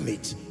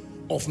climate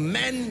of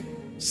men,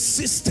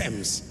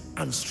 systems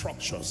and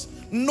structures.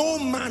 No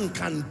man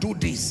can do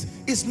this.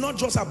 It's not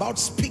just about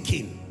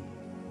speaking.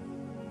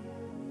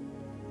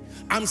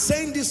 I'm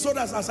saying this so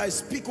that as I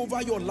speak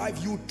over your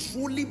life, you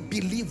truly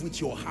believe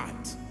with your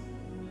heart.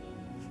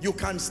 You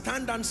can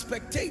stand and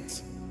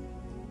spectate,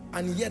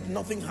 and yet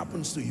nothing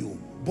happens to you,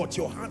 but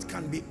your heart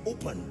can be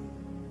open.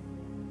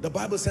 The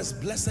Bible says,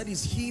 blessed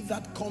is he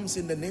that comes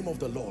in the name of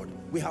the Lord.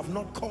 We have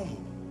not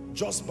come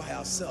just by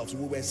ourselves.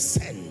 We were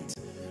sent.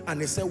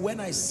 And he said, when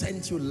I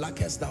sent you,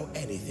 lackest thou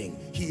anything?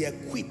 He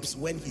equips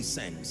when he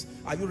sends.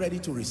 Are you ready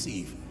to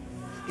receive?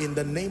 In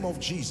the name of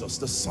Jesus,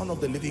 the Son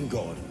of the living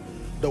God,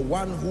 the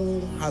one who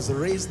has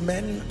raised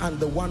men and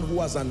the one who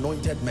has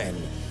anointed men,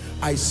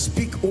 I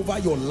speak over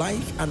your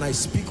life and I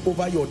speak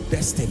over your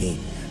destiny.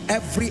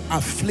 Every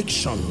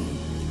affliction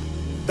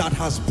that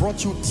has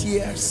brought you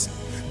tears,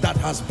 that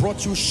has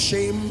brought you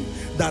shame,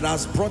 that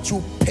has brought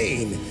you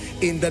pain,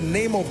 in the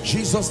name of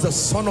Jesus, the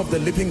Son of the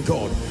living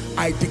God,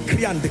 I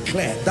decree and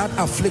declare that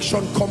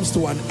affliction comes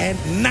to an end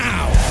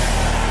now.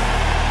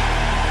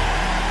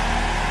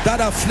 That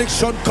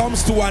affliction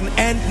comes to an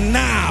end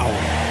now.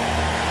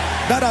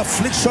 That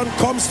affliction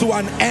comes to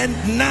an end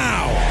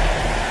now.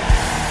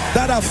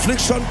 That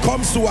affliction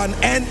comes to an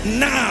end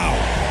now.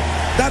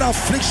 That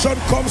affliction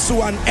comes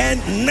to an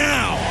end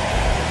now.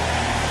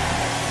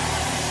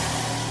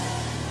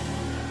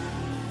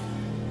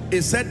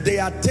 It said, they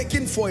are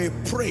taken for a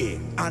prey,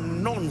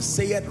 and none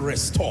saith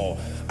restore.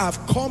 I've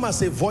come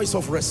as a voice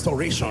of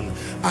restoration,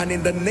 and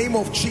in the name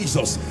of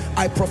Jesus,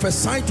 I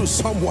prophesy to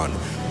someone,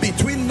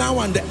 between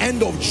now and the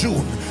end of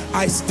June,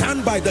 I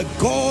stand by the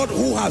God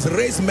who has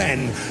raised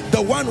men,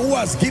 the one who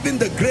has given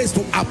the grace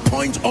to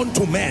appoint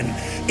unto men.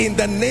 In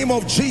the name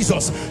of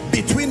Jesus,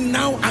 between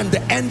now and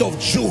the end of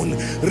June,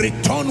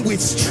 return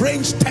with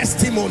strange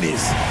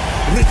testimonies.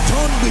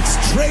 Return with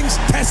strange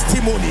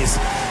testimonies.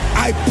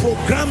 I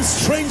program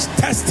strange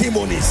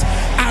testimonies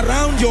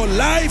around your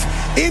life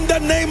in the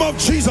name of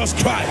Jesus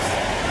Christ.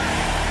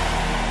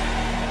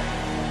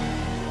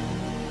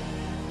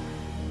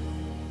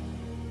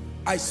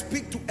 I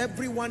speak to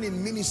everyone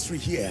in ministry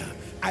here.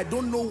 I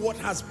don't know what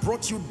has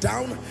brought you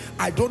down.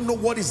 I don't know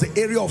what is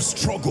the area of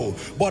struggle,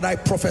 but I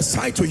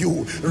prophesy to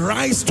you,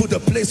 rise to the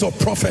place of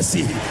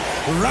prophecy.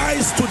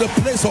 Rise to the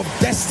place of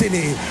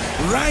destiny.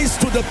 Rise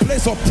to the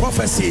place of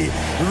prophecy.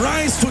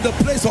 Rise to the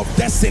place of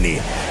destiny.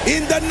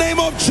 In the name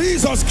of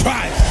Jesus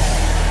Christ.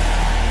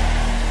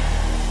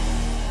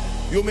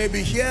 You may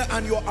be here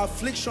and your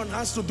affliction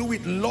has to do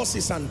with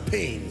losses and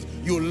pains.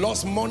 You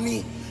lost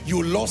money.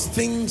 You lost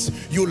things,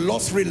 you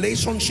lost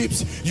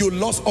relationships, you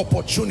lost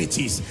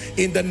opportunities.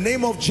 In the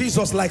name of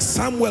Jesus, like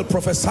Samuel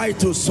prophesied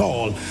to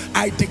Saul,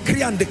 I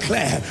decree and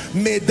declare,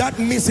 may that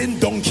missing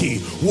donkey,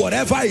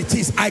 whatever it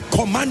is, I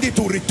command it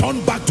to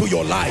return back to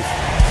your life.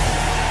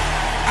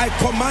 I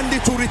command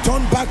it to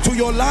return back to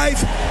your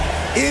life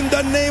in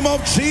the name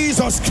of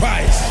Jesus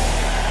Christ.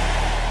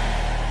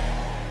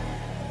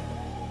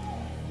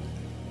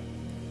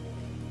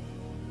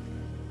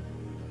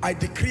 I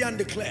decree and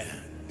declare.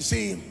 You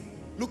see,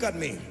 look at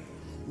me.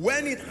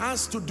 When it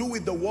has to do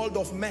with the world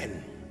of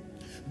men,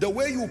 the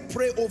way you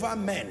pray over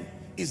men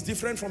is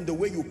different from the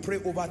way you pray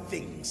over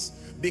things,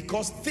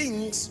 because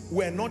things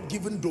were not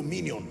given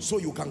dominion, so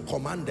you can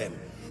command them.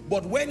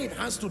 But when it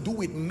has to do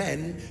with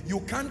men, you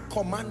can't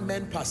command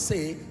men per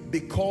se,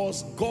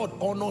 because God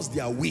honors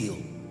their will.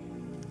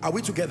 Are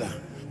we together?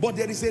 But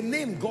there is a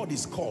name God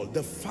is called,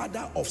 the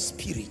Father of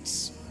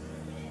Spirits.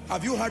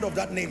 Have you heard of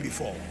that name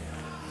before?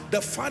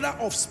 The Father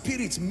of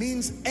Spirits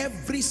means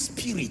every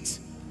spirit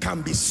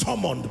can be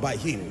summoned by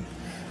him.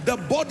 The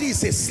body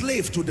is a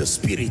slave to the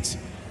spirit.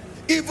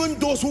 Even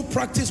those who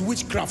practice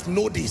witchcraft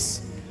know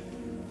this.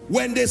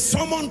 When they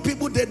summon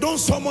people, they don't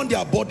summon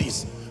their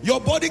bodies. Your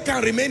body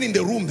can remain in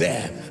the room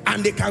there,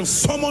 and they can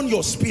summon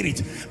your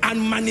spirit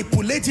and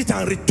manipulate it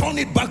and return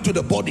it back to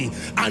the body,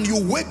 and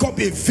you wake up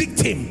a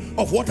victim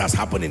of what has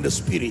happened in the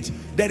spirit.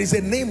 There is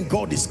a name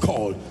God is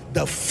called,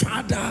 the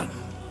Father.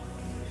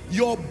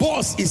 Your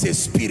boss is a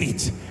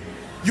spirit.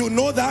 You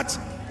know that?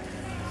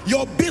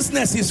 Your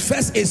business is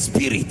first a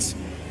spirit.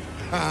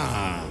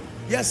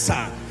 Yes,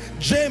 sir.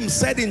 James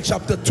said in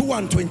chapter 2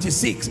 and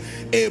 26,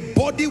 a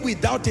body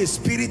without a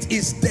spirit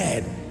is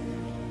dead.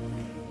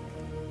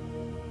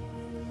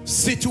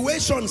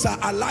 Situations are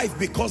alive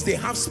because they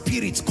have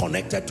spirits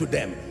connected to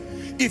them.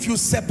 If you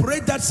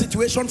separate that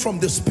situation from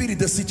the spirit,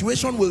 the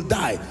situation will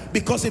die,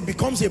 because it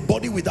becomes a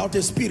body without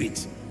a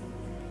spirit.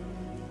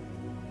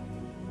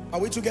 Are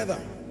we together?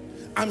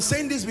 I'm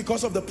saying this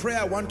because of the prayer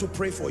I want to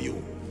pray for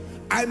you.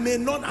 I may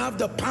not have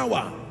the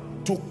power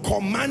to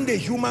command a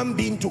human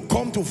being to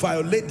come to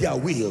violate their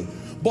will,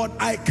 but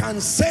I can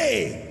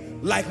say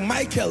like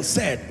Michael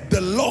said,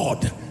 the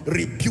Lord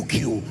rebuke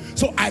you.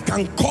 So I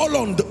can call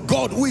on the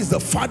God who is the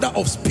Father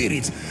of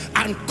spirits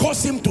and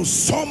cause him to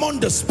summon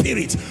the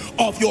spirit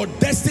of your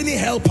destiny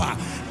helper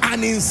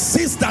and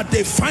insist that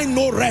they find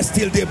no rest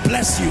till they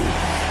bless you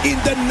in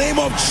the name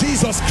of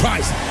Jesus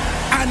Christ,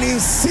 and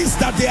insist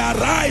that they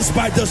arise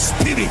by the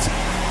Spirit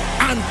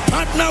and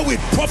partner with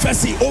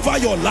prophecy over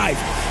your life.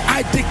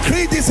 I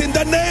decree this in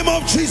the name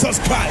of Jesus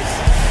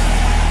Christ.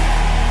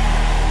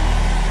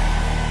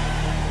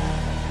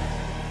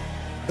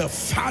 The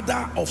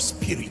Father of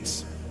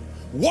spirits.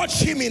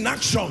 Watch him in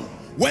action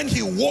when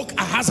he woke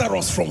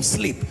Ahasuerus from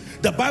sleep.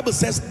 The Bible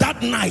says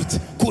that night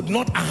could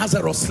not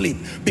Ahasuerus sleep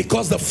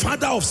because the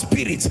Father of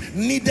spirits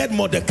needed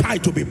Mordecai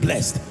to be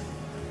blessed.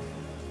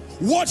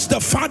 Watch the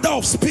Father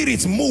of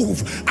spirits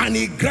move, and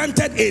he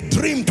granted a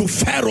dream to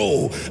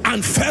Pharaoh,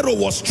 and Pharaoh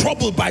was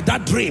troubled by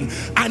that dream,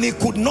 and he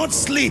could not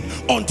sleep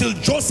until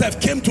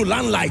Joseph came to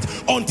limelight,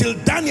 until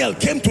Daniel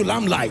came to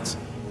limelight.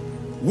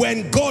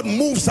 When God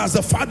moves as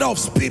the Father of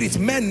spirits,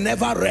 men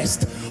never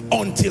rest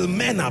until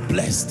men are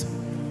blessed.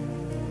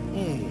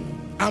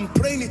 I'm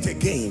praying it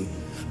again.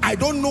 I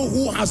don't know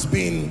who has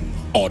been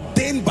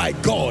ordained by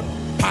God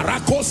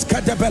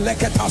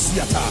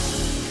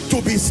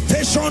to be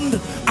stationed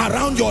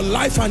around your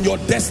life and your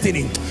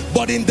destiny,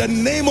 but in the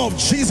name of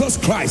Jesus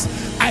Christ,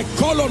 I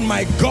call on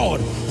my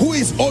God, who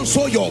is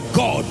also your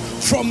God,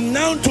 from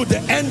now to the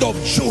end of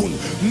June.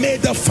 May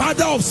the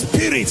Father of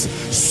spirits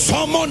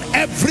summon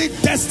every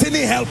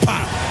destiny helper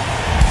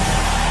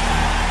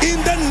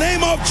in the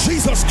name of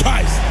Jesus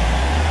Christ.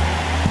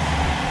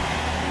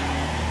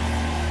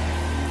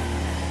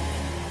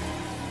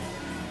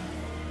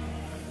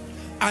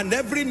 And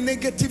every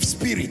negative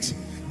spirit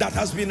that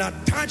has been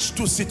attached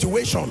to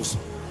situations,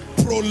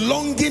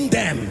 prolonging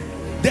them.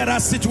 There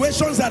are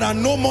situations that are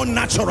no more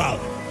natural.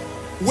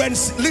 When,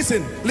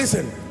 listen,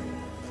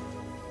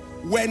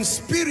 when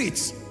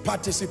spirits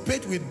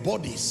participate with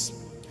bodies,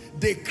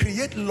 they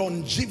create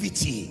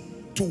longevity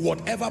to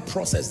whatever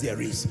process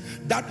there is.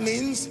 That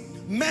means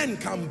men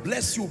can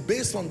bless you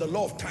based on the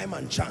law of time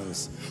and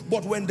chance,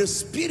 but when the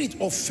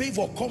spirit of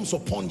favor comes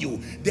upon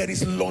you, there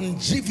is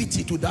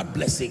longevity to that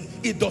blessing.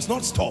 It does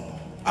not stop.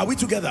 Are we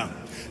together?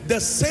 The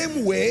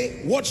same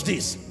way, watch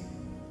this,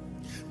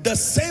 the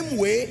same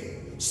way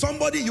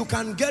somebody, you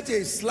can get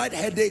a slight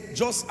headache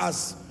just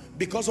as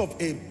because of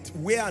a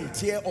wear and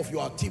tear of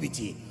your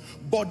activity,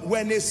 but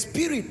when a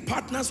spirit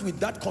partners with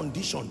that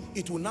condition,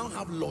 it will now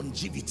have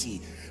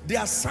longevity.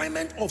 The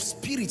assignment of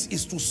spirits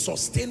is to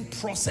sustain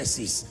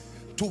processes,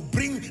 to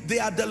bring, they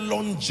are the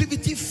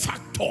longevity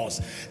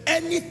factors.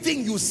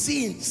 Anything you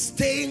see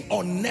staying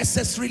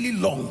unnecessarily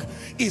long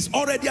is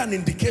already an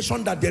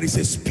indication that there is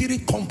a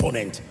spirit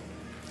component.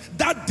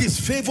 That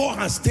disfavor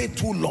has stayed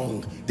too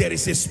long, there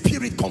is a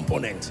spirit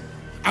component.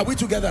 Are we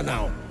together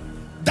now?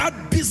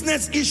 That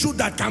business issue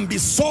that can be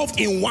solved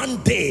in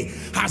one day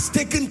has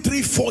taken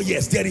 3-4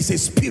 years, there is a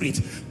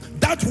spirit.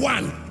 That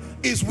one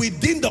is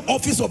within the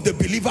office of the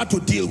believer to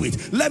deal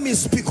with. Let me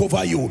speak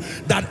over you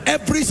that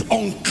every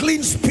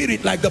unclean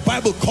spirit, like the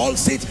Bible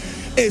calls it,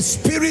 a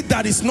spirit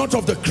that is not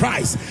of the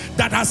Christ,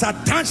 that has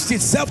attached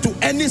itself to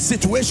any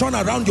situation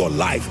around your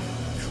life,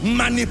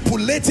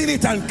 manipulating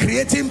it and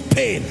creating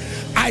pain,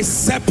 I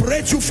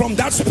separate you from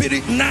that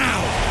spirit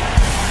now.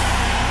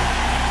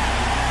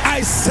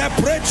 I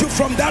separate you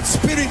from that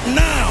spirit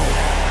now.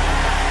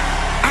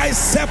 I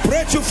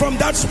separate you from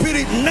that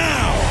spirit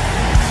now.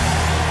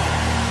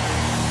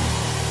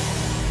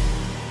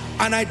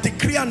 And I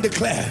decree and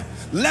declare,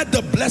 let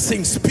the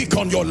blessing speak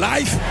on your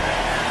life.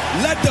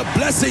 Let the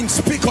blessing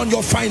speak on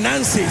your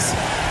finances.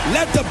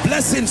 Let the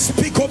blessing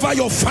speak over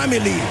your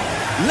family.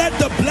 Let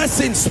the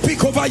blessing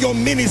speak over your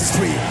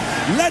ministry.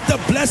 Let the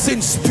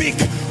blessing speak.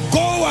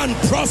 Go and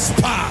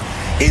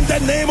prosper in the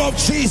name of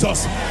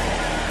Jesus.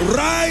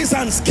 Rise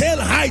and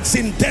scale heights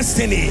in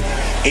destiny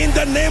in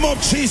the name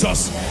of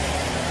Jesus.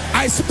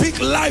 I speak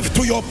life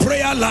to your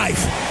prayer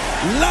life,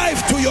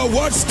 life to your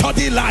word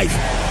study life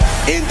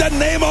in the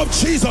name of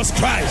Jesus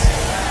Christ.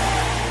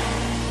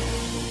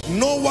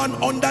 No one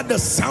under the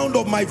sound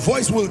of my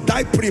voice will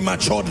die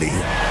prematurely.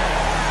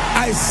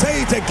 I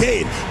say it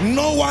again,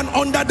 no one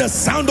under the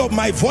sound of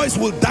my voice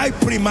will die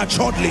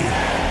prematurely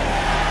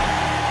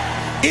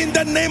in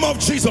the name of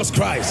Jesus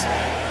Christ.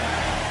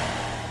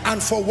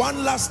 And for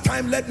one last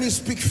time, let me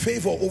speak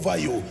favor over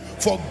you.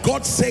 For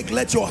God's sake,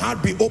 let your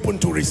heart be open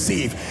to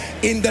receive.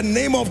 In the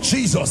name of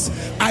Jesus,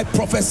 I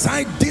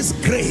prophesy this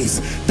grace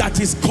that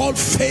is called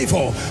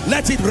favor.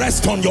 Let it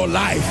rest on your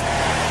life.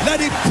 Let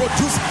it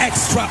produce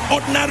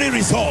extraordinary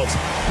results.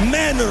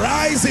 Men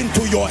rise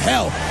into your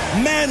help.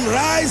 Men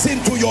rise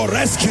into your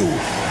rescue.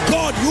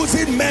 God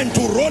using men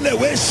to roll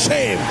away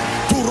shame,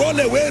 to roll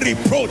away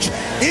reproach.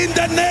 In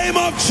the name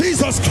of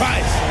Jesus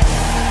Christ.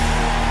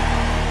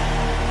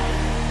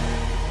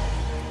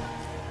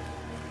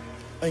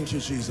 Thank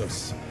you,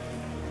 Jesus.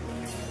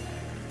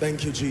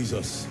 Thank you,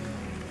 Jesus.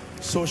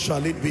 So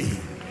shall it be.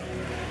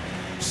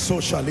 So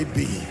shall it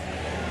be.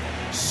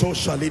 So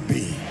shall it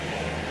be.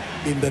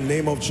 In the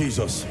name of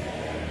Jesus.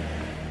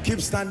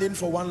 Keep standing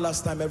for one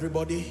last time,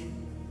 everybody.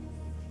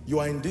 You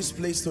are in this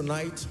place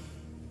tonight.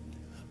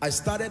 I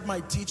started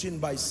my teaching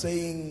by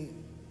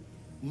saying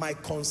my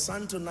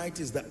concern tonight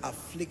is the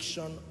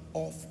affliction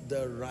of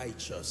the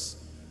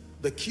righteous.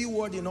 The key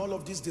word in all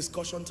of this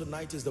discussion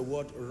tonight is the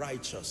word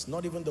righteous,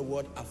 not even the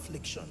word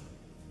affliction.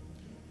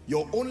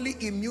 Your only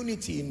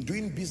immunity in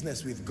doing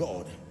business with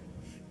God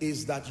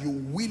is that you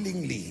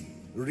willingly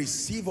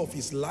receive of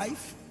his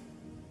life,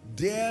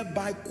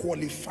 thereby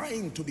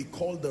qualifying to be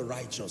called the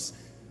righteous.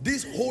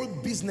 This whole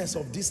business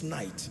of this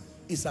night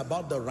is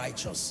about the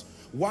righteous,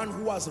 one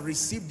who has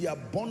received the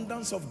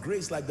abundance of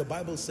grace, like the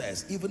Bible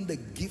says, even the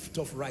gift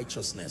of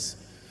righteousness.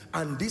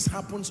 And this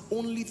happens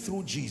only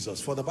through Jesus.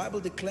 For the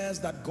Bible declares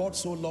that God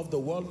so loved the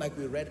world, like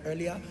we read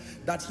earlier,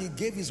 that he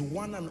gave his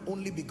one and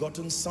only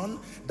begotten Son,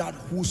 that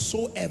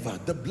whosoever,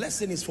 the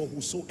blessing is for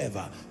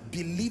whosoever,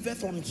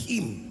 believeth on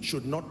him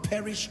should not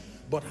perish,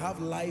 but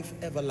have life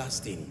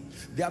everlasting.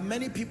 There are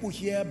many people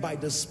here by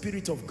the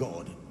Spirit of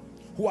God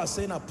who are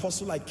saying,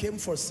 Apostle, I came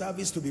for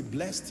service to be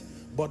blessed,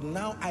 but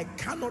now I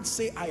cannot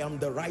say I am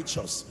the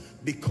righteous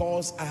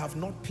because I have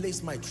not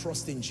placed my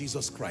trust in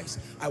Jesus Christ.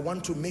 I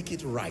want to make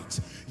it right.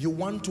 You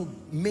want to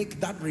make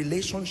that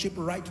relationship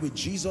right with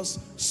Jesus,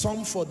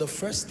 some for the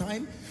first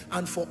time,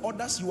 and for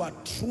others you are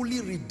truly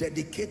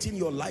rededicating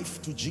your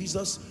life to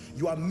Jesus.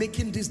 You are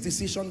making this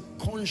decision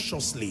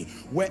consciously.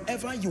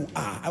 Wherever you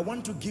are, I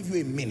want to give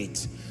you a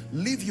minute.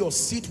 Leave your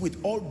seat with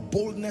all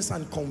boldness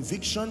and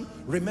conviction.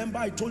 Remember,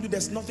 I told you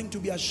there's nothing to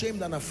be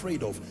ashamed and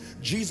afraid of.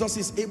 Jesus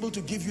is able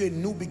to give you a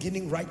new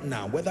beginning right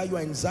now. Whether you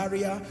are in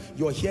Zaria,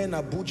 you're here in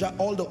Abuja,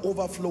 all the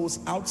overflows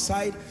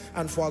outside,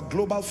 and for our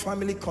global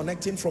family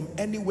connecting from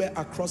anywhere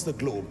across the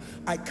globe.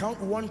 I count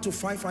 1 to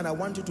 5 and I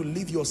want you to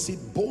leave your seat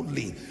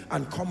boldly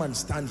and come and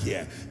stand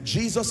here.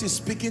 Jesus is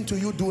speaking to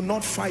you. Do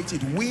not fight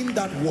it. Win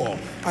that war.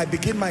 I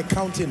begin my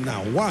counting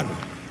now. 1.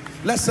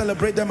 Let's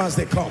celebrate them as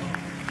they come.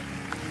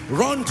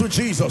 Run to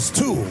Jesus.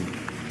 2.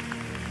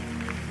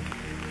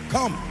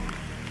 Come.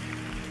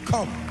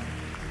 Come.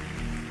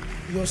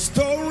 Your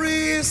story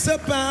is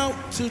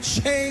about to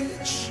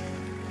change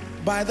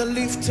by the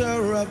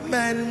lifter of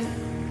men,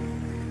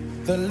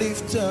 the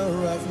lifter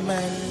of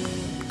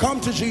men.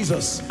 Come to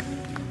Jesus.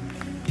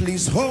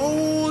 Please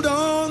hold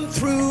on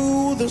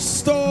through the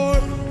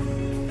storm.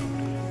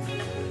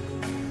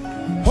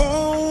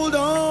 Hold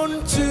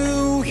on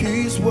to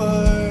his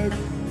word.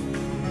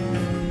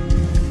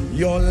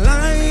 Your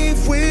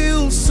life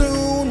will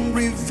soon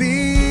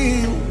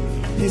reveal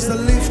he's the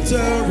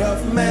lifter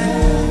of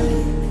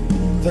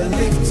men, the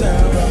lifter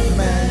of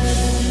men.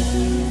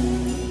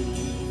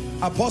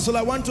 Apostle,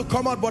 I want to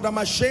come out, but I'm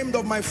ashamed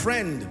of my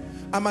friend.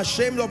 I'm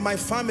ashamed of my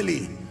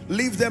family.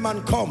 Leave them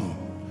and come.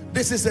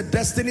 This is a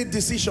destiny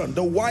decision.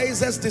 The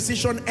wisest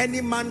decision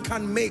any man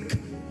can make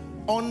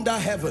under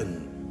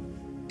heaven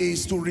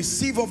is to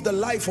receive of the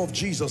life of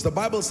Jesus. The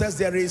Bible says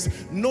there is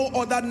no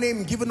other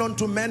name given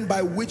unto men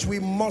by which we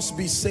must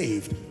be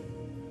saved.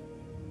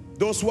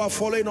 Those who are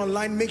following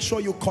online, make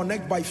sure you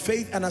connect by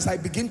faith, and as I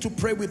begin to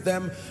pray with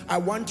them, I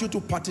want you to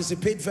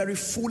participate very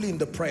fully in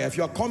the prayer. If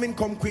you are coming,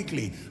 come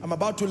quickly. I'm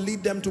about to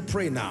lead them to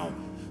pray now.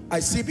 I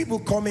see people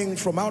coming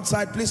from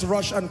outside. Please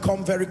rush and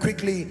come very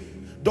quickly.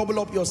 Double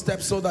up your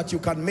steps so that you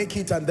can make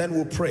it, and then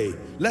we'll pray.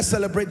 Let's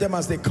celebrate them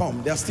as they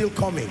come. They're still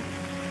coming.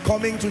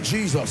 Coming to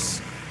Jesus,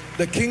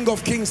 the King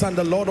of Kings and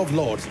the Lord of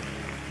Lords,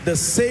 the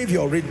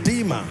Savior,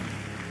 Redeemer.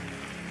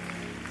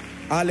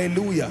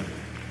 Hallelujah.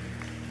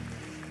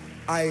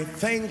 I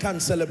thank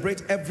and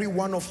celebrate every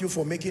one of you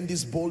for making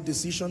this bold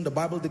decision. The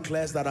Bible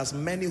declares that as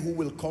many who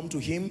will come to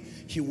him,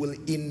 he will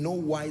in no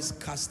wise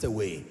cast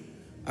away.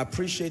 I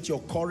appreciate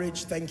your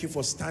courage. Thank you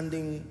for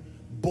standing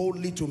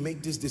boldly to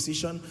make this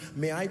decision.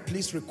 May I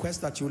please request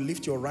that you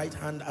lift your right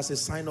hand as a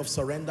sign of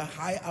surrender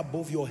high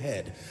above your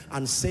head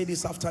and say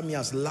this after me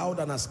as loud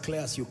and as clear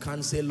as you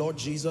can. Say, Lord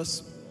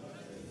Jesus,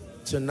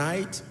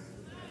 tonight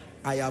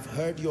I have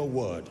heard your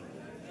word.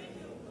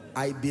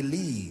 I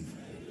believe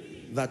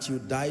that you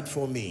died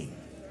for me.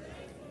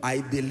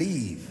 I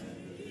believe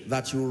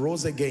that you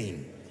rose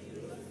again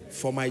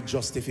for my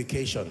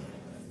justification.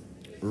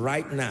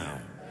 Right now,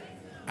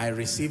 I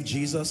receive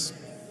Jesus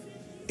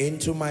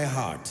into my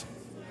heart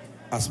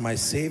as my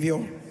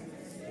Savior,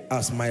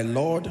 as my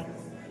Lord,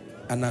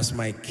 and as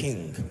my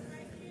King.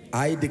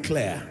 I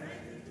declare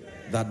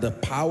that the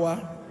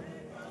power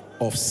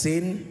of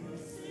sin,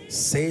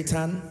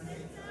 Satan,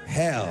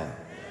 hell,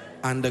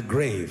 and the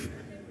grave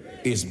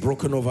is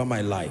broken over my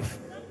life.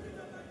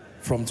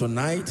 From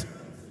tonight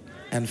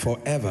and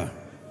forever,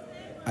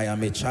 I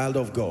am a child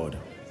of God.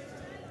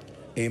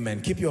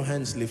 Amen. Keep your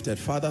hands lifted.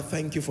 Father,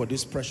 thank you for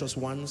these precious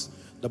ones.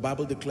 The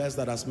Bible declares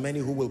that as many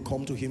who will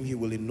come to him, he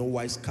will in no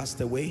wise cast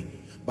away.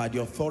 By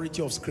the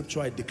authority of Scripture,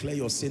 I declare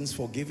your sins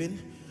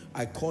forgiven.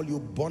 I call you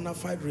bona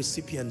fide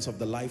recipients of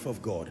the life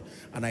of God.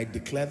 And I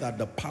declare that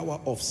the power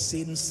of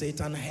sin,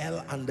 Satan,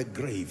 hell, and the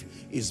grave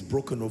is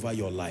broken over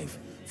your life.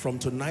 From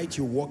tonight,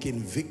 you walk in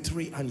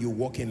victory and you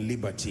walk in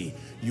liberty.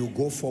 You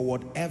go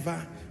forward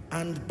ever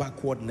and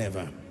backward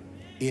never.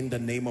 In the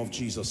name of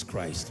Jesus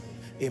Christ.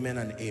 Amen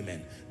and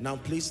amen. Now,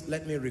 please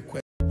let me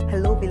request.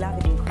 Hello,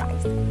 beloved in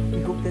Christ.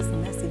 We hope hope this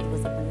message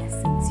was a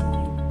blessing to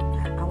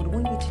you. I would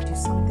want you to do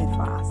something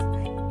for us.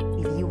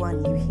 If you are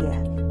new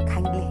here,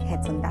 kindly hit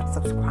on that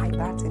subscribe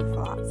button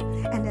for us,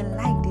 and then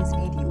like this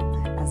video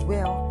as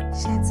well.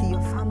 Share to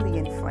your family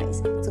and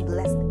friends to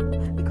bless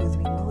them, because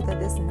we know that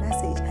this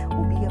message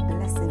will be a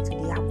blessing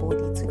to their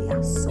body, to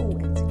their soul,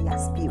 and to their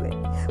spirit.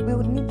 We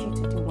would need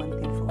you to do one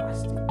thing for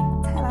us too.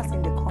 Tell us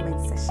in the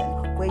comment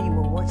section where you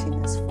were watching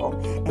us from,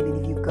 and then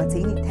if you've got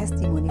any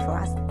testimony for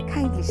us,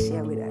 kindly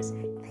share with us.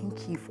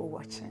 Thank you for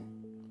watching.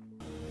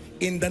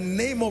 In the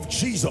name of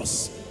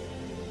Jesus,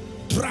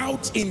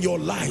 drought in your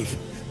life,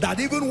 that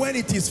even when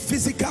it is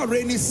physical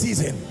rainy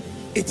season,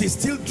 it is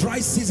still dry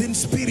season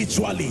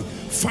spiritually,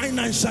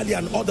 financially,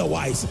 and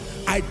otherwise,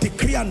 I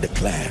decree and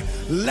declare,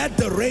 let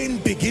the rain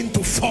begin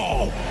to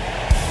fall.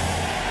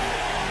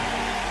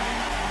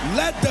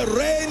 Let the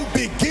rain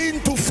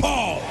begin to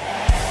fall.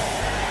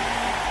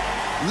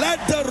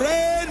 Let the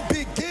rain